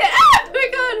 I hate it. Ah, oh my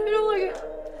god, I don't like it.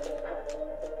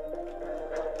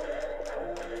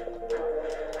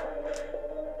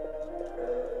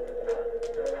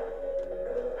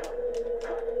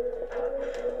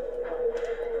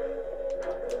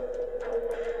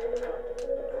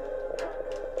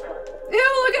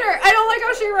 Ew, look at her. I don't like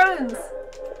how she runs.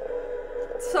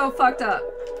 It's so fucked up.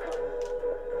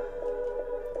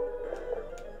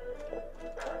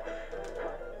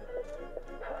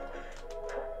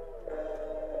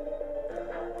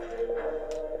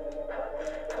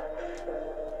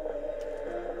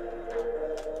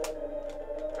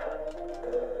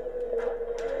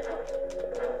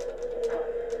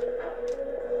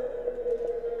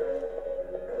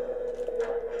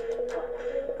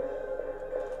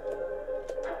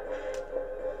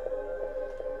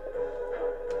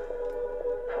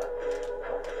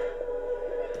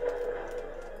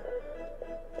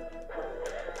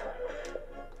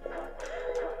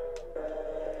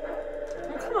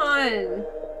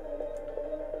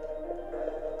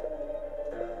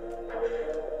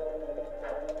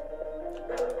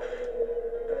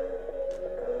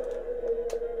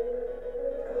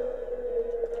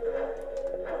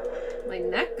 My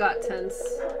neck got tense.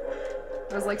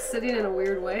 I was like sitting in a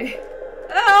weird way.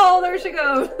 Oh, there she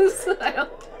goes. I don't...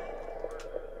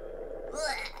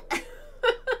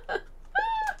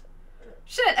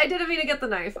 Shit, I didn't mean to get the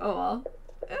knife. Oh well.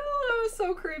 Oh, that was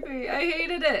so creepy. I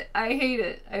hated it. I hate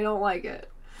it. I don't like it.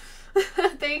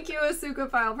 Thank you,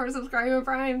 Asuka-File, for subscribing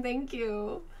Prime. Thank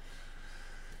you.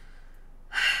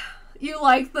 You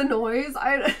like the noise?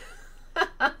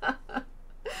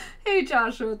 Hey,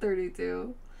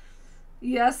 Joshua32.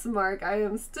 Yes, Mark, I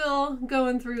am still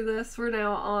going through this. We're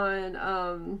now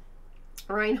on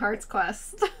Reinhardt's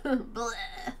quest.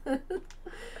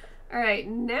 Alright,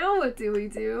 now what do we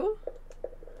do?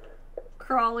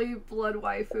 Crawly blood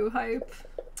waifu hype.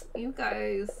 You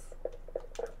guys.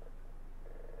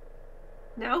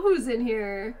 Now who's in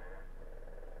here?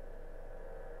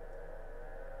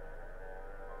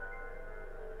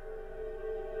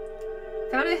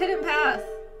 Found a hidden path.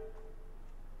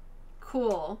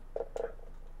 Cool.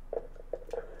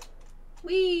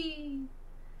 Whee!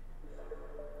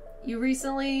 You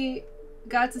recently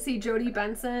got to see Jodie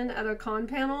Benson at a con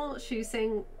panel. She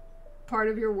sang part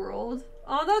of your world.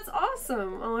 Oh, that's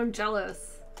awesome. Oh, I'm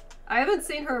jealous. I haven't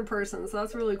seen her in person, so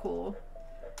that's really cool.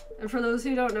 And for those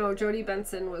who don't know, Jodie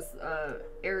Benson was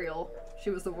Ariel. She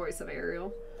was the voice of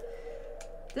Ariel.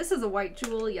 This is a white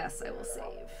jewel. Yes, I will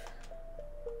save.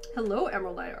 Hello,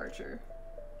 Emerald Eye Archer.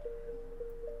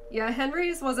 Yeah,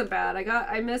 Henry's wasn't bad.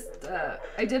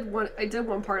 I did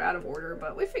one part out of order,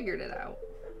 but we figured it out.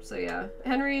 So yeah,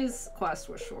 Henry's quest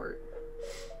was short.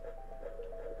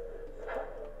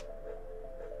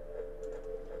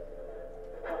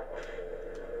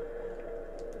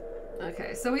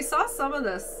 Okay, so we saw some of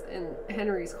this in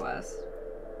Henry's quest.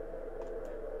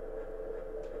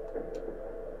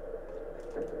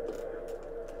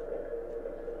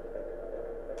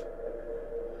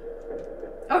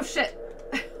 Oh shit!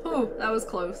 Oh, that was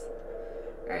close.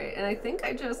 Alright, and I think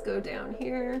I just go down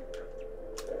here.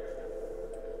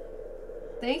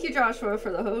 Thank you, Joshua,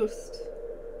 for the host.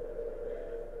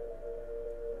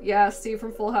 Yeah, Steve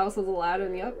from Full House was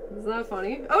Aladdin, yep. Isn't that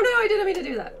funny? Oh no, I didn't mean to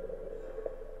do that.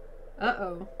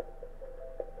 Uh-oh.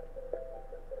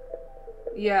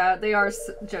 Yeah, they are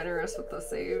generous with the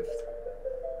saves,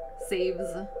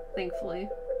 thankfully.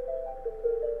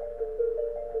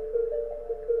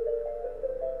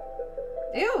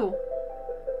 Ew!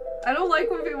 I don't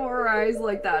like when people wear eyes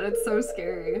like that, it's so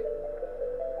scary.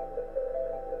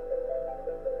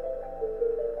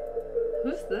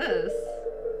 Who's this?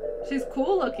 She's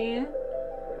cool looking.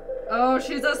 Oh,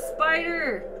 she's a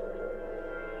spider!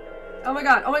 Oh my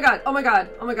god, oh my god, oh my god,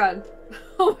 oh my god.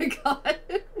 Oh my god.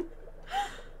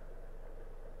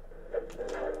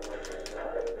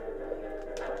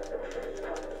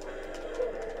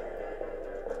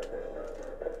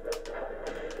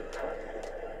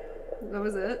 That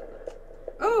was it?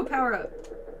 Oh, power up.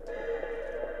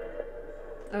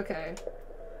 Okay.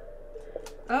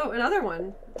 Oh, another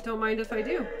one. Don't mind if I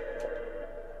do.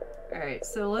 Alright,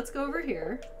 so let's go over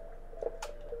here.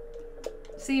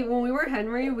 See, when we were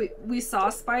Henry, we saw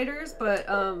spiders, but,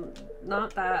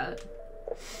 not that.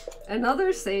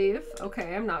 Another save.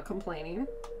 Okay, I'm not complaining.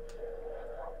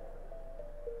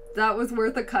 That was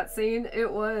worth a cutscene.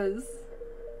 It was.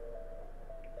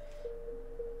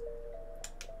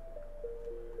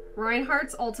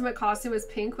 Reinhardt's ultimate costume is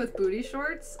pink with booty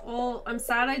shorts. Well, I'm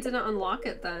sad I didn't unlock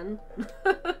it then.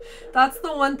 That's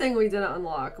the one thing we didn't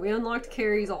unlock. We unlocked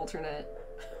Carrie's alternate.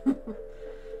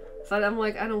 So I'm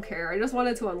like, I don't care. I just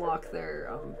wanted to unlock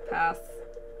their paths.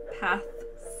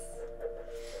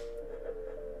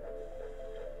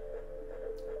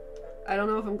 I don't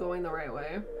know if I'm going the right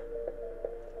way.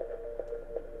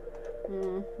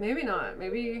 Maybe not.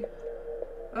 Maybe...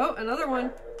 Oh, another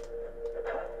one.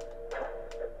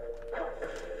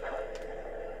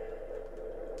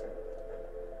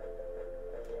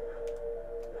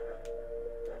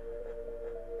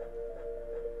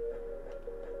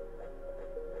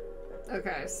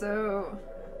 Okay, so...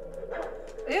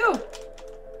 Ew!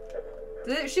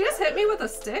 She just hit me with a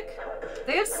stick?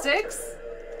 They have sticks?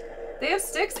 They have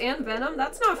sticks and venom?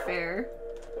 That's not fair.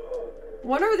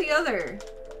 One or the other.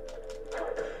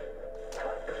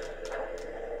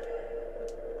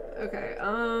 Okay,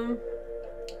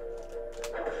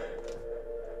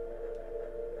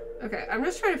 Okay, I'm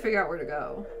just trying to figure out where to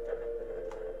go.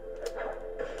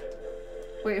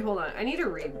 Wait, hold on. I need to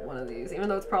read one of these, even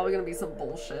though it's probably gonna be some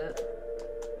bullshit.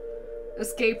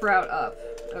 Escape route up.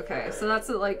 Okay, so that's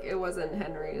it, like it was in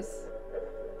Henry's.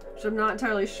 Which I'm not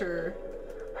entirely sure.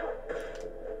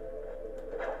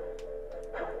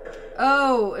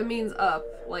 Oh, it means up.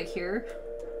 Like here.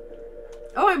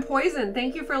 Oh, I'm poisoned.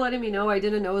 Thank you for letting me know. I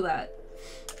didn't know that.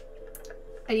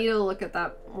 I need to look at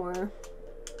that more.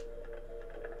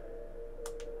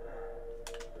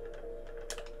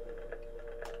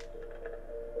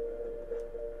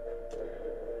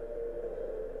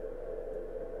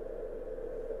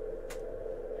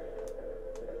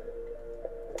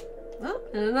 Well,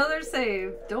 and another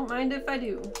save. Don't mind if I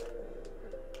do.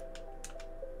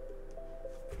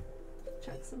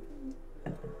 Check something.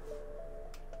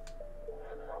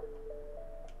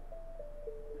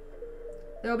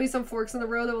 There'll be some forks in the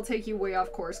road that will take you way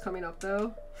off course coming up,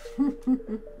 though.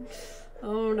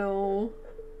 Oh no.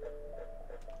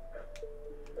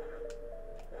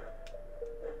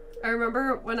 I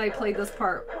remember when I played this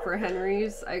part for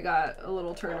Henry's, I got a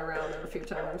little turnaround a few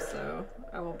times, so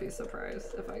I won't be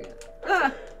surprised if I get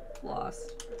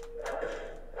lost.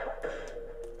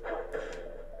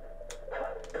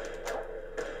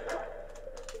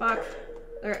 Fuck.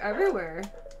 They're everywhere.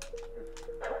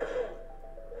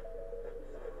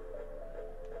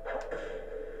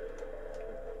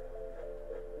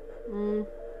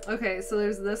 Okay, so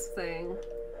there's this thing.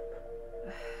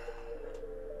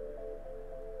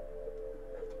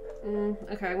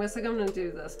 Okay, I guess I'm gonna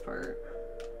do this part.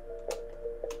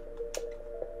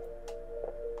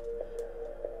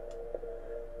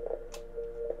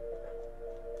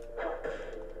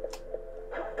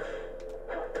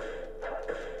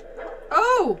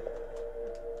 Oh!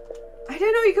 I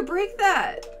didn't know you could break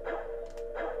that!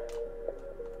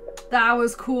 That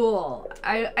was cool.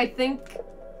 I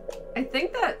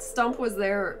think that stump was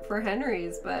there for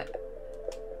Henry's, but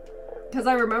because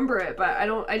I remember it, but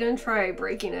I didn't try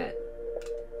breaking it.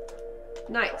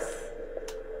 Nice.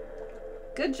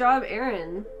 Good job,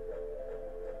 Erin.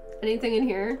 Anything in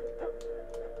here?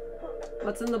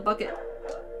 What's in the bucket?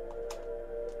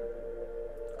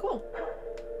 Cool.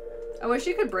 I wish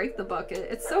you could break the bucket.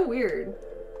 It's so weird.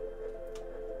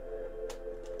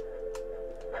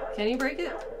 Can you break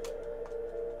it?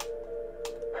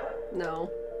 No.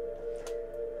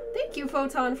 Thank you,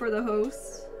 Photon, for the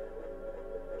host.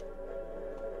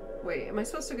 Wait, am I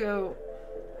supposed to go...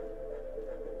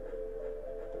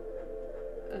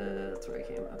 that's where I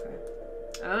came. Okay.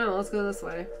 I don't know, let's go this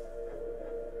way.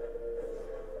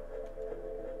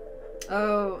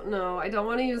 Oh, no, I don't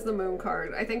want to use the moon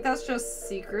card. I think that's just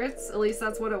secrets. At least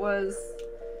that's what it was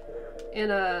in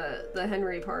the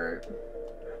Henry part.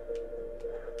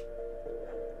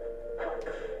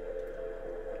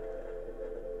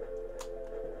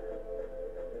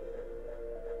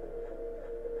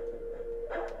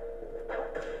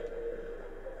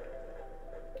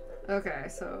 Okay,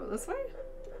 so this way?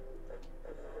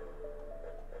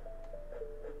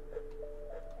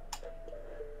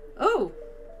 Oh!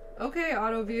 Okay,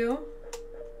 auto view.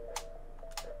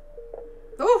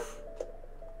 Oof!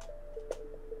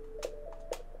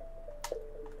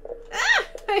 Ah!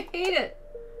 I hate it!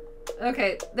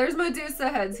 Okay, there's Medusa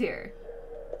heads here.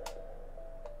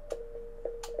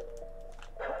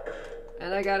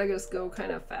 And I gotta just go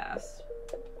kind of fast.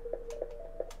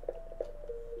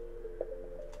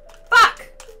 Fuck!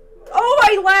 Oh,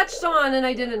 I latched on and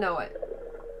I didn't know it.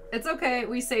 It's okay,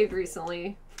 we saved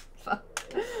recently. Fuck.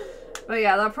 But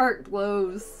yeah, that part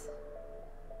blows.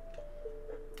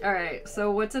 Alright,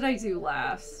 so what did I do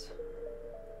last?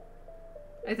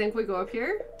 I think we go up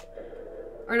here?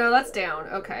 Or no, that's down.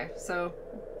 Okay, so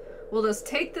we'll just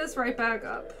take this right back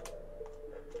up.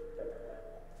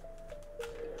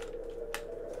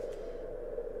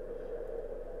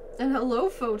 And hello,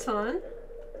 Photon.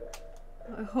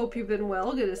 I hope you've been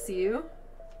well. Good to see you.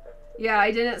 Yeah,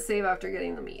 I didn't save after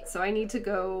getting the meat, so I need to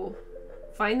go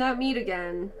find that meat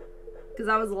again. Because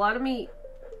that was a lot of meat.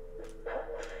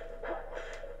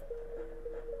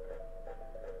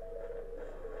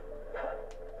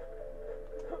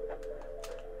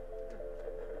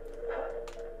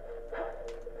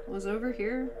 Was it over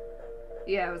here?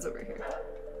 Yeah, it was over here.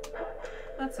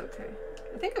 That's okay.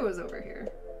 I think it was over here.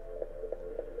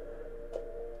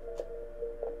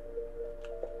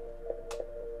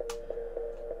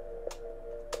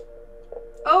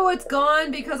 Oh, it's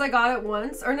gone because I got it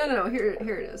once. Or no, here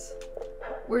it is.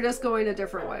 We're just going a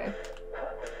different way.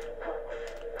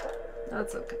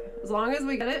 That's okay. As long as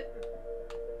we get it.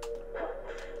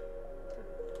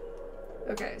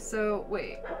 Okay, so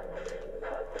wait.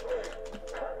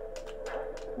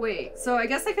 Wait, so I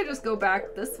guess I could just go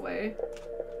back this way.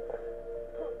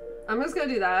 I'm just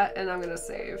gonna do that and I'm gonna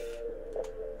save.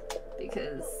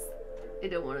 Because I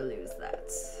don't want to lose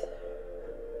that.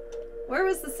 Where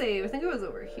was the save? I think it was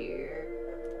over here.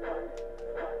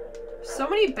 So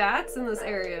many bats in this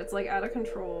area. It's like out of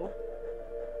control.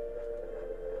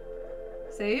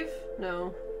 Save?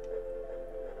 No.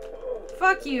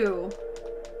 Fuck you.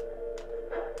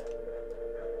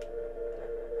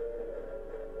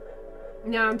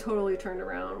 Now I'm totally turned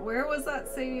around. Where was that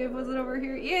save? Was it over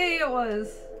here? Yay, it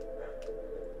was.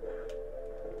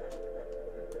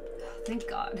 Thank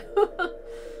God.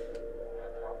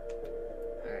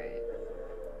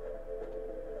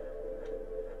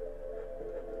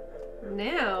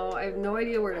 Now, I have no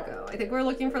idea where to go. I think we're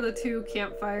looking for the 2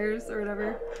 campfires or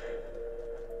whatever.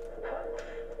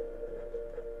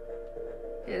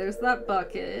 Okay, there's that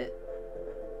bucket.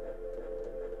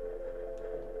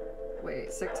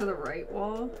 Wait, stick to the right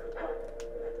wall?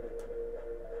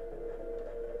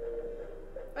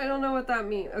 I don't know what that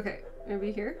means. Okay,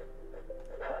 maybe here?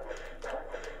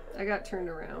 I got turned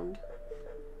around.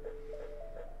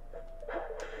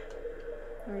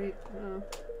 Already, no.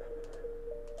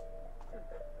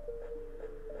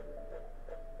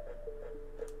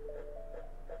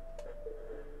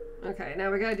 Okay,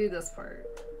 now we gotta do this part.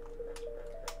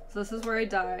 So this is where I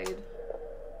died.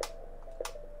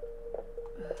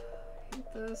 I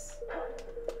hate this.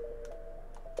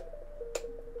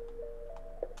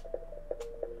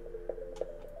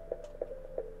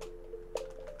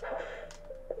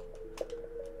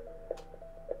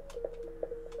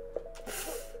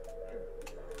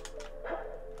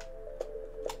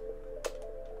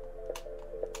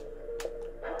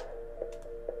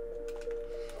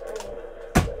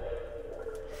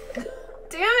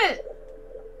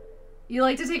 You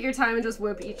like to take your time and just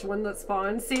whip each one that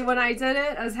spawns. See, when I did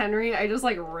it as Henry, I just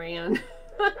like ran.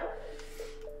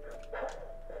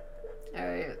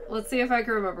 Alright, let's see if I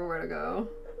can remember where to go.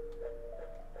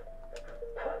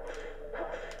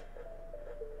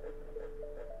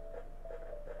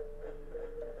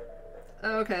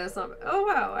 Okay, that's not... Oh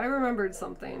wow, I remembered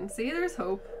something. See, there's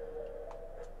hope.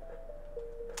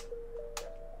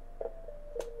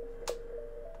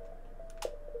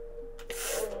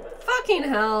 Fucking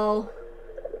hell.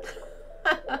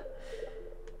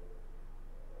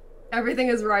 Everything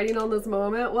is riding on this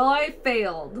moment. Well, I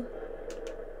failed.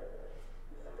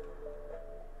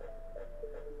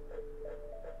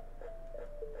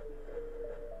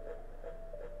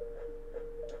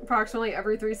 approximately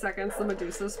every 3 seconds the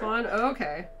Medusa spawn. Oh,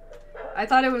 okay. I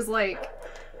thought it was like,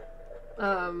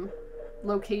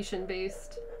 location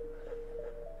based.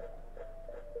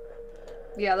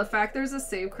 Yeah, the fact there's a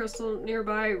save crystal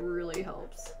nearby really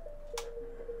helps.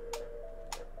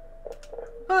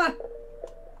 Ah!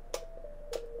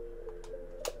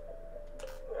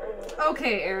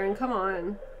 Okay, Erin, come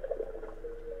on.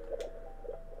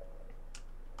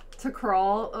 To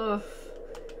crawl? Ugh.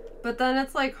 But then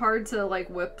it's like hard to like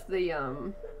whip the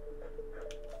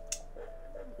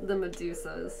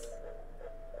Medusas.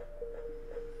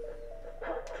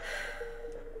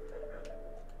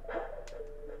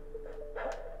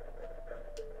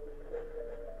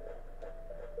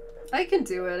 I can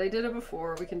do it. I did it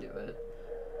before. We can do it.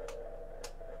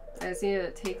 I just need to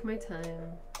take my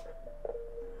time.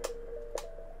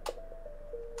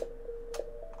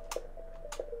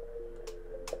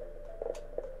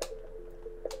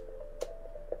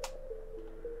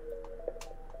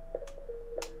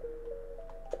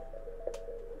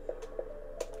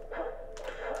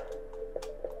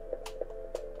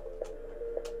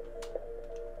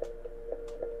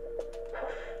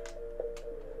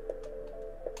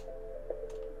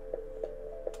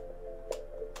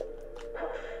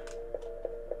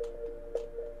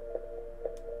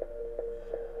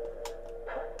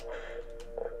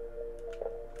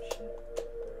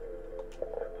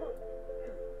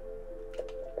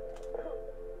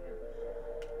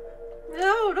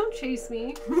 No, don't chase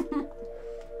me.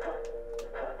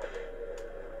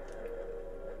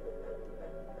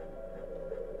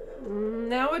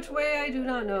 Now which way I do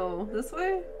not know. This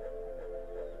way?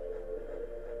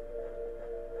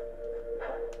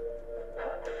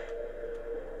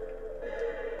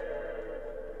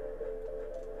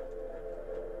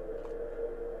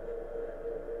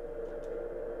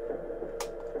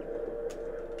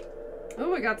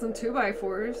 Oh, we got some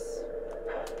 2x4s.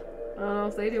 I don't know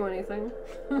if they do anything.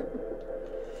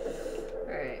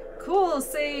 Alright, cool,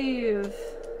 save!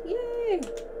 Yay!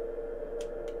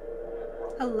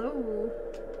 Hello!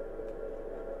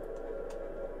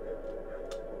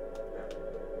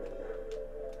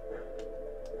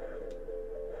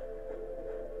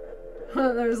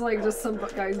 There's like just some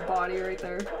guy's body right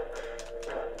there.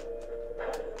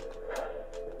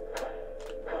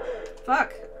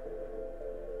 Fuck!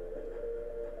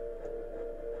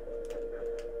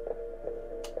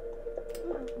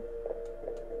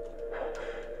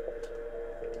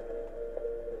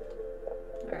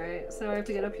 Alright, so I have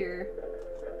to get up here.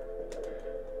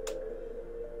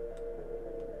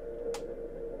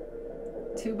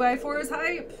 Two by four is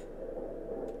hype!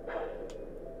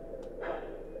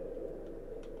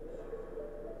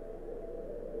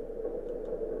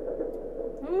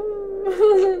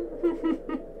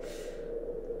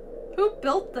 Who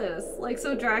built this? Like,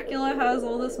 so Dracula has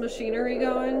all this machinery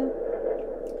going?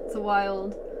 It's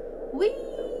wild. Whee!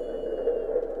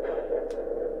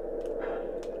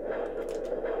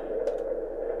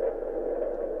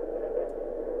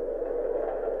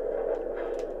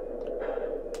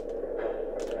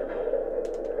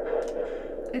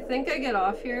 I think I get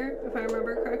off here, if I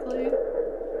remember correctly.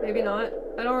 Maybe not.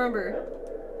 I don't remember.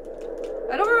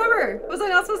 I don't remember! Was I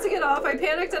not supposed to get off? I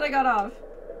panicked and I got off.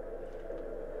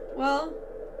 Well,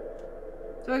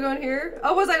 do I go in here?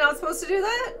 Oh, was I not supposed to do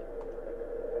that?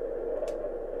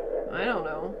 I don't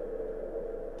know.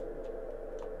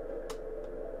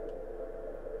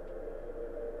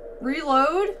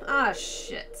 Reload? Ah,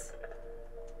 shit.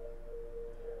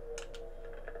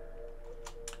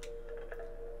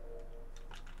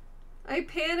 I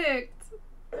panicked.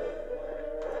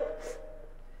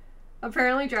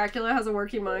 Apparently Dracula has a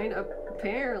working mind.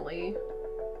 Apparently.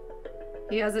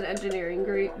 He has an engineering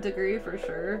degree for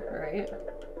sure, right?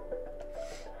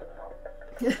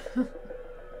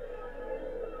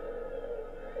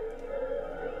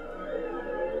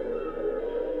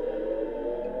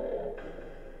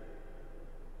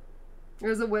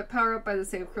 There's a whip power up by the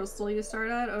save crystal you start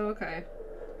at? Oh, okay.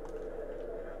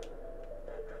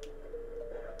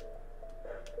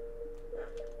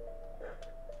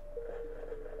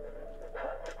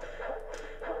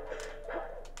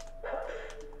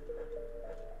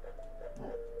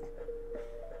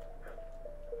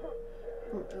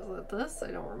 Is it this?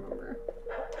 I don't remember.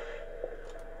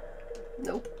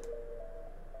 Nope.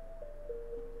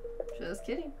 Just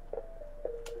kidding.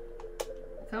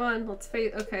 Come on, let's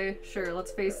face. Okay, sure,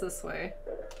 let's face this way.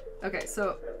 Okay,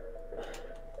 so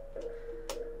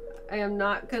I am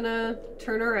not gonna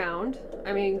turn around.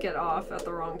 I mean, get off at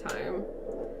the wrong time.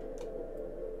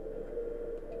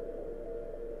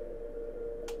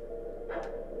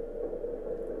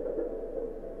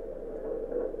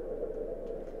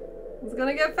 It's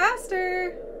gonna get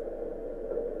faster.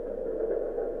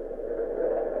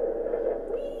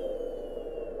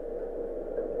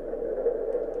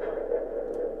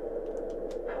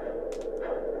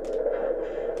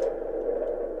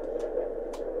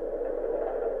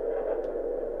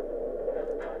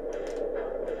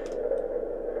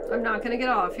 not gonna get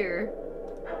off here.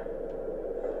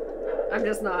 I'm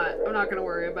just not. I'm not gonna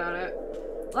worry about it.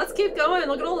 Let's keep going.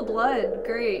 Look at all the blood.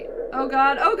 Great. Oh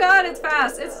god. Oh god, it's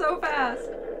fast. It's so fast.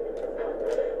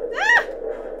 Ah!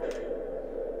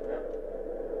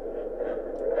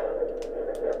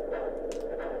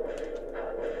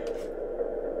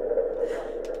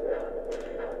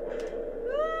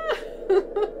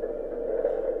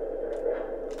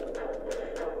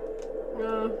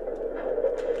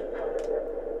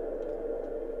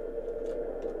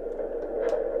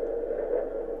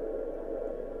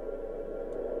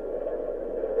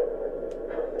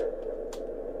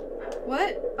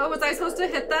 What? Oh, was I supposed to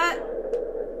hit that?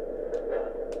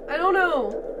 I don't know.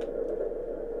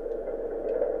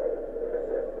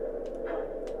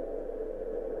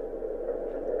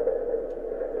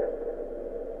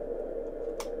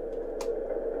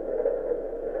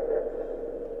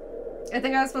 I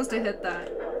think I was supposed to hit that.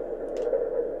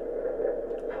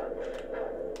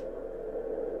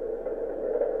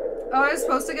 Oh, I was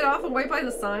supposed to get off and wait by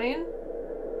the sign?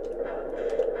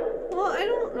 Well, I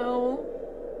don't know.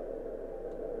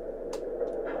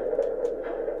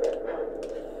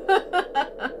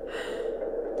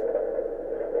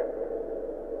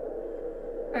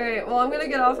 Alright, well, I'm gonna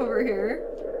get off over here.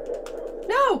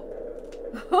 No!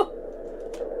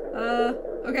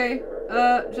 Okay.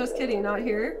 Just kidding, not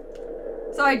here.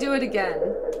 So I do it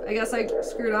again. I guess I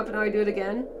screwed up and now I do it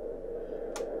again.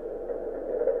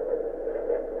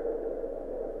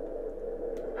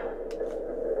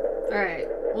 Alright,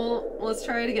 well, let's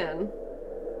try it again.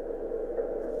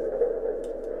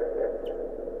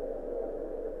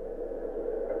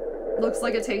 Looks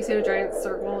like it takes you to a giant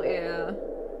circle, yeah.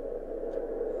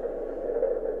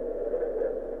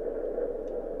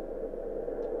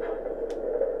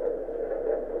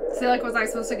 See, like, was I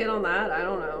supposed to get on that? I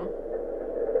don't know.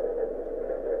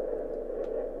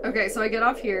 Okay, so I get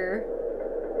off here.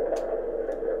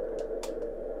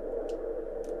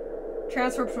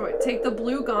 Transfer point. Take the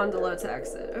blue gondola to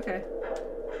exit. Okay.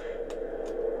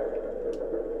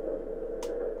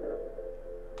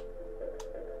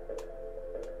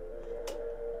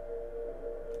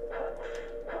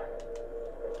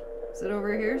 Is it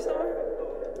over here somewhere?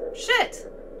 Shit!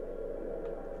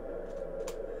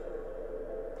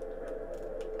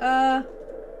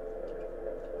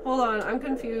 Hold on, I'm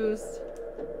confused.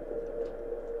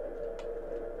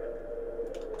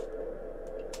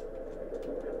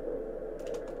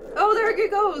 Oh, there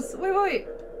it goes! Wait, wait!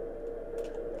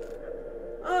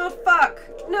 Oh, fuck!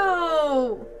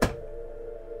 No!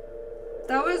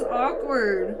 That was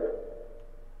awkward.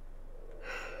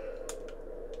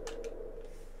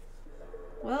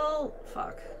 Well,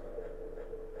 fuck.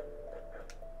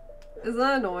 Is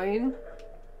that annoying?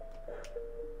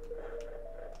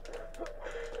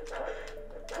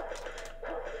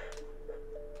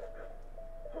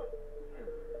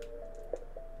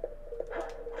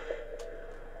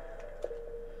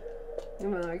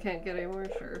 Even though I can't get any more,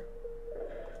 sure.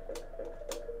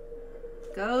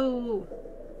 Go!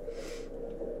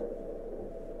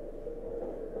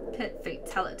 Pit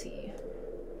fatality.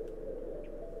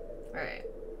 Alright,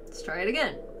 let's try it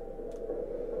again.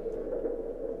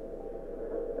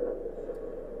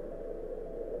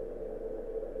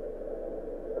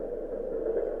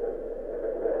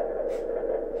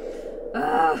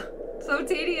 Ah, so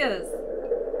tedious.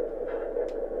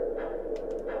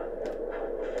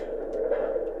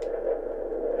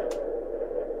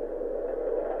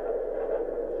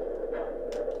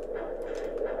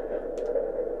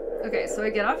 Okay, so I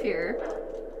get off here.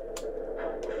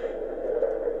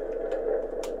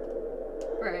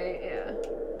 Right, yeah.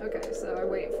 Okay, so I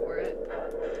wait for it.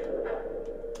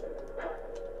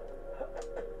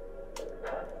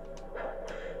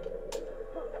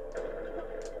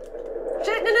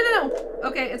 Shit, no, no, no, no!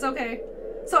 Okay, it's okay.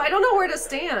 So I don't know where to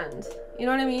stand. You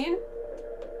know what I mean?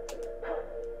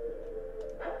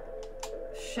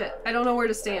 Shit, I don't know where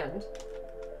to stand.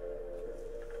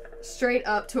 Straight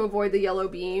up to avoid the yellow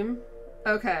beam.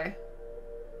 Okay.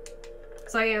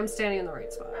 So I am standing in the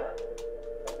right spot.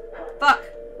 Fuck!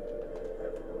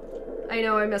 I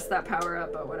know I missed that power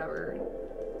up, but whatever.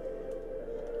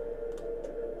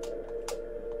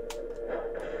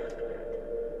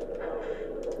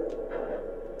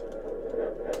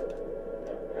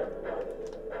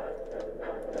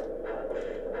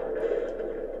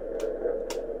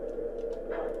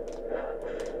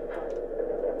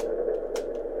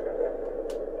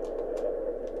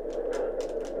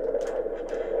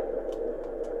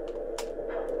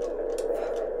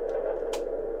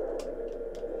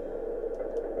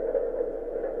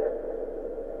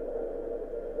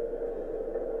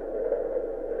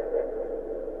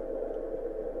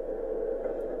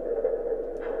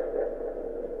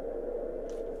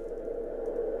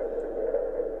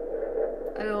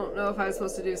 I don't know if I was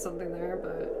supposed to do something there,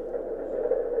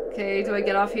 but... Okay, do I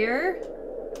get off here?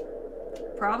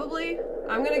 Probably.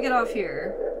 I'm gonna get off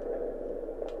here.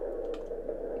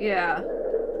 Yeah.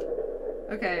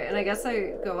 Okay, and I guess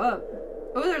I go up.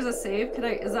 Oh, there's a save. Can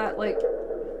I... Is that, like...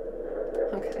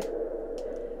 Okay.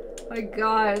 My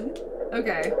god.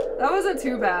 Okay. That wasn't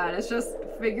too bad. It's just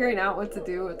figuring out what to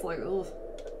do. It's like, ugh.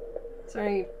 Is there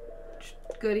any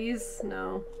goodies?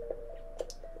 No.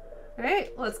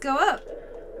 Alright, let's go up.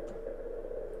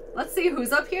 Let's see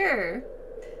who's up here.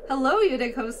 Hello,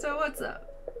 Yude Costa. What's up?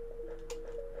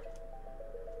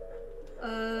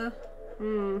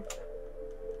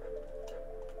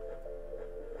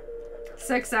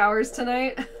 6 hours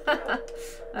tonight?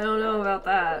 I don't know about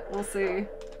that. We'll see.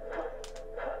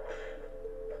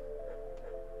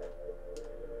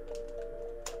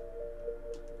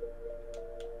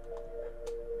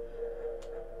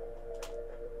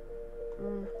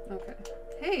 Okay.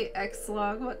 Hey,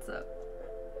 Xlog, what's up?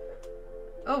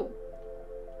 Oh.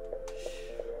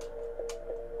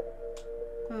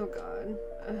 Oh god.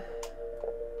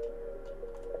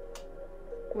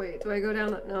 Wait, do I go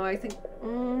down that? No, I think...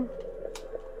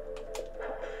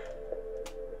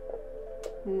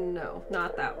 No,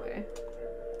 not that way.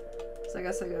 So I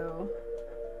guess I go...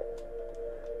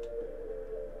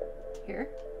 Here?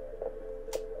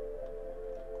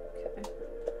 Okay.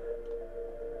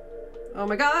 Oh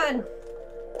my god!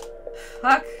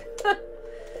 Fuck!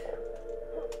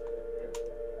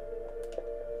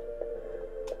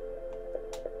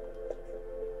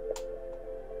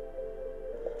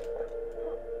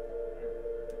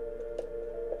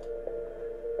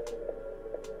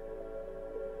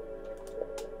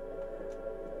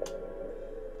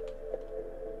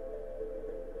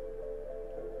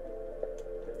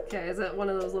 Okay, is it one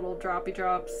of those little droppy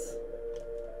drops?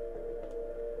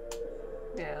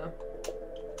 Yeah.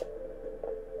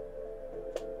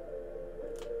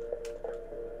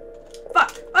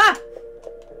 Fuck! Ah!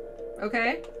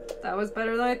 Okay, that was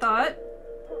better than I thought.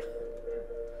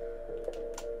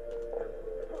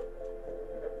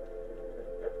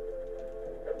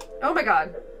 Oh my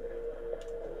god.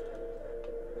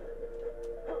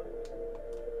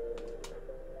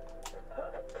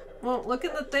 Well, look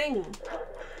at the thing.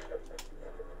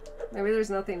 Maybe there's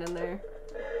nothing in there.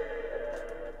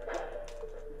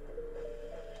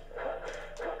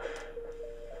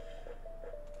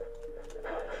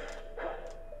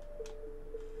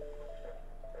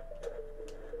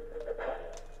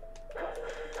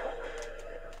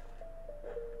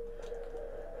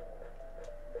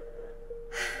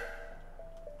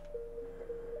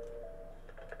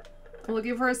 I'm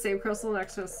looking for a save crystal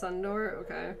next to a sun door.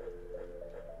 Okay.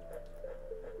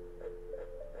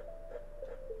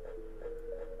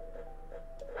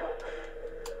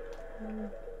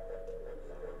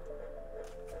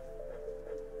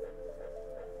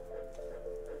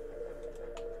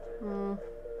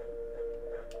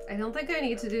 I don't think I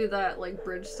need to do that, like,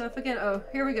 bridge stuff again. Oh,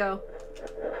 here we go.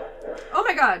 Oh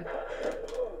my god!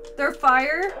 They're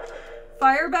fire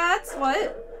bats?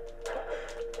 What?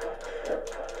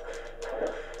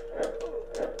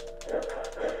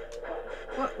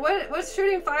 What's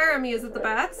shooting fire at me? Is it the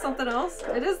bats? Something else?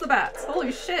 It is the bats.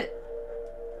 Holy shit.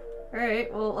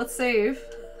 Alright, well, let's save.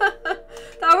 That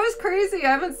was crazy.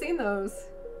 I haven't seen those.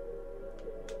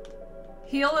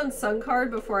 Heal and sun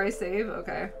card before I save?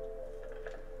 Okay.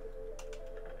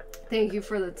 Thank you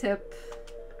for the tip.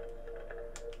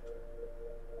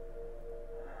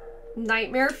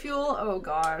 Nightmare fuel? Oh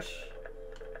gosh.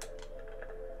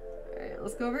 Alright,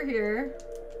 let's go over here.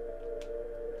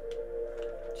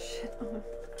 Shit. Oh.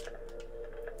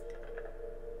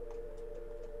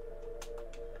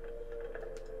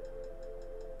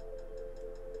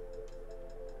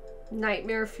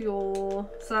 Nightmare fuel.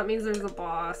 So that means there's a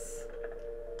boss.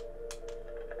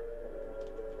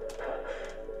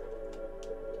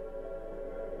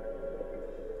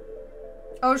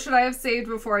 Oh, should I have saved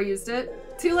before I used it?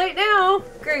 Too late now!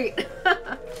 Great.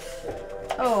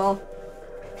 Oh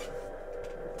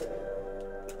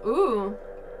well. Ooh.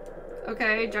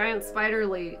 Okay, giant spider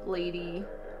lady.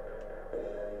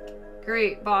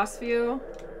 Great, boss view.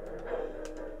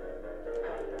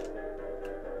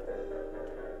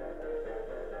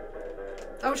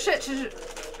 Oh shit,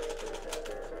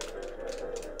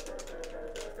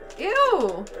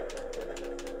 Ew!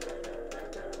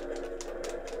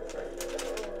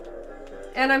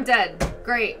 And I'm dead.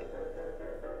 Great.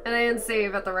 And I didn't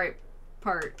save at the right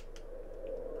part.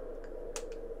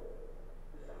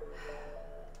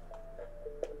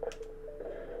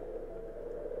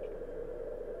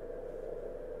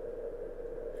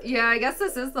 Yeah, I guess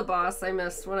this is the boss I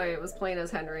missed when I was playing as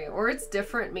Henry. Or it's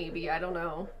different, maybe. I don't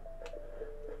know.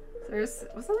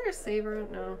 Wasn't there a saver?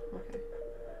 No. Okay.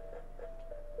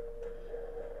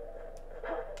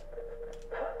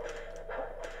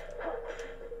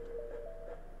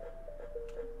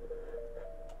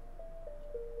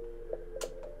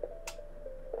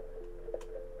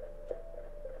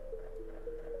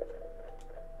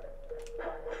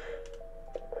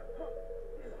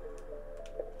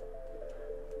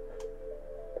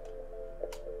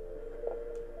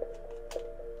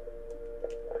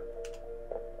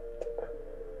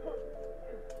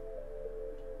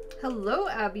 Hello,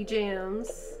 Abby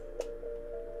Jams.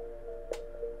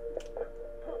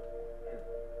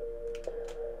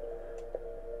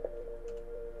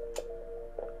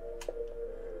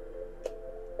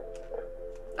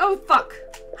 Oh, fuck.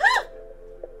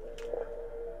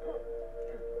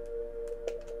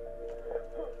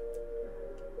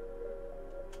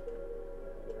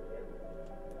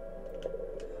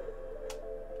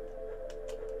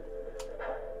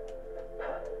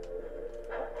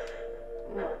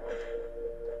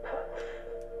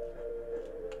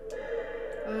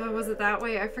 Was it that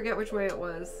way? I forget which way it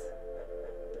was.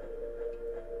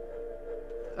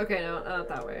 Okay, no, not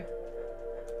that way.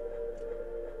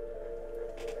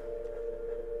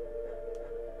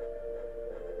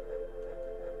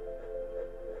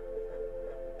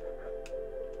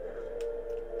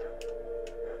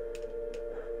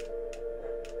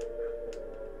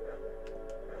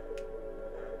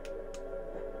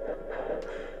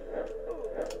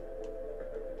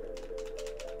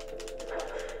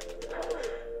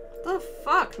 The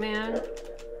fuck, man?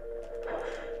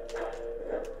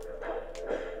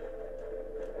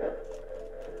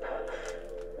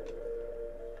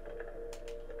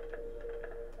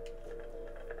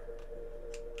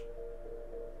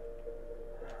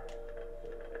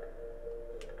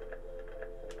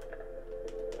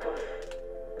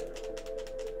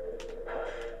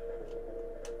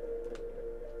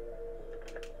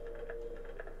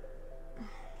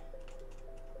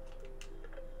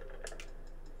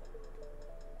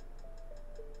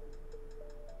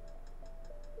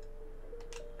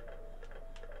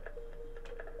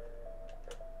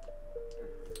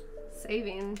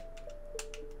 Saving.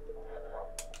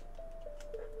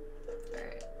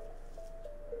 Alright.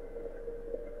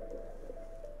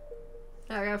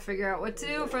 I gotta figure out what to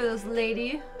do for this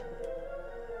lady.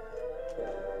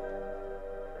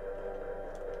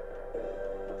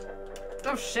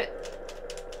 Oh shit.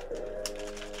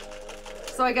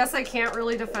 So I guess I can't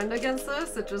really defend against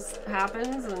this. It just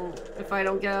happens, and if I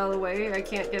don't get out of the way, I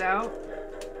can't get out.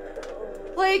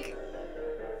 Like,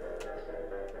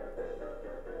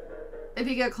 if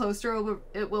you get closer,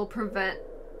 it will prevent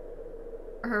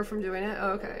her from doing it?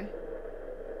 Oh, okay.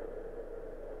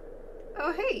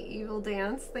 Oh, hey, Evil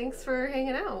Dance. Thanks for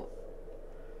hanging out.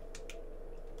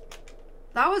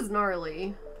 That was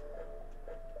gnarly.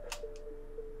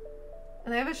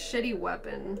 And I have a shitty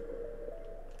weapon.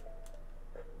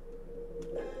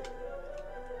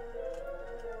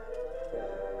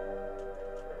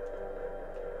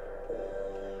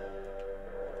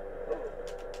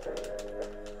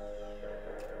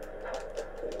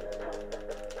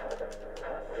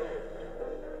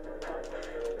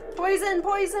 Poison,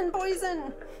 poison,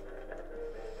 poison!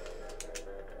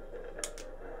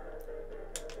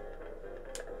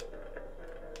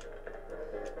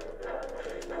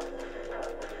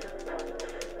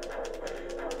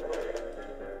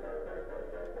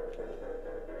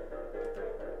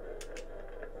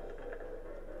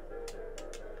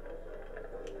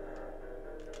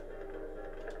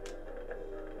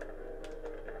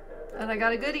 And I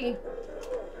got a goodie.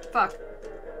 Fuck.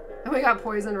 And we got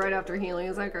poisoned right after healing.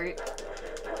 Is that great?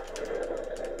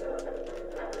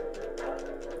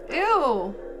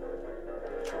 Ew!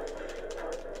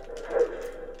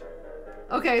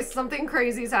 Okay, something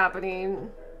crazy's happening.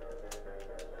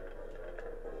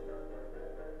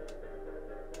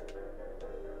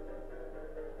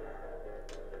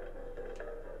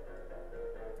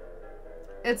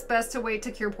 It's best to wait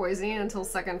to cure poisoning until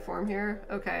second form here.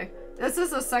 Okay. This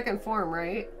is a second form,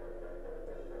 right?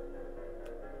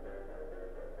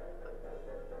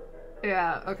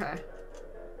 Yeah, okay.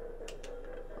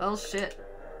 Well, shit.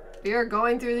 We are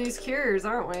going through these cures,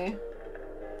 aren't we?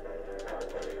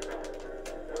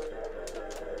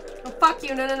 Oh, fuck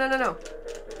you. No, no, no, no, no.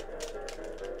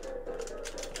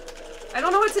 I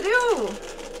don't know what to do.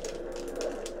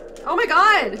 Oh my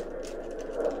god.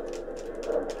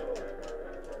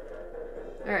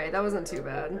 Alright, that wasn't too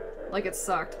bad. Like, it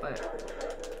sucked, but...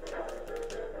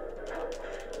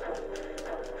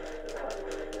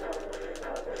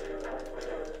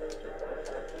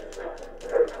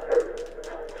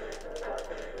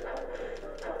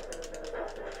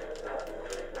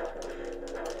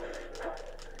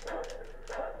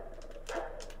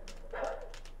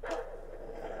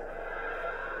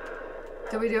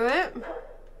 Did we do it?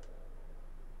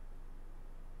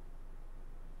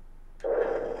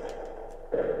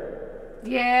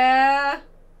 Yeah.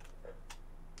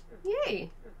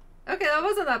 Yay. Okay, that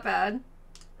wasn't that bad.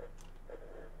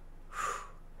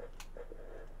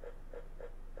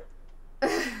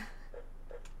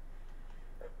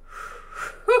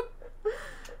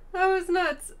 That was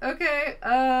nuts. Okay,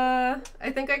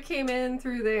 I think I came in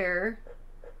through there.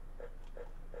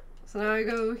 So now I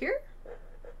go here?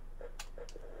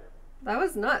 That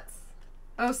was nuts.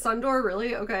 Oh, Sundor,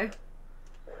 really? Okay.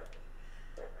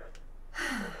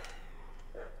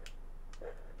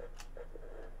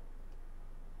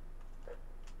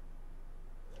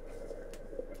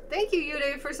 Thank you,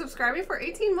 Yude, for subscribing for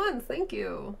 18 months. Thank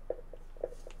you.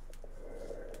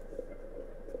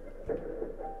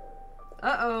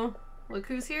 Uh-oh. Look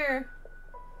who's here.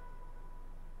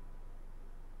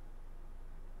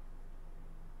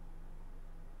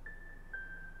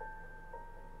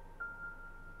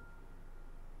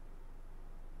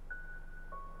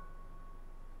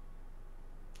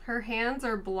 Her hands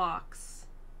are blocks.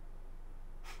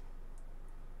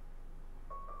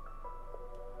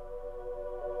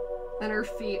 And her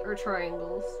feet are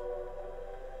triangles.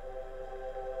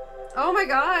 Oh my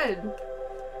god!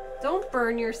 Don't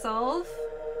burn yourself.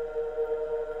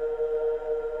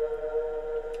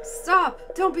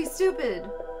 Stop! Don't be stupid!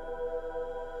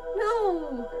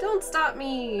 No! Don't stop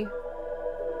me!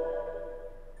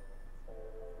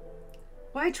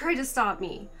 Why try to stop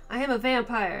me? I am a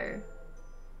vampire.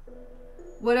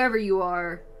 Whatever you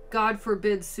are, God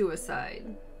forbids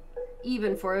suicide.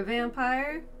 Even for a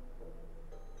vampire?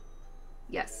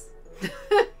 Yes.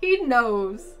 He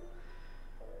knows.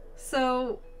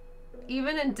 So,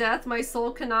 even in death, my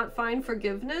soul cannot find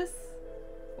forgiveness?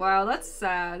 Wow, that's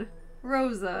sad.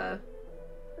 Rosa.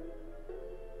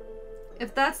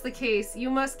 If that's the case, you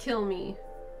must kill me.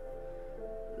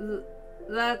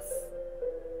 That's...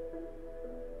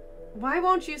 Why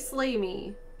won't you slay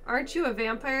me? Aren't you a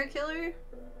vampire killer?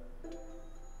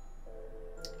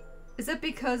 Is it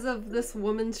because of this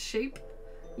woman's shape?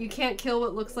 You can't kill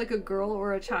what looks like a girl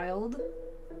or a child?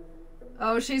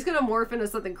 Oh, she's gonna morph into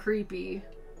something creepy.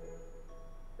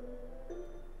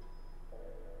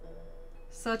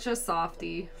 Such a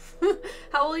softie.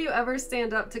 How will you ever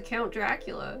stand up to Count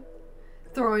Dracula?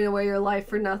 Throwing away your life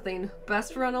for nothing.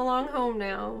 Best run along home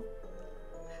now.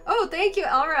 Oh, thank you,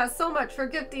 Elraz, so much for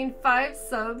gifting 5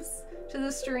 subs to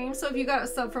the stream. So if you got a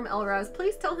sub from Elraz,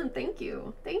 please tell him thank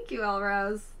you. Thank you,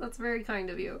 Elraz. That's very kind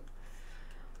of you.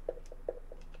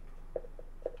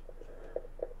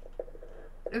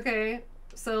 Okay,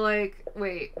 so like,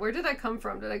 wait, where did I come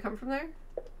from? Did I come from there?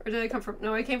 Or did I come from,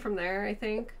 no, I came from there, I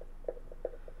think.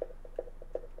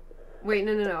 Wait,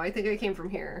 no, I think I came from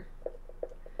here.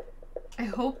 I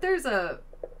hope there's a,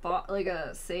 like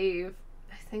a save.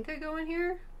 I think I go in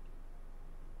here?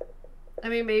 I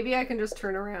mean, maybe I can just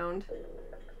turn around.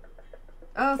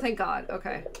 Oh, thank God,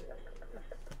 okay.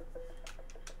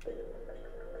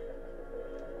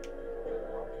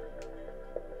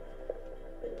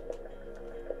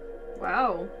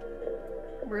 Wow.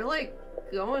 We're like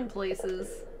going places.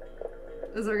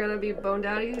 Is there gonna be bone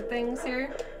daddy things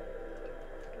here?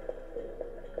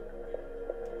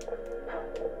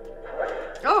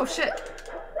 Oh shit!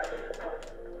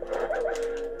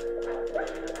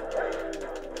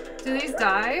 Do these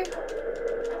die?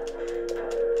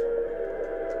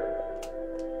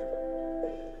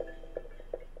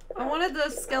 I wanted the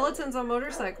skeletons on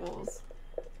motorcycles.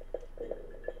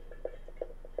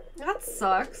 That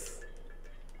sucks.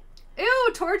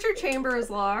 Ew, torture chamber is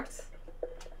locked.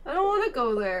 I don't want to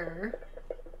go there.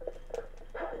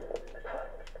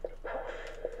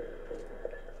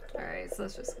 Alright, so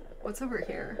let's just... What's over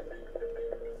here?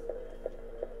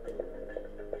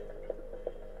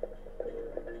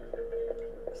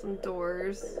 Some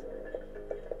doors.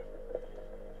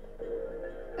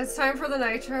 It's time for the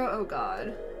nitro. Oh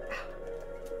god.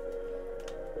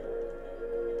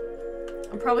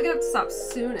 I'm probably gonna have to stop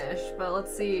soonish, but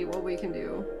let's see what we can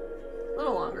do. A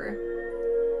little longer.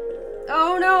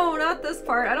 Oh no, not this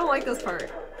part. I don't like this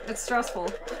part. It's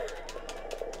stressful.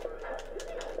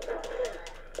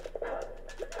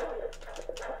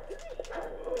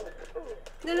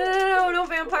 No, don't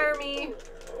vampire me.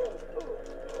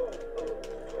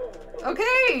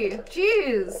 Okay,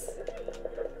 jeez.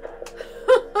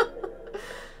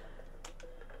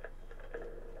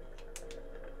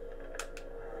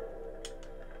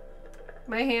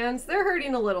 My hands, they're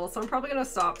hurting a little, so I'm probably gonna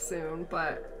stop soon,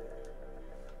 but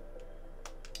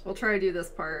we'll try to do this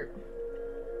part.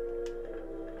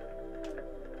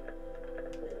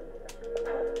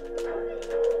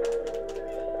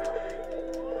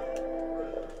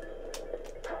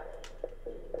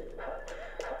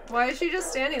 is she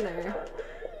just standing there?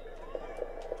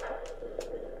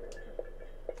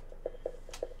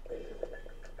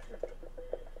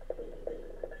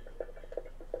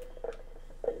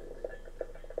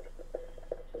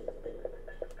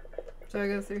 Do I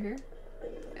go through here?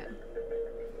 Yeah.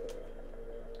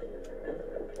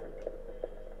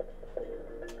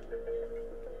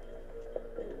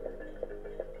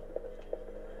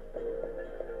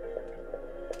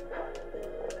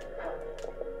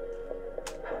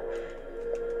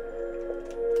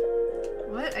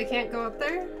 What? I can't go up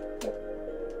there?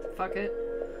 Fuck it.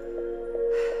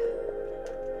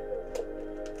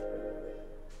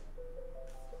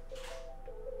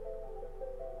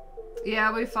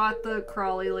 Yeah, we fought the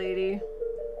crawly lady.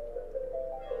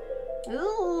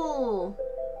 Ooh!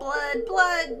 Blood,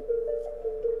 blood!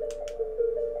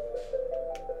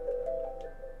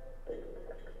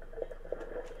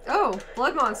 Oh,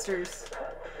 blood monsters.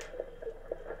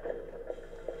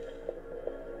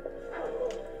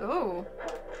 Oh.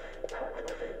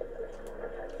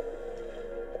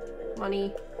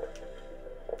 Money.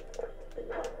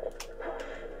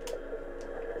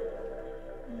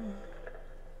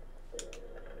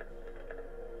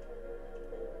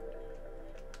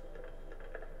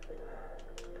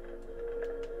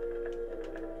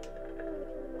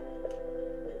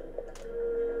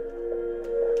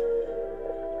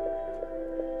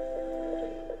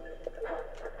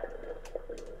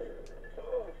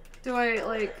 Do I,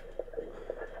 like...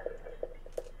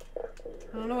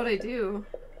 I don't know what I do.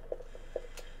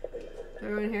 Do I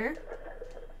go in here?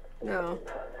 No.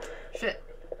 Shit.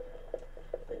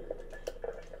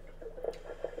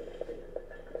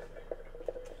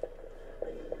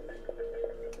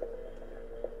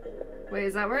 Wait,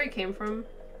 is that where I came from?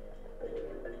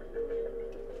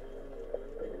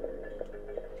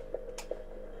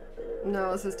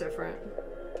 No, this is different.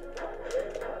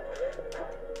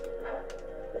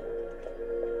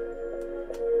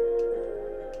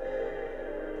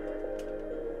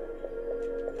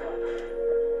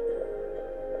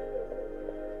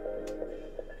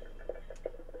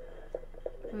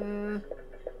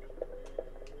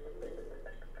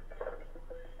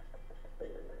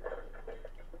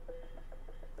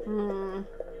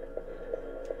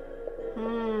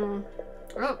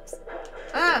 Oops.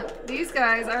 Ah! These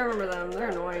guys, I remember them. They're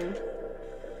annoying.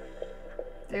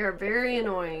 They are very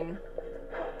annoying.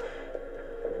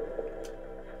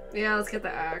 Yeah, let's get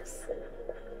the axe.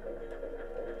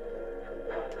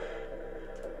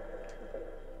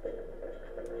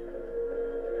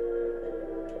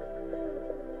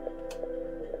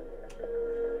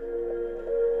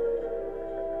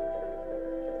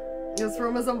 This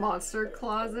room is a monster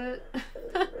closet.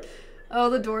 Oh,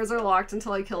 the doors are locked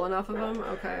until I kill enough of them?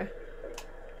 Okay.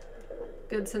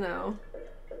 Good to know.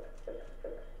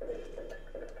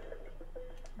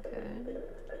 Okay.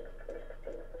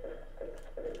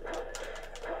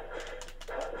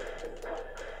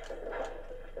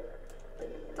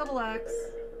 Double axe.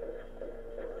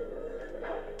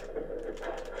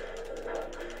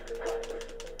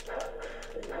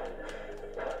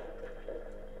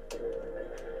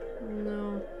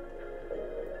 No.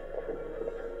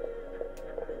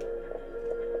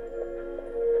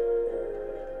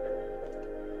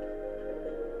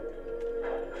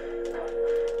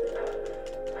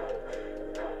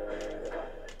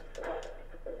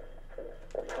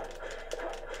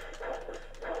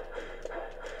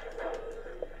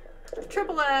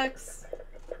 Triple X.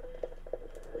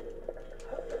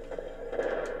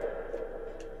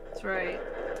 That's right.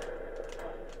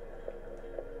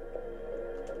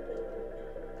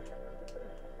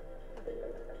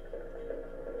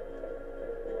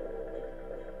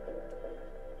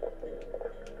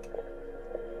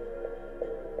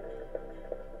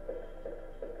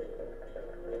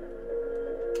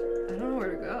 I don't know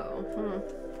where to go.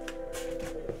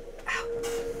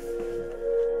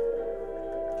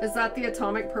 Is that the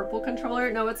atomic purple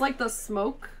controller? No, it's like the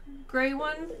smoke gray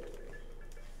one.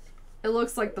 It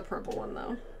looks like the purple one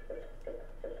though.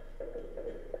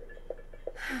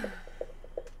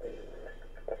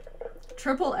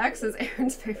 Triple X is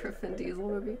Erin's favorite Vin Diesel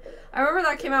movie. I remember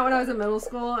that came out when I was in middle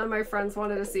school and my friends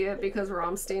wanted to see it because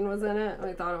Rammstein was in it and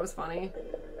I thought it was funny.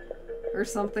 Or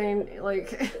something,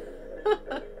 like...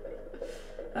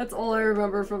 That's all I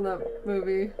remember from that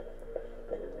movie.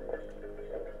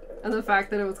 And the fact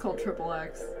that it was called Triple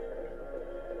X.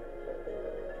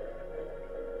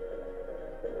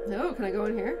 No, can I go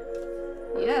in here?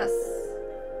 Yes.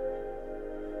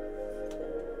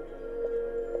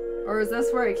 Or is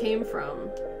this where I came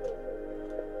from?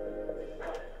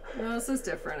 No, this is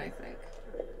different, I think.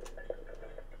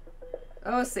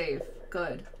 Oh, save.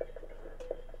 Good.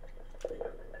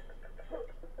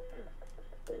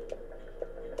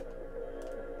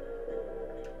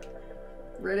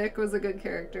 Riddick was a good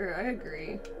character, I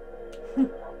agree.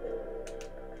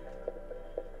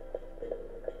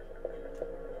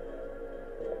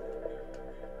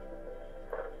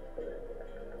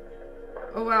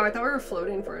 Oh wow, I thought we were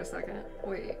floating for a second.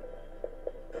 Wait.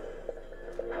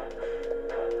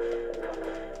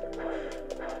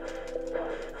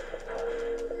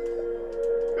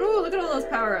 Ooh, look at all those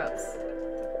power-ups.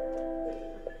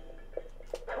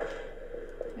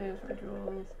 There's my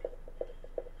jewels.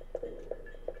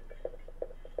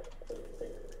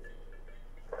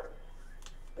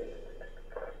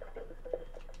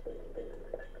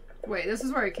 Wait, this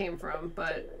is where I came from,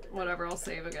 but whatever, I'll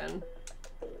save again.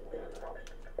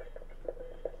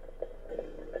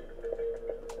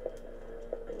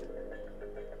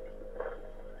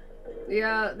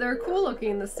 Yeah, they're cool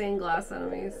looking, the stained glass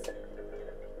enemies.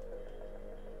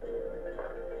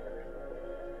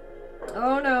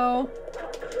 Oh no.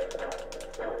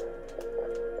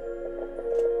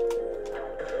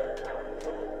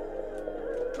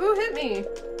 Who hit me?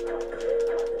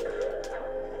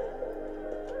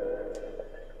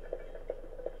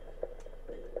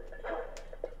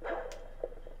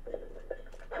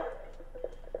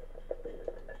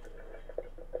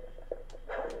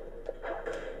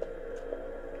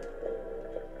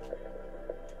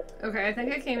 Okay, I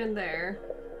think I came in there.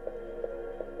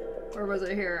 Or was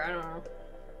it here? I don't know.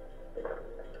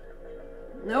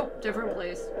 Nope, different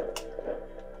place.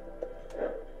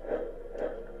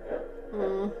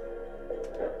 Hmm.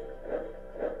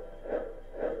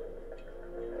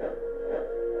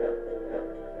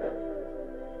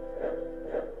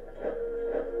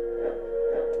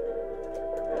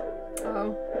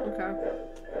 Oh, okay.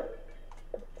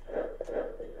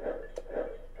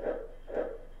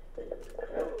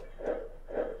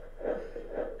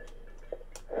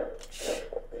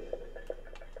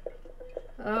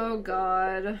 Oh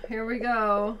god, here we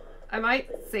go. I might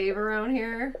save around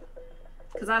here.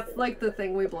 Because that's like the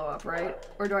thing we blow up, right?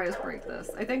 Or do I just break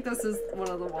this? I think this is one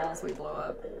of the walls we blow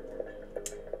up.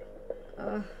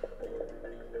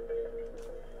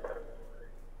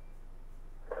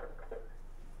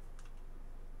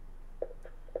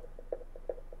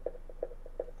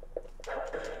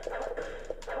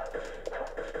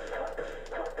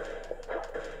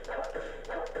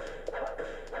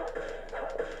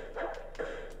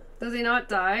 Does he not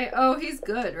die? Oh, he's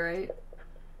good, right?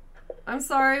 I'm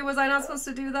sorry, was I not supposed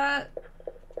to do that?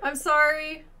 I'm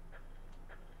sorry.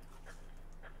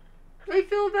 I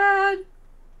feel bad.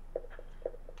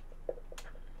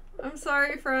 I'm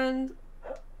sorry, friend.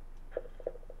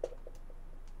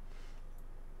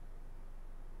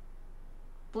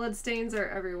 Bloodstains are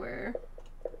everywhere.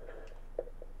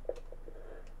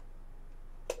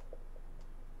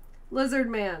 Lizard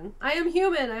man. I am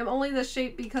human. I am only this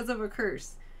shape because of a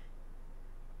curse.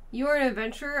 You are an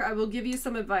adventurer. I will give you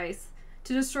some advice.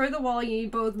 To destroy the wall, you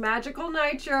need both magical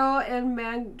nitro and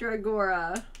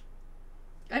mandragora.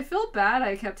 I feel bad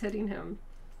I kept hitting him.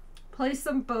 Place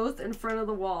them both in front of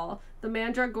the wall. The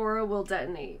mandragora will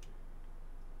detonate.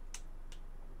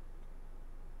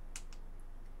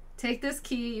 Take this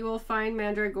key. You will find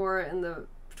mandragora in the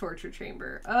torture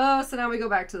chamber. Oh, so now we go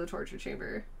back to the torture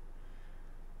chamber.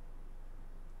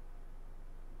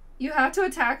 You have to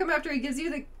attack him after he gives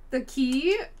you the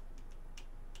key?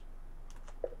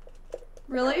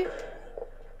 Really?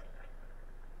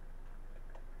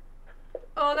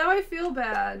 Oh, now I feel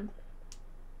bad.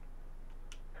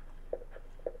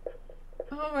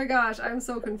 Oh my gosh, I'm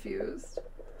so confused.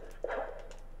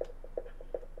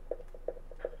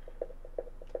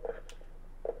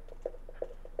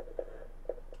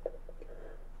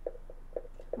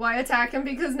 Why attack him?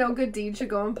 Because no good deed should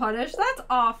go unpunished? That's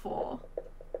awful.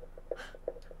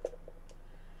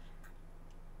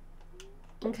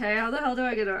 Okay, how the hell do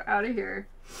I get out of here?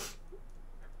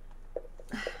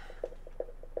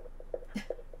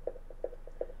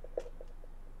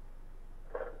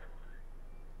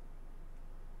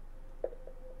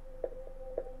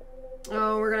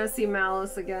 Oh, we're gonna see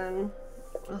Malice again.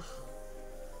 Ugh.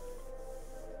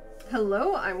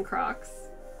 Hello, I'm Crocs.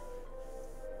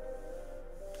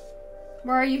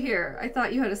 Why are you here? I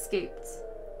thought you had escaped.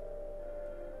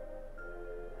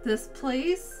 This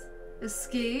place?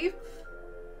 Escape?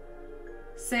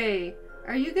 Say,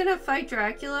 are you gonna fight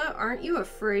Dracula? Aren't you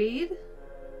afraid?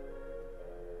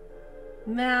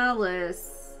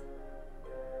 Malice.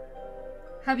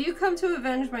 Have you come to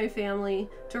avenge my family?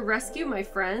 To rescue my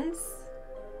friends?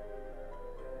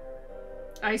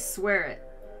 I swear it.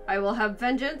 I will have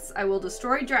vengeance. I will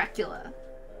destroy Dracula.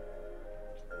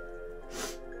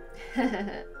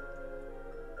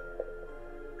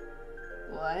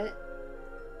 What?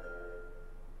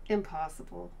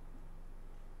 Impossible.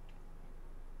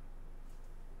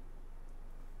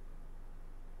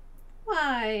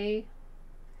 die.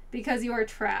 Because you are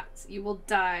trapped. You will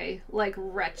die like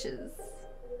wretches.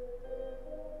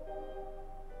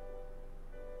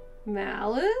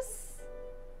 Malice?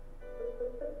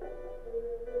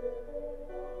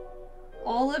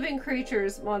 All living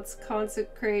creatures must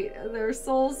consecrate their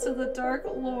souls to the Dark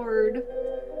Lord.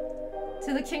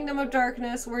 To the kingdom of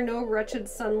darkness where no wretched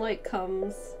sunlight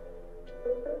comes.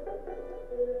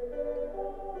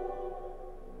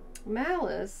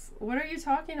 Malice? What are you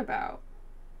talking about?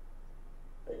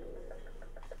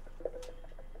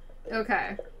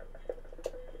 Okay.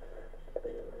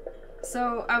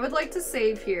 So, I would like to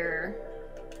save here.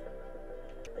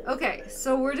 Okay,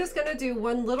 so we're just gonna do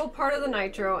one little part of the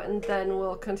nitro and then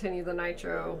we'll continue the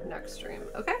nitro next stream,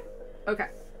 okay? Okay.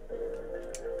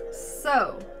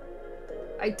 So,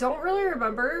 I don't really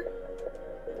remember.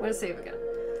 I'm gonna save again.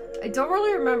 I don't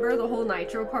really remember the whole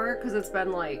nitro part because it's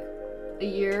been like a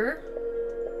year.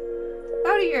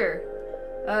 About a year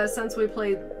since we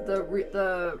played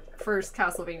the first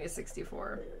Castlevania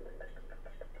 64.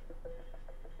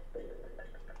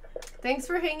 Thanks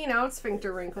for hanging out,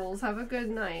 Sphincter Wrinkles. Have a good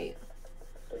night.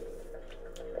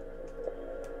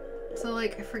 So,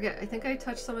 like, I forget. I think I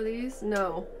touched some of these.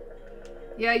 No.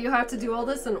 Yeah, you have to do all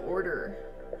this in order.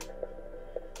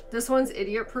 This one's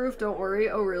idiot-proof, don't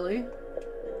worry. Oh, really?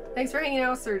 Thanks for hanging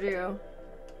out, Sergio.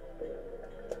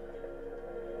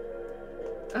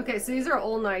 Okay, so these are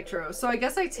all nitro. So I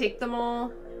guess I take them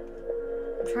all.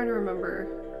 I'm trying to remember.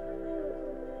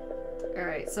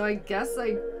 Alright, so I guess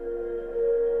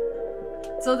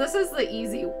So this is the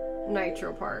easy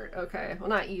nitro part. Okay, well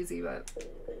not easy, but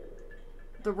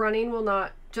the running will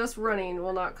not, just running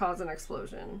will not cause an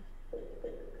explosion.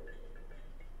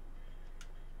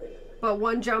 But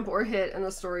one jump or hit and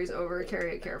the story's over.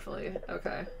 Carry it carefully.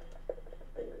 Okay.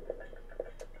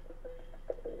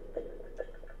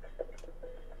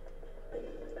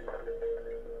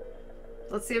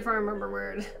 Let's see if I remember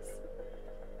where it is.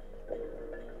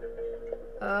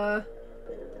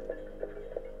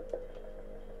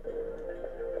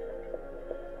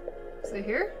 Is it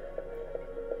here?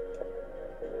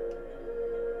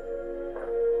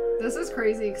 This is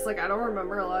crazy because, like, I don't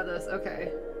remember a lot of this.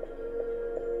 Okay.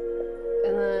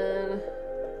 And then...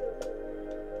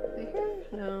 Is it here?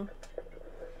 No.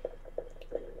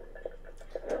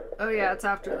 Oh yeah, it's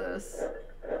after this.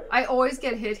 I always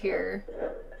get hit here.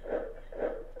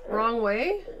 Wrong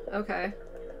way? Okay.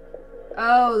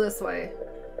 Oh, this way.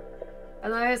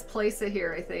 And then I just place it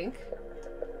here, I think.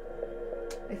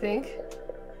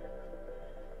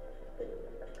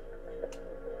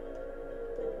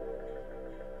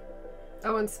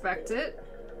 Oh, inspect it?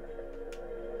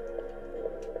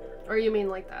 Or you mean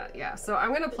like that? Yeah, so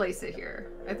I'm gonna place it here.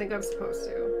 I think I'm supposed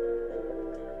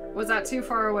to. Was that too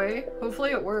far away?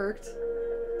 Hopefully it worked.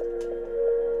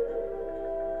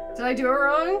 Did I do it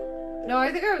wrong? No,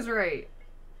 I think I was right.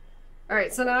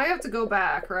 Alright, so now I have to go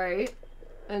back, right?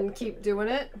 And keep doing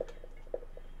it.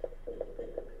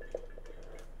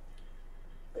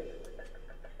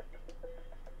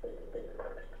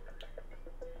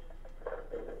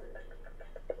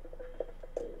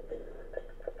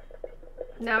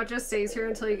 Now it just stays here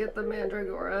until you get the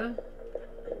Mandragora.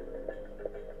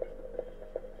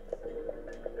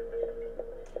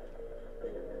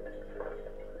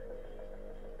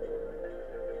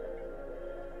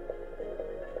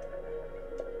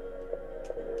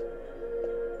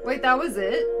 Wait, that was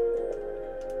it?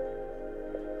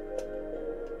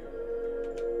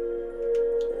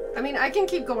 I mean, I can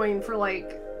keep going for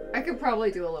like, I could probably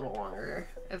do a little longer.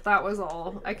 If that was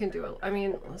all, I can do it. I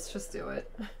mean, let's just do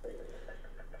it.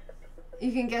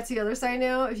 You can get to the other side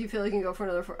now if you feel you can go for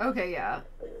another four. Okay, yeah.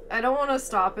 I don't want to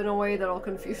stop in a way that'll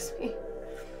confuse me.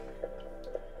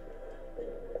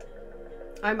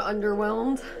 I'm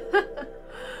underwhelmed.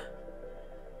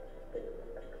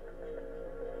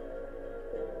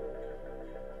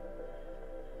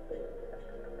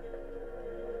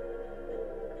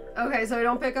 Okay, so I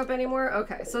don't pick up anymore?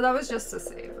 Okay, so that was just a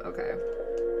save. Okay.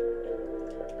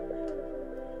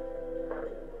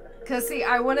 Because, see,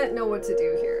 I wouldn't know what to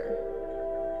do here.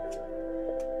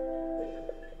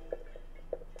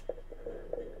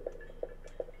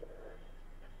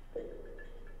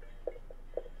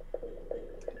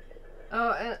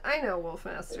 Oh, and I know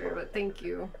Wolfmaster, but thank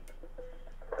you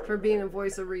for being a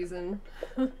voice of reason.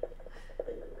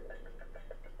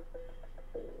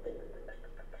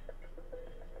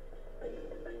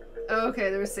 Okay,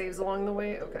 there were saves along the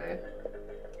way? Okay.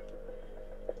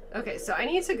 Okay, so I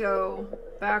need to go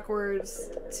backwards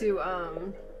to,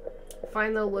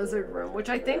 find the lizard room, which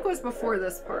I think was before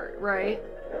this part, right?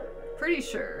 Pretty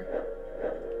sure.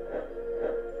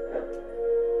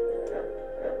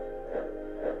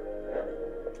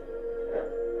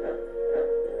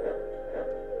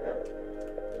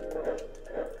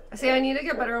 See, I need to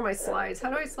get better on my slides.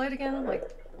 How do I slide again? Like,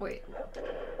 wait.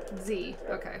 Z.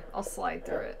 Okay, I'll slide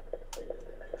through it.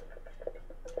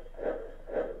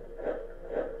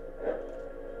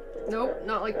 Nope,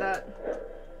 not like that.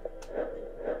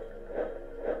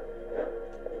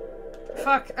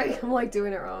 Fuck, I'm like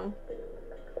doing it wrong.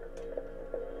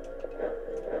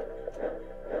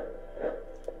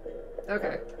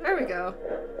 Okay, there we go.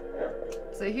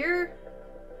 So here...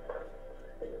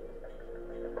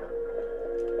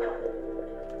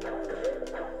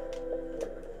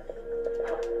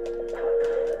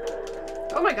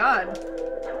 Oh my god.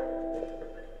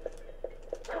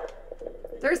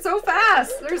 They're so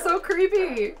fast! They're so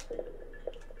creepy!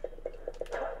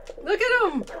 Look at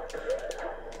them!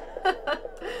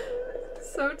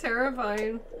 So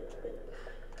terrifying.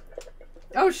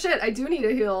 Oh shit, I do need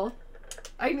a heal.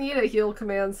 I need a heal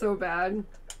command so bad.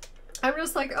 I'm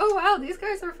just like, oh wow, these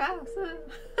guys are fast.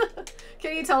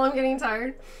 Can you tell I'm getting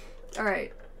tired?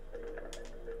 Alright.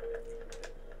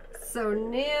 So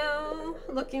now,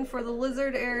 looking for the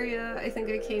lizard area. I think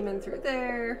I came in through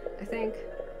there. I think.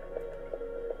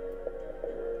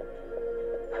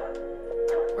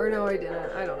 Or no, I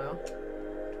didn't. I don't know.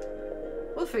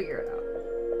 We'll figure it out.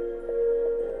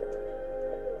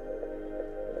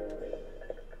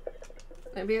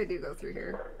 Maybe I do go through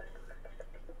here.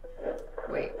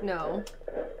 Wait, no.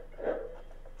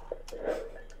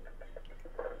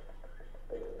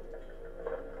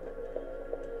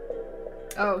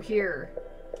 Oh, here.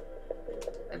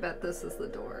 I bet this is the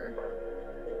door.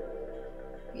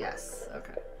 Yes,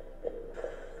 okay.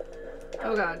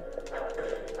 Oh god.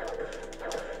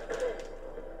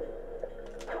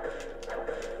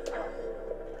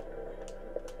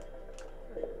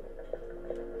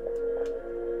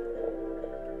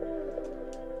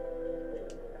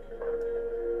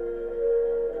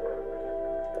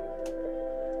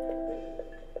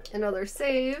 Another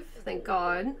save, thank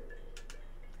God.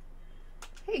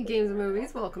 Hey, Games and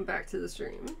Movies, welcome back to the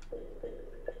stream.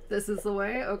 This is the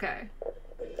way? Okay.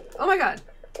 Oh my god.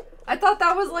 I thought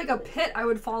that was like a pit I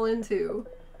would fall into.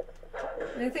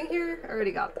 Anything here? I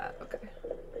already got that. Okay.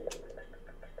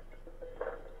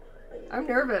 I'm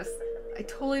nervous. I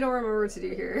totally don't remember what to do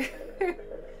here.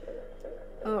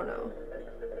 Oh no.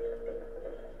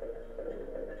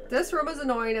 This room is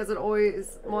annoying as it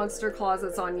always monster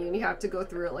closets on you and you have to go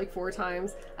through it like 4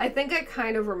 times. I think I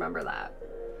kind of remember that.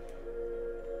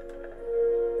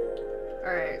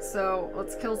 Alright, so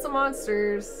let's kill some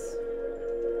monsters.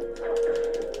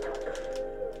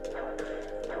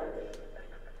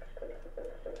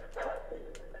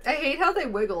 I hate how they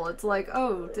wiggle. It's like,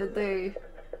 oh, did they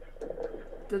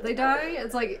die?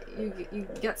 It's like you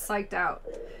get psyched out.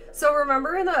 So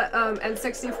remember in the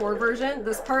N64 version,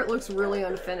 this part looks really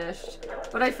unfinished,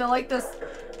 but I feel like this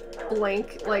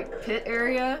blank like pit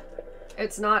area,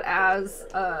 it's not as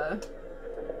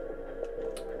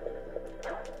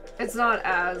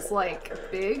like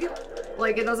big,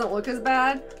 like it doesn't look as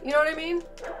bad, you know what I mean?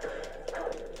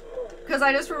 Because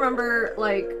I just remember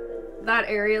like that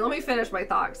area. Let me finish my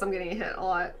thought because I'm getting hit a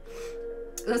lot.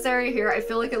 This area here, I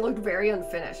feel like it looked very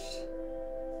unfinished,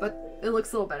 but it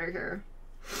looks a little better here.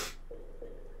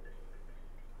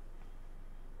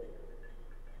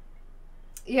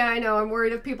 Yeah, I know, I'm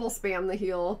worried if people spam the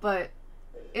heal, but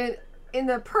in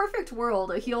the perfect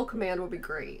world, a heal command would be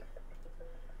great.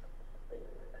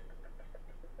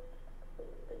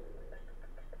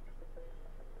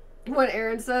 When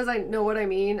Erin says I know what I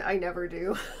mean, I never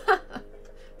do.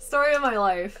 Story of my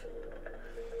life.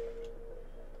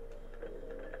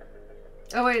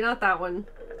 Oh wait, not that one.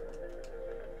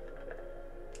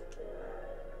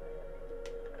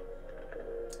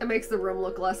 It makes the room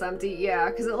look less empty. Yeah,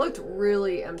 because it looked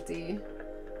really empty.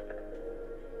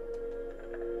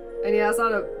 And yeah, it's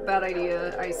not a bad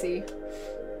idea, Icy.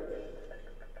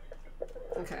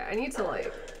 Okay, I need to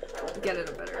like get in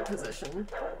a better position.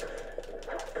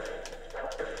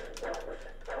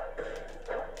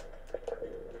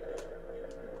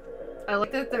 I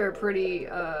like that they're pretty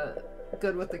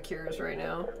good with the cures right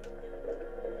now.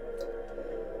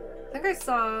 I think I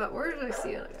saw, where did I see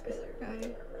it? Is there a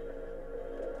guy?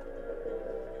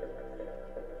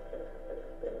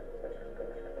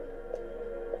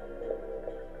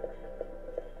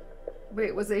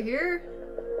 Wait, was it here?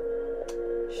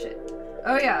 Shit.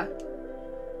 Oh yeah.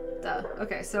 Duh.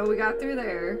 Okay, so we got through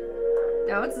there.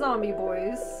 Now it's zombie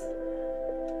boys.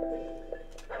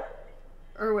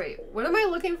 Or wait, what am I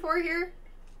looking for here?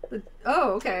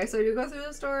 Oh, okay, so you go through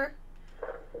this door?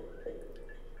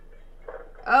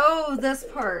 Oh, this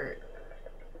part.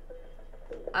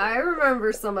 I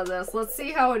remember some of this. Let's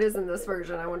see how it is in this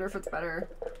version. I wonder if it's better.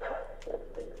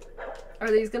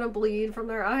 Are these gonna bleed from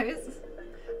their eyes?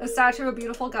 A statue of a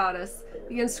beautiful goddess.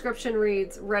 The inscription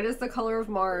reads, "Red is the color of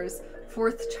Mars,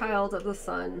 fourth child of the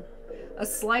sun. A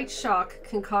slight shock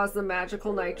can cause the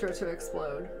magical nitro to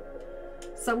explode."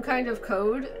 Some kind of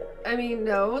code? I mean,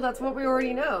 no, that's what we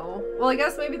already know. Well, I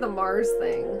guess maybe the Mars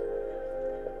thing.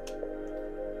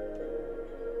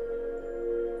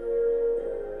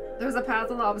 There's a path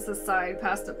on the opposite side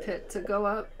past a pit to go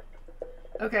up.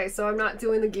 Okay, so I'm not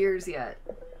doing the gears yet.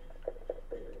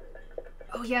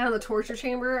 Oh yeah, the torture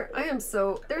chamber. There's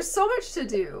so much to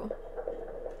do.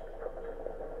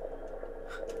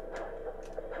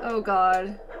 Oh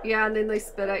god. Yeah, and then they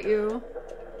spit at you.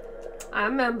 I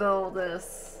remember all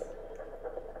this.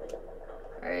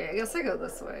 Alright, I guess I go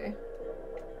this way.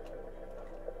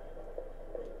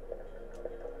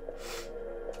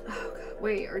 Oh god,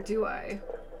 wait, or do I?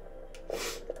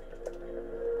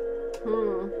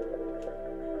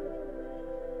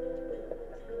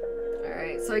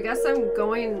 Alright, so I guess I'm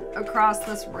going across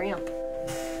this ramp.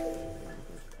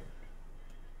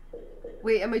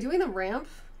 Wait, am I doing the ramp?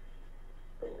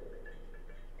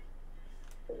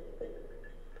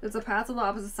 There's a path on the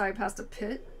opposite side past a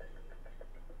pit.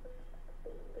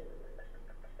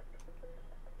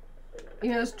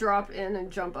 You just drop in and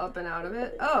jump up and out of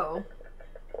it? Oh.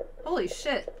 Holy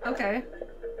shit. Okay.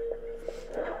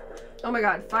 Oh my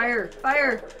god. Fire.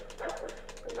 Fire!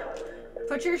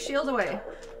 Put your shield away.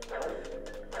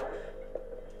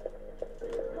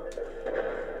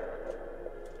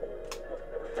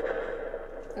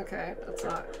 Okay, that's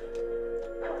not...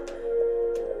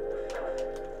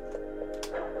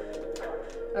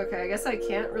 Okay, I guess I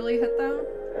can't really hit them.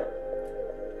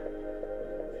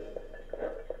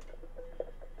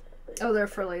 Oh, they're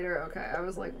for later. Okay, I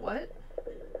was like, what?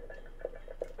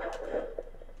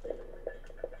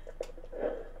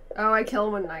 Oh, I kill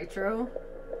them with nitro.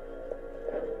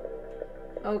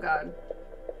 Oh god.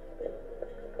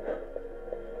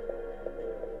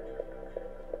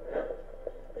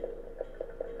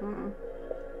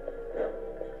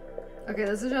 Okay,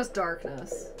 this is just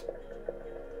darkness.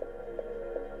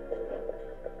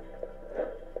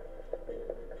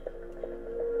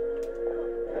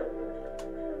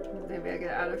 Maybe I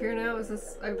get out of here now? Is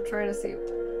this... I'm trying to see...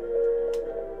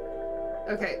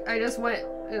 Okay, I just went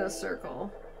in a circle.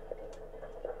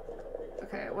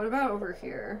 Okay, what about over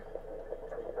here?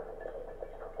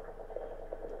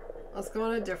 Let's go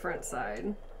on a different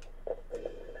side.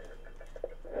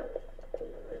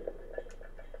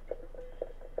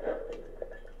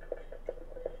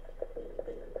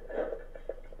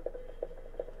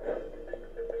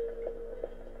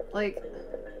 Like,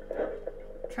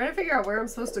 trying to figure out where I'm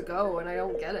supposed to go and I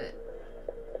don't get it.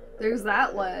 There's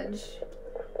that ledge.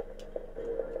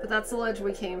 But that's the ledge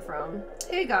we came from.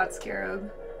 Hey, God Scarab.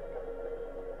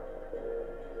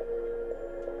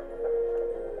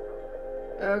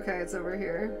 Okay, it's over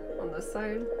here on this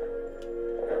side.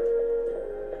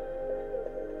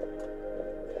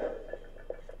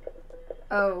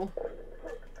 Oh.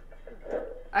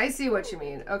 I see what you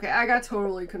mean. Okay, I got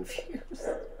totally confused.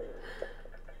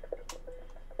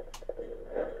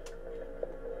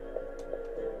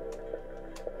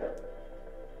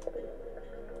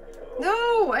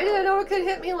 No! I didn't know it could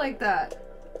hit me like that.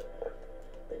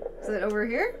 Is it over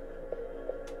here?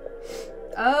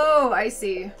 Oh, I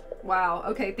see. Wow.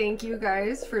 Okay, thank you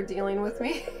guys for dealing with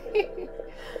me.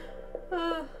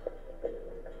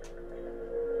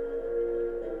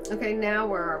 Okay, now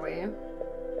where are we?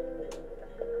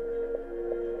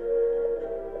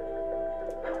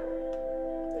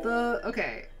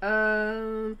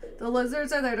 The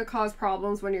lizards are there to cause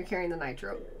problems when you're carrying the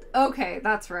nitro. Okay,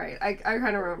 that's right. I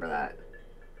kind of remember that.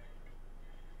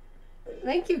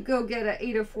 Thank you, Go Get a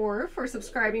 804 for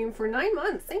subscribing for 9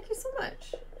 months. Thank you so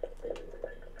much.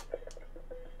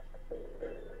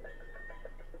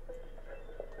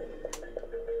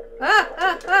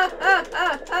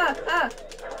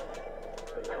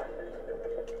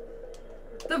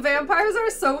 The vampires are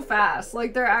so fast.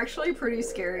 Like, they're actually pretty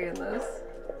scary in this.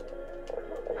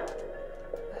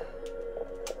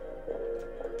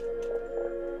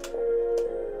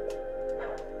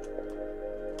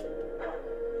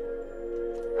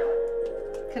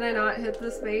 Can I not hit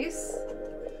this base?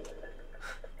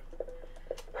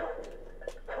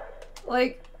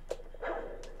 Like...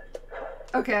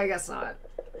 Okay, I guess not.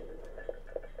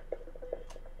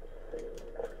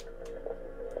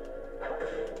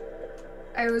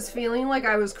 I was feeling like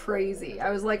I was crazy.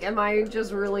 I was like, am I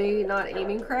just really not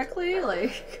aiming correctly?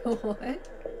 Like, what?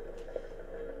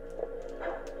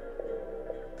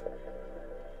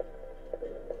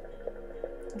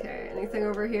 Okay, anything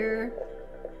over here?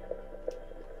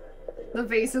 The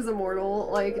vase is immortal,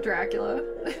 like Dracula.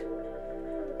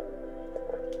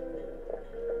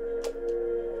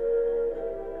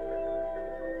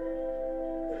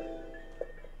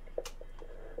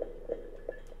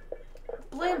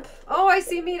 I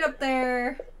see meat up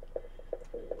there.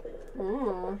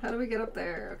 Ooh, how do we get up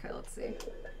there? Okay, let's see.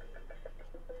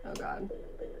 Oh god.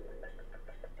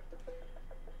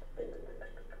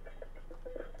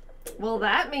 Well,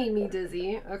 that made me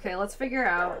dizzy. Okay, let's figure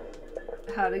out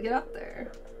how to get up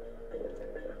there.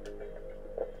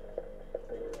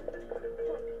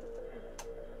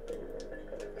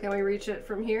 Can we reach it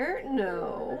from here?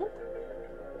 No.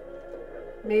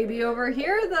 Maybe over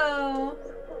here, though.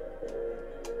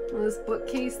 This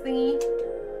bookcase thingy.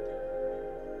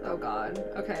 Oh god.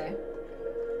 Okay.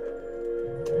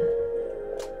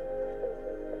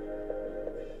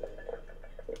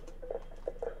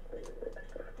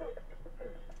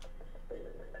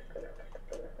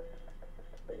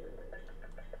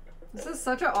 This is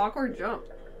such an awkward jump.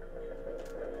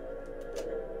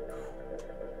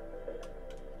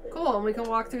 Cool, and we can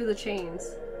walk through the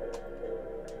chains.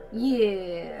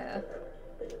 Yeah.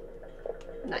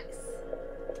 Nice.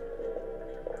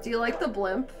 Do you like the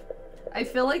blimp? I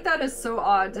feel like that is so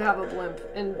odd to have a blimp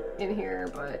in here,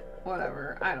 but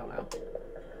whatever. I don't know.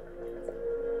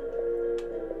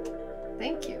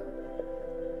 Thank you.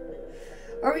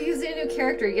 Are we using a new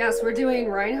character? Yes, we're doing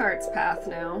Reinhardt's path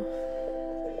now.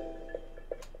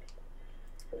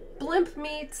 Blimp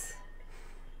meat.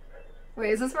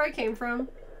 Wait, is this where I came from?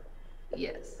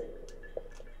 Yes.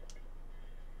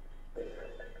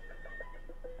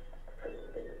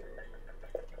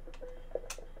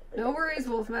 No worries,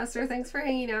 Wolfmaster. Thanks for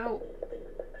hanging out.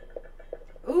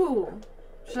 Ooh.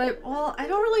 Should I? Well, I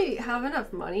don't really have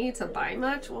enough money to buy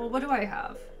much. Well, what do I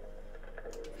have?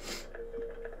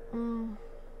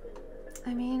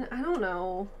 I mean, I don't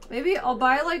know. Maybe I'll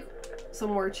buy, like,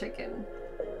 some more chicken.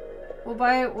 We'll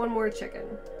buy one more chicken.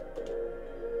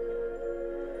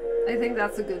 I think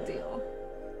that's a good deal.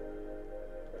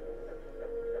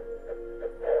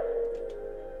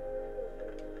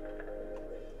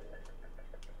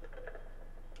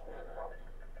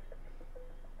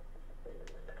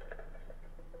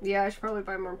 Yeah, I should probably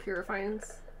buy more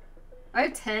purifyings. I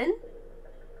have 10?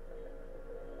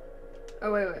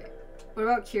 Oh, wait. What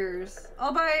about cures?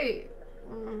 I'll buy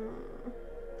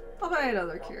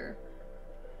another cure.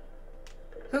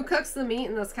 Who cooks the meat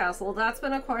in this castle? That's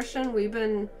been a question we've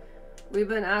been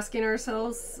asking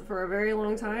ourselves for a very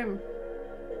long time.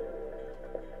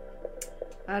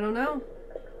 I don't know.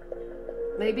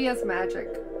 Maybe it's magic.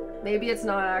 Maybe it's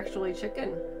not actually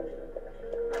chicken.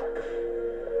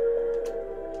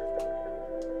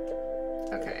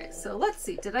 Okay, so let's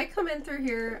see. Did I come in through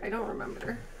here? I don't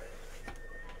remember.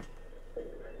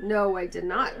 No, I did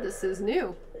not. This is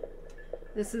new.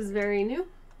 This is very new.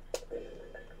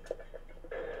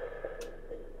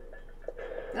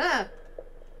 Ah!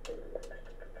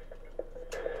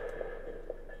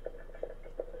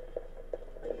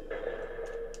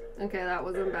 Okay, that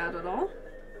wasn't bad at all.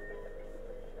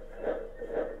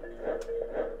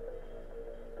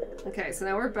 Okay, so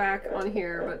now we're back on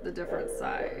here, but the different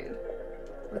side.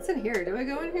 What's in here? Do I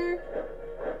go in here?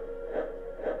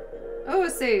 Oh, a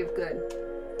save. Good.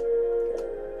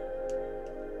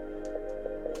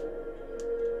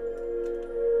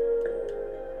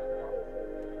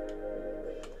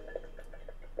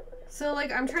 So,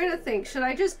 like, I'm trying to think, should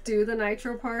I just do the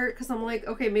nitro part? Because I'm like,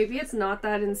 okay, maybe it's not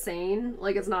that insane.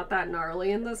 Like, it's not that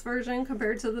gnarly in this version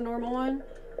compared to the normal one.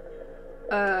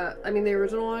 I mean, the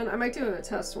original one. I might do a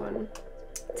test one.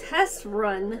 Test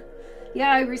run.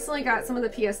 Yeah, I recently got some of the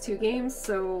PS2 games,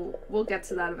 so we'll get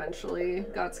to that eventually.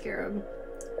 God Scarab.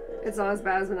 It's not as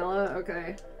bad as vanilla?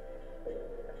 Okay.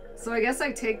 So I guess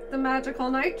I take the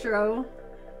magical nitro.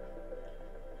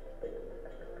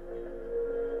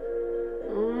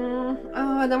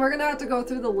 Oh, and then we're gonna have to go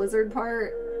through the lizard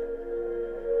part.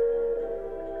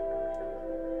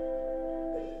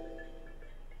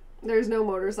 There's no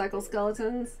motorcycle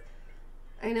skeletons.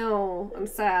 I know, I'm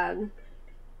sad.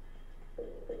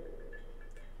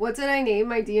 What did I name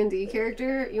my D&D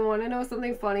character? You want to know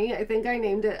something funny? I think I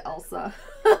named it Elsa.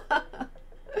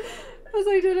 Because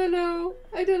I didn't know.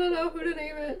 I didn't know who to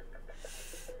name it.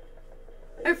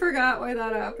 I forgot why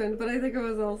that happened, but I think it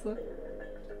was Elsa.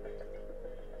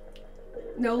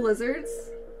 No lizards?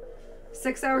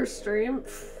 6-hour stream?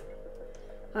 Pfft.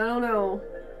 I don't know.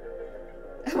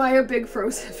 Am I a big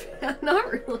Frozen fan?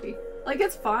 Not really. Like,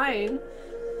 it's fine.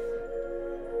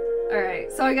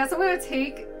 Alright, so I guess I'm gonna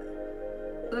take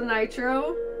the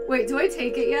nitro. Wait, do I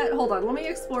take it yet? Hold on, let me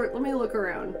explore it. Let me look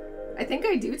around. I think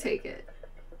I do take it.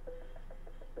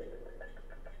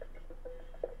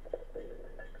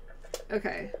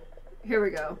 Okay, here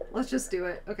we go. Let's just do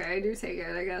it. Okay, I do take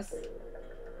it, I guess.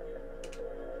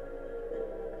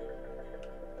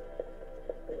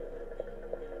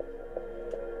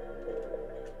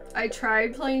 I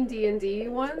tried playing D&D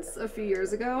once a few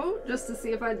years ago just to see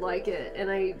if I'd like it, and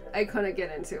I couldn't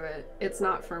get into it. It's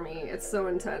not for me. It's so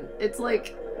intense. It's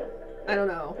like, I don't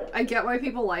know. I get why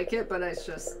people like it, but it's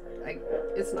just,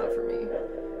 it's not for me.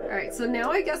 Alright, so now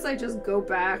I guess I just go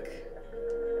back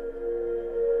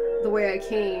the way I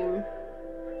came.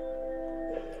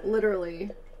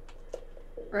 Literally.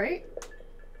 Right?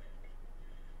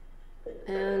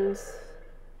 And...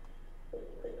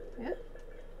 yeah.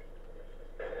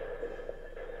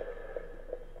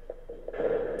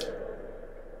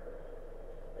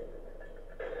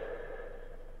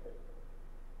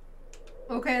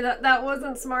 Okay, that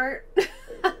wasn't smart.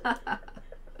 That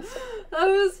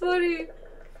was funny.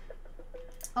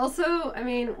 Also, I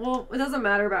mean, well, it doesn't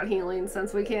matter about healing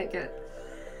since we can't get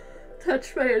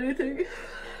touched by anything.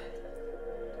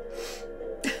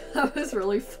 That was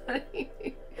really funny.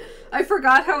 I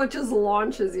forgot how it just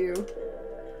launches you.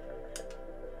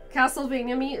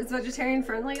 Castlevania meat is vegetarian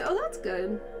friendly. Oh, that's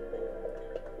good.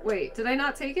 Wait, did I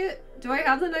not take it? Do I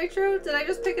have the nitro? Did I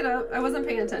just pick it up? I wasn't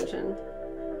paying attention.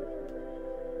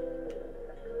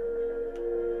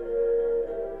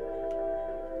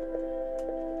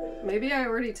 Maybe I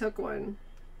already took one.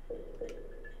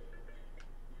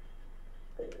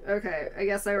 Okay, I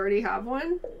guess I already have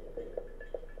one.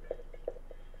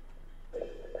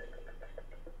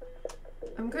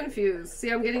 I'm confused. See,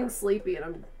 I'm getting sleepy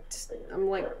and I'm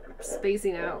like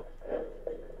spacing out.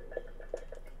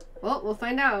 Well, we'll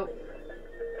find out.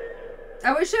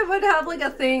 I wish it would have like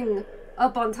a thing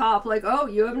up on top, like, oh,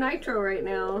 you have nitro right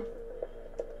now.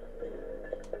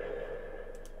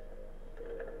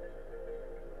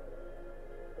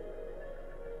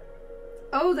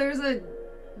 Oh,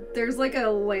 there's like a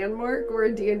landmark where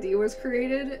D&D was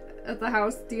created at the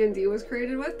house D&D was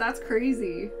created with. That's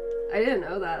crazy. I didn't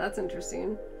know that. That's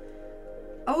interesting.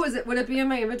 Oh, would it be in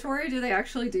my inventory? Do they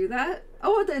actually do that?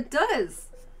 Oh, it does.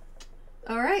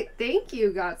 All right. Thank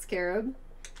you, Got Scarab.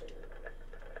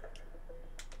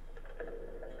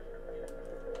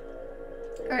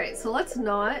 All right. So let's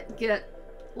not get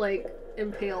like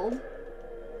impaled.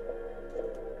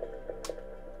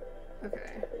 Okay.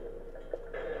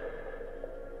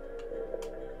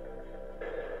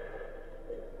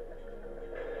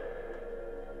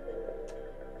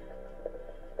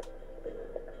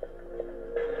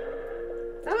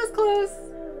 That was close.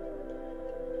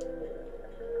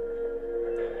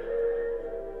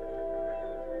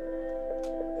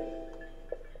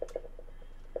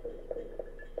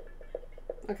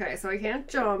 Okay, so I can't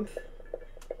jump.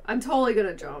 I'm totally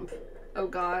gonna jump. Oh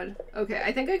god. Okay,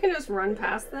 I think I can just run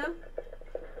past them.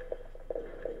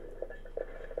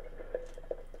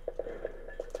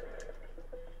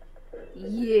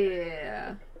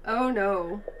 Yeah. Oh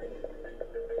no.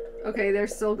 Okay, they're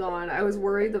still gone. I was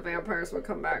worried the vampires would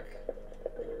come back.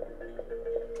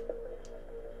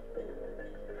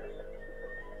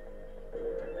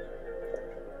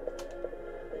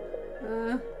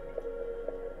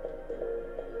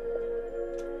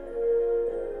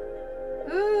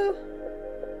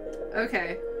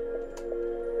 Okay.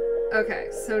 Okay,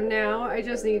 so now I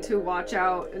just need to watch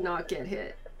out and not get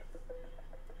hit.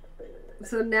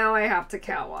 So now I have to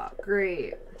catwalk.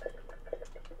 Great.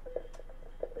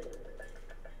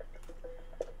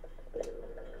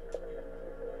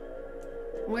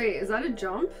 Wait, is that a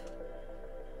jump?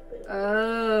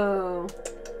 Oh.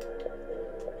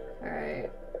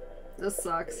 Alright. This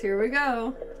sucks. Here we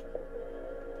go.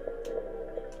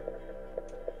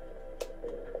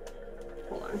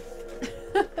 Hold on.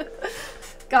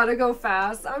 Gotta go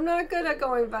fast. I'm not good at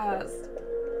going fast.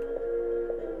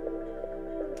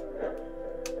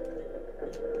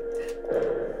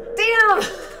 Damn!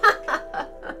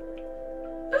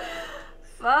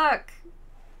 Fuck.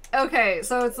 Okay,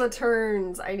 so it's the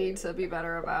turns I need to be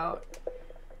better about.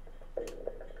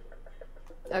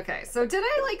 Okay, so did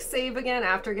I like save again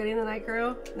after getting the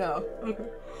nitro? No. Okay.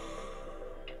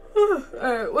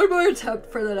 Alright, one more attempt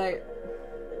for the night.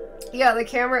 Yeah, the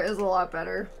camera is a lot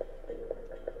better.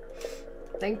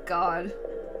 Thank God.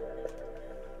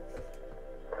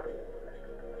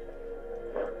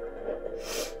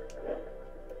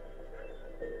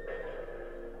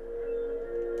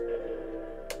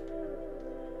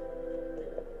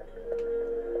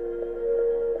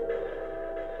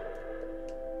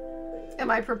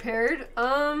 Am I prepared?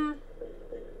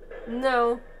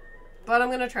 No. But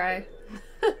I'm gonna try.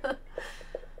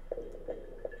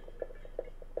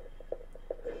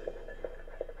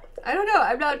 I don't know.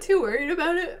 I'm not too worried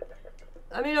about it.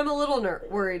 I mean, I'm a little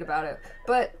worried about it.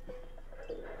 But...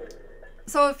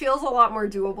 so it feels a lot more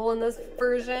doable in this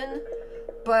version.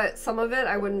 But some of it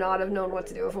I would not have known what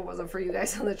to do if it wasn't for you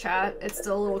guys in the chat. It's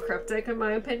still a little cryptic in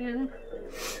my opinion.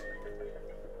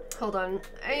 Hold on.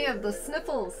 I have the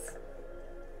sniffles.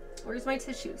 Where's my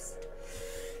tissues?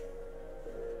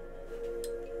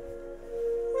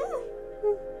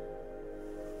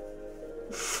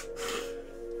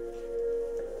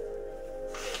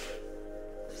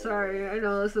 Sorry, I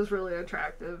know this is really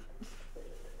attractive.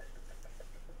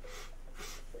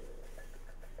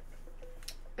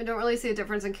 I don't really see a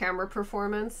difference in camera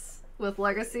performance with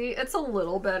Legacy. It's a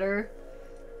little better.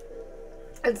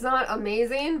 It's not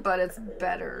amazing, but it's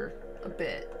better a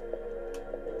bit.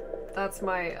 That's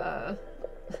my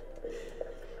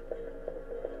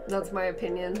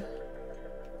opinion.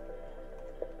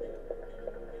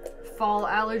 Fall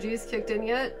allergies kicked in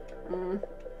yet?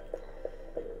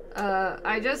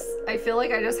 I feel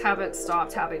like I just haven't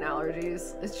stopped having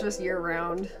allergies. It's just year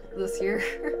round this year.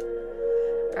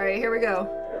 All right, here we go.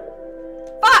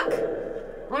 Fuck!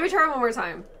 Let me try one more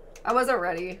time. I wasn't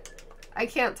ready. I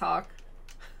can't talk.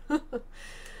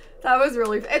 That was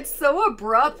really, it's so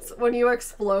abrupt when you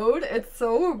explode. It's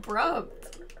so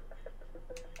abrupt.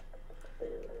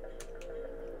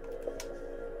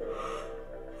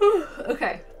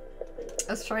 Okay,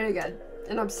 let's try it again.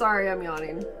 And I'm sorry I'm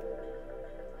yawning.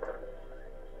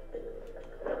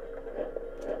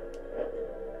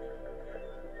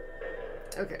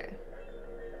 Okay.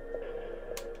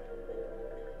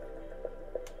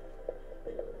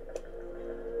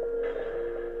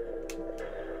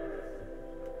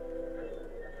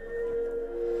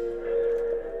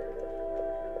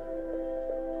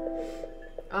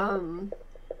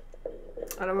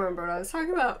 I don't remember what I was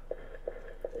talking about.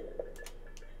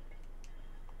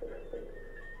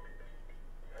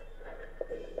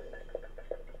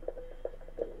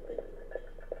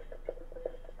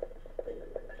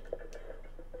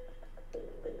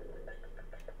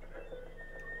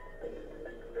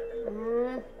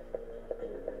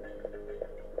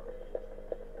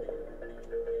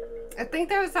 I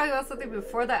think I was talking about something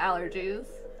before the allergies.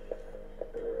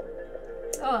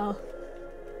 Oh well.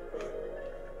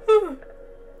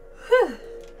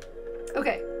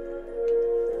 Okay.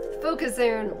 Focus,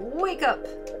 Erin. Wake up.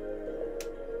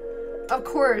 Of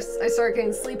course, I start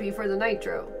getting sleepy for the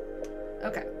nitro.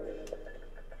 Okay.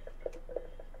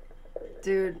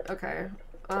 Dude, okay.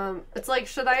 It's like,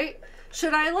 should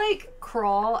I like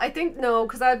crawl? I think no,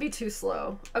 because that'd be too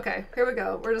slow. Okay, here we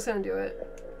go. We're just gonna do it.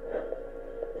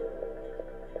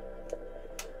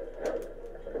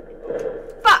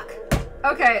 Fuck!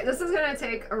 Okay, this is gonna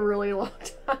take a really long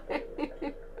time.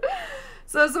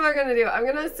 So this is what I'm gonna do. I'm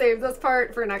gonna save this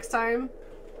part for next time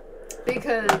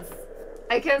because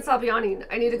I can't stop yawning.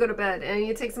 I need to go to bed and I need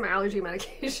to take some allergy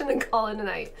medication and call it a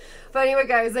night. But anyway,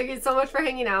 guys, thank you so much for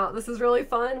hanging out. This is really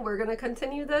fun. We're gonna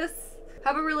continue this.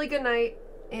 Have a really good night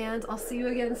and I'll see you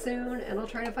again soon and I'll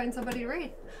try to find somebody to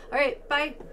raid. All right, bye.